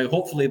 Now,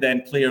 hopefully,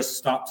 then players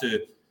start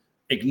to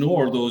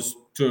ignore those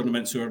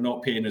tournaments who are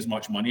not paying as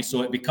much money,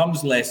 so it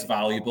becomes less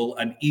valuable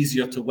and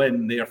easier to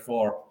win.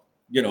 Therefore,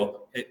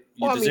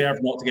 deserve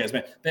not to get as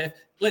many.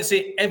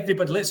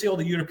 But let's say all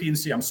the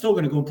Europeans say, "I'm still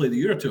going to go and play the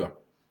Euro Tour."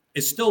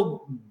 It's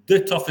still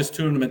the toughest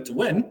tournament to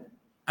win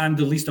and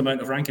the least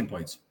amount of ranking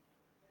points.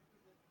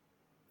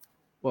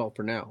 Well,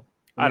 for now.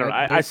 I don't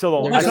know. I still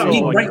don't. That's what I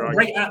mean.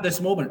 Right at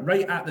this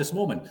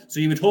moment.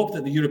 So you would hope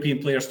that the European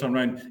players turn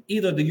around.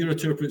 Either the Euro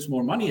Tour puts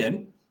more money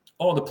in,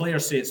 or the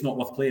players say it's not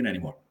worth playing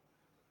anymore.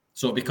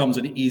 So it becomes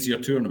an easier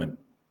tournament,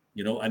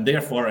 and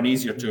therefore an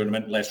easier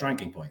tournament, less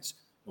ranking points.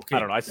 Okay. I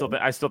don't know.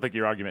 I still think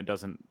your argument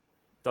doesn't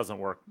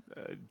work.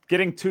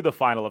 Getting to the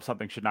final of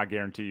something should not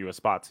guarantee you a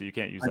spot, so you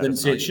can't use that. I didn't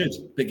say it should,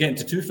 but getting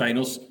to 2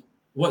 finals.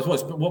 What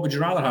would you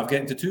rather have?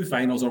 Getting to 2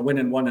 finals or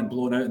winning one and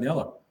blowing out in the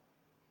other?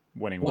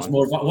 winning what's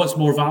one. What's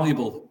more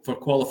valuable for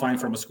qualifying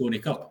for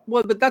Mosconi Cup?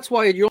 Well, but that's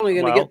why you're only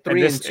going to get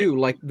 3 and 2.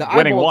 Like the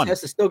eyeball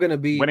test is still going to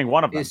be winning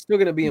one of them. It's still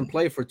going to be in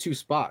play for 2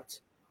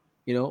 spots.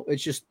 You know,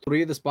 it's just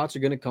 3 of the spots are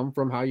going to come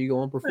from how you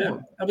go and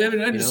perform. Yeah. I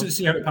mean, just to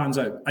see how it pans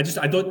out. I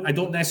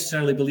don't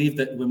necessarily believe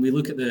that when we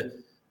look at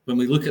the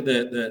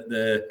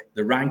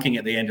ranking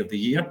at the end of the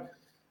year,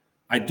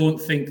 I don't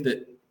think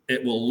that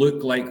it will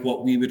look like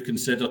what we would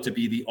consider to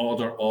be the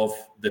order of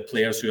the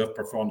players who have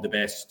performed the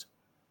best.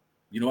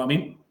 You know what I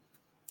mean?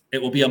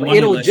 It will be a money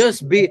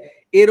list.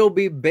 It'll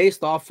be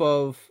based off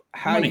of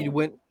how money. you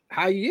went.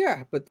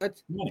 But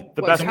that's money.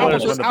 The best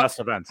players win the best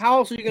events. How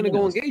else are you going to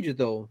go engage it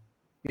though?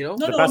 You know,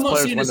 the best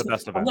players win the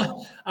best events.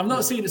 I'm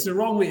not saying it's the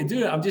wrong way to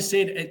do it. I'm just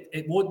saying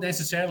it won't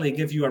necessarily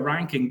give you a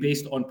ranking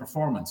based on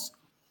performance.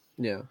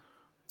 Yeah,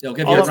 it'll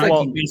give you a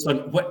ranking based on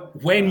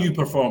when you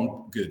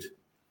perform good.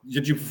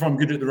 Did you perform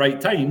good at the right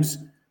times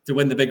to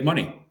win the big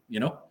money? You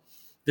know,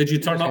 did you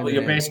turn up with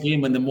your best game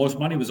when the most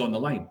money was on the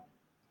line?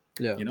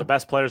 Yeah, the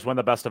best players win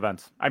the best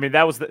events. I mean,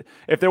 that was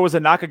if there was a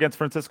knock against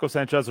Francisco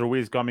Sanchez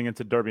Ruiz coming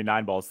into Derby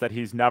 9 balls, that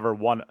he's never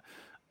won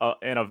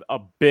in a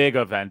big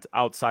event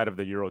outside of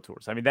the Euro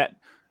Tours. I mean,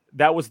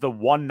 that was the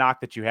one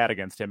knock that you had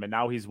against him, and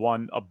now he's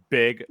won a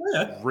big,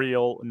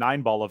 real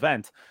 9-ball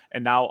event,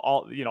 and now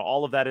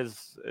all of that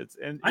is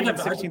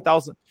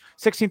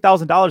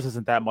 $16,000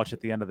 isn't that much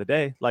at the end of the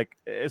day. Like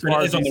as far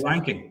as on the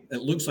ranking,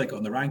 it looks like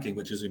on the ranking,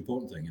 which is the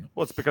important thing. You know,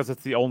 well, it's because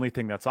it's the only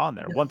thing that's on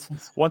there. Yeah.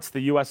 Once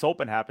the U.S.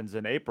 Open happens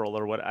in April,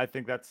 or what I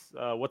think that's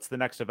what's the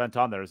next event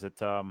on there? Is it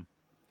the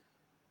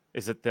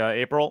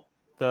April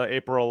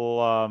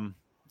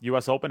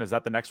U.S. Open? Is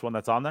that the next one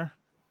that's on there?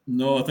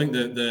 No, I think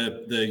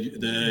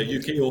the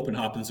UK Open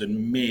happens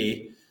in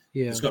May.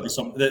 Yeah, there's got to be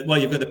some. Well,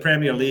 you've got the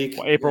Premier League.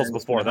 Well, April's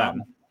before that.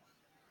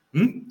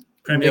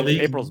 Premier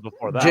League. April's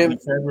before that.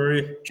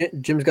 February.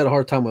 Jim's got a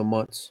hard time with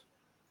months.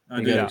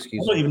 I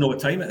don't even know what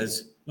time it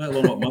is, let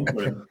alone what month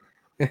we're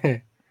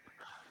in.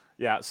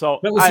 Yeah, so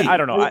we'll I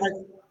don't know.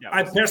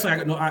 I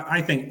personally,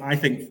 I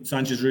think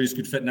Sanchez Ruiz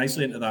could fit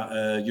nicely into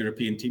that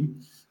European team.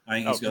 I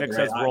think he's got the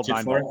right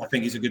attitude for it. I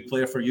think he's a good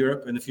player for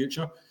Europe in the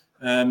future.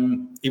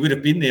 He would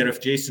have been there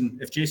if Jason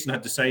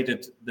had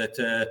decided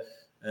that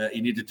he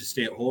needed to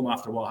stay at home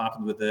after what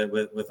happened with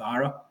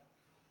Ara.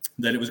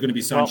 Then it was going to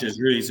be Sanchez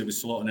Ruiz that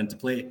was slotting into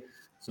play.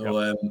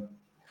 So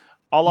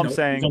all I'm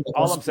saying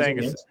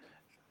is,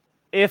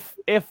 if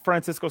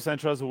Francisco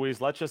Sanchez Ruiz,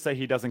 let's just say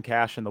he doesn't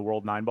cash in the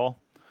World 9-ball,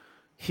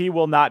 he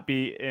will not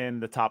be in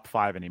the top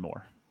 5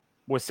 anymore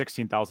with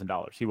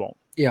 $16,000. He won't.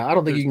 Yeah, I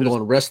don't think you can go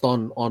and rest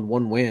on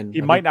one win.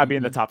 He might not be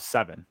in the top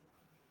 7.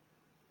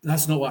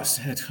 That's not what I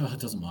said. Oh, it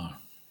doesn't matter.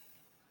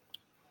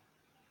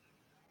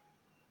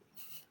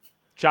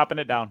 Chopping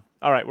it down.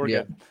 All right, we're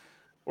good.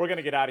 We're going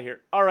to get out of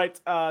here. All right.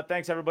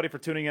 Thanks, everybody, for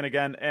tuning in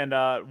again. And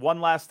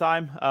one last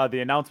time, the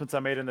announcements I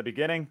made in the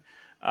beginning.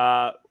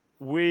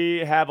 We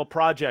have a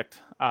project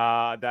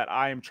that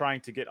I am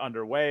trying to get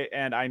underway,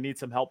 and I need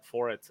some help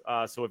for it.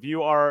 So if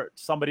you are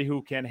somebody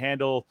who can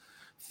handle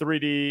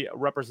 3D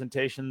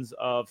representations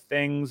of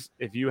things,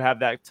 if you have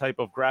that type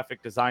of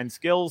graphic design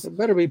skills, it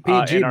better be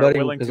PG, buddy,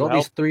 because all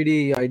these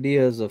 3D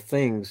ideas of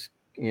things,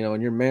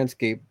 and your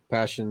Manscaped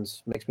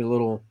passions makes me a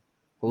little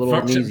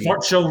uneasy.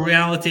 Virtual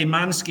reality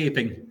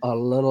manscaping. A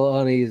little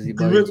uneasy,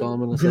 buddy. That's all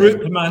I'm going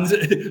to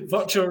say.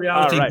 Virtual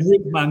reality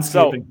group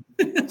manscaping.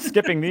 So,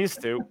 skipping these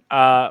two,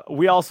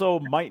 we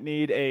also might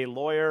need a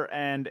lawyer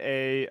and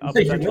a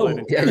potential.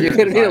 Yeah, you're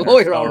going to need a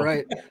lawyer, all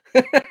right.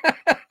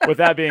 With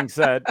that being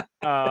said,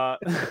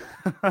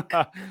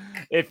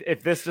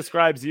 if this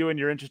describes you and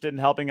you're interested in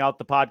helping out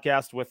the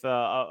podcast with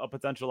a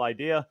potential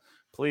idea,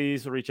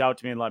 please reach out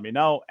to me and let me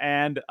know.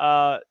 And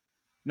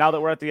now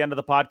that we're at the end of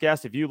the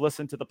podcast, if you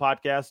listen to the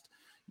podcast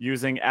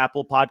using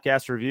Apple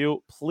Podcast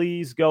Review,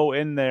 please go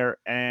in there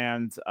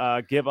and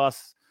give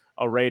us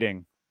a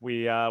rating.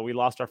 We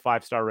lost our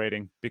 5-star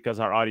rating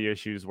because our audio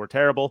issues were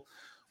terrible.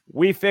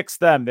 We fixed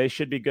them. They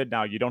should be good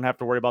now. You don't have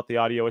to worry about the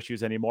audio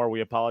issues anymore.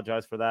 We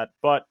apologize for that.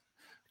 But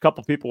a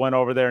couple people went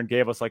over there and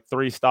gave us like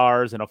 3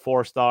 stars and a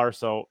 4-star.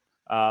 So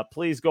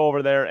please go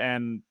over there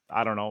and,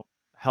 I don't know,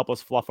 help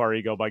us fluff our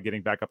ego by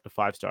getting back up to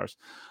 5 stars.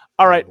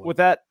 All right. With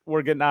that,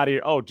 we're getting out of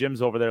here. Oh,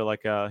 Jim's over there.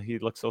 Like he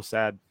looks so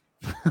sad.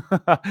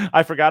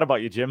 I forgot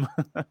about you, Jim.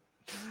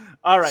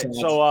 All right.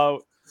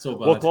 So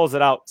we'll close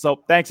it out.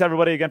 So thanks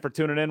everybody again for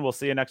tuning in. We'll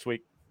see you next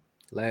week.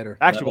 Later.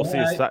 Actually,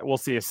 we'll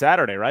see you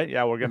Saturday, right?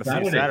 Yeah, we're going to see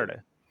you Saturday.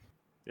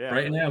 Yeah.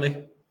 Bright and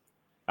early.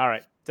 All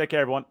right. Take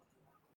care, everyone.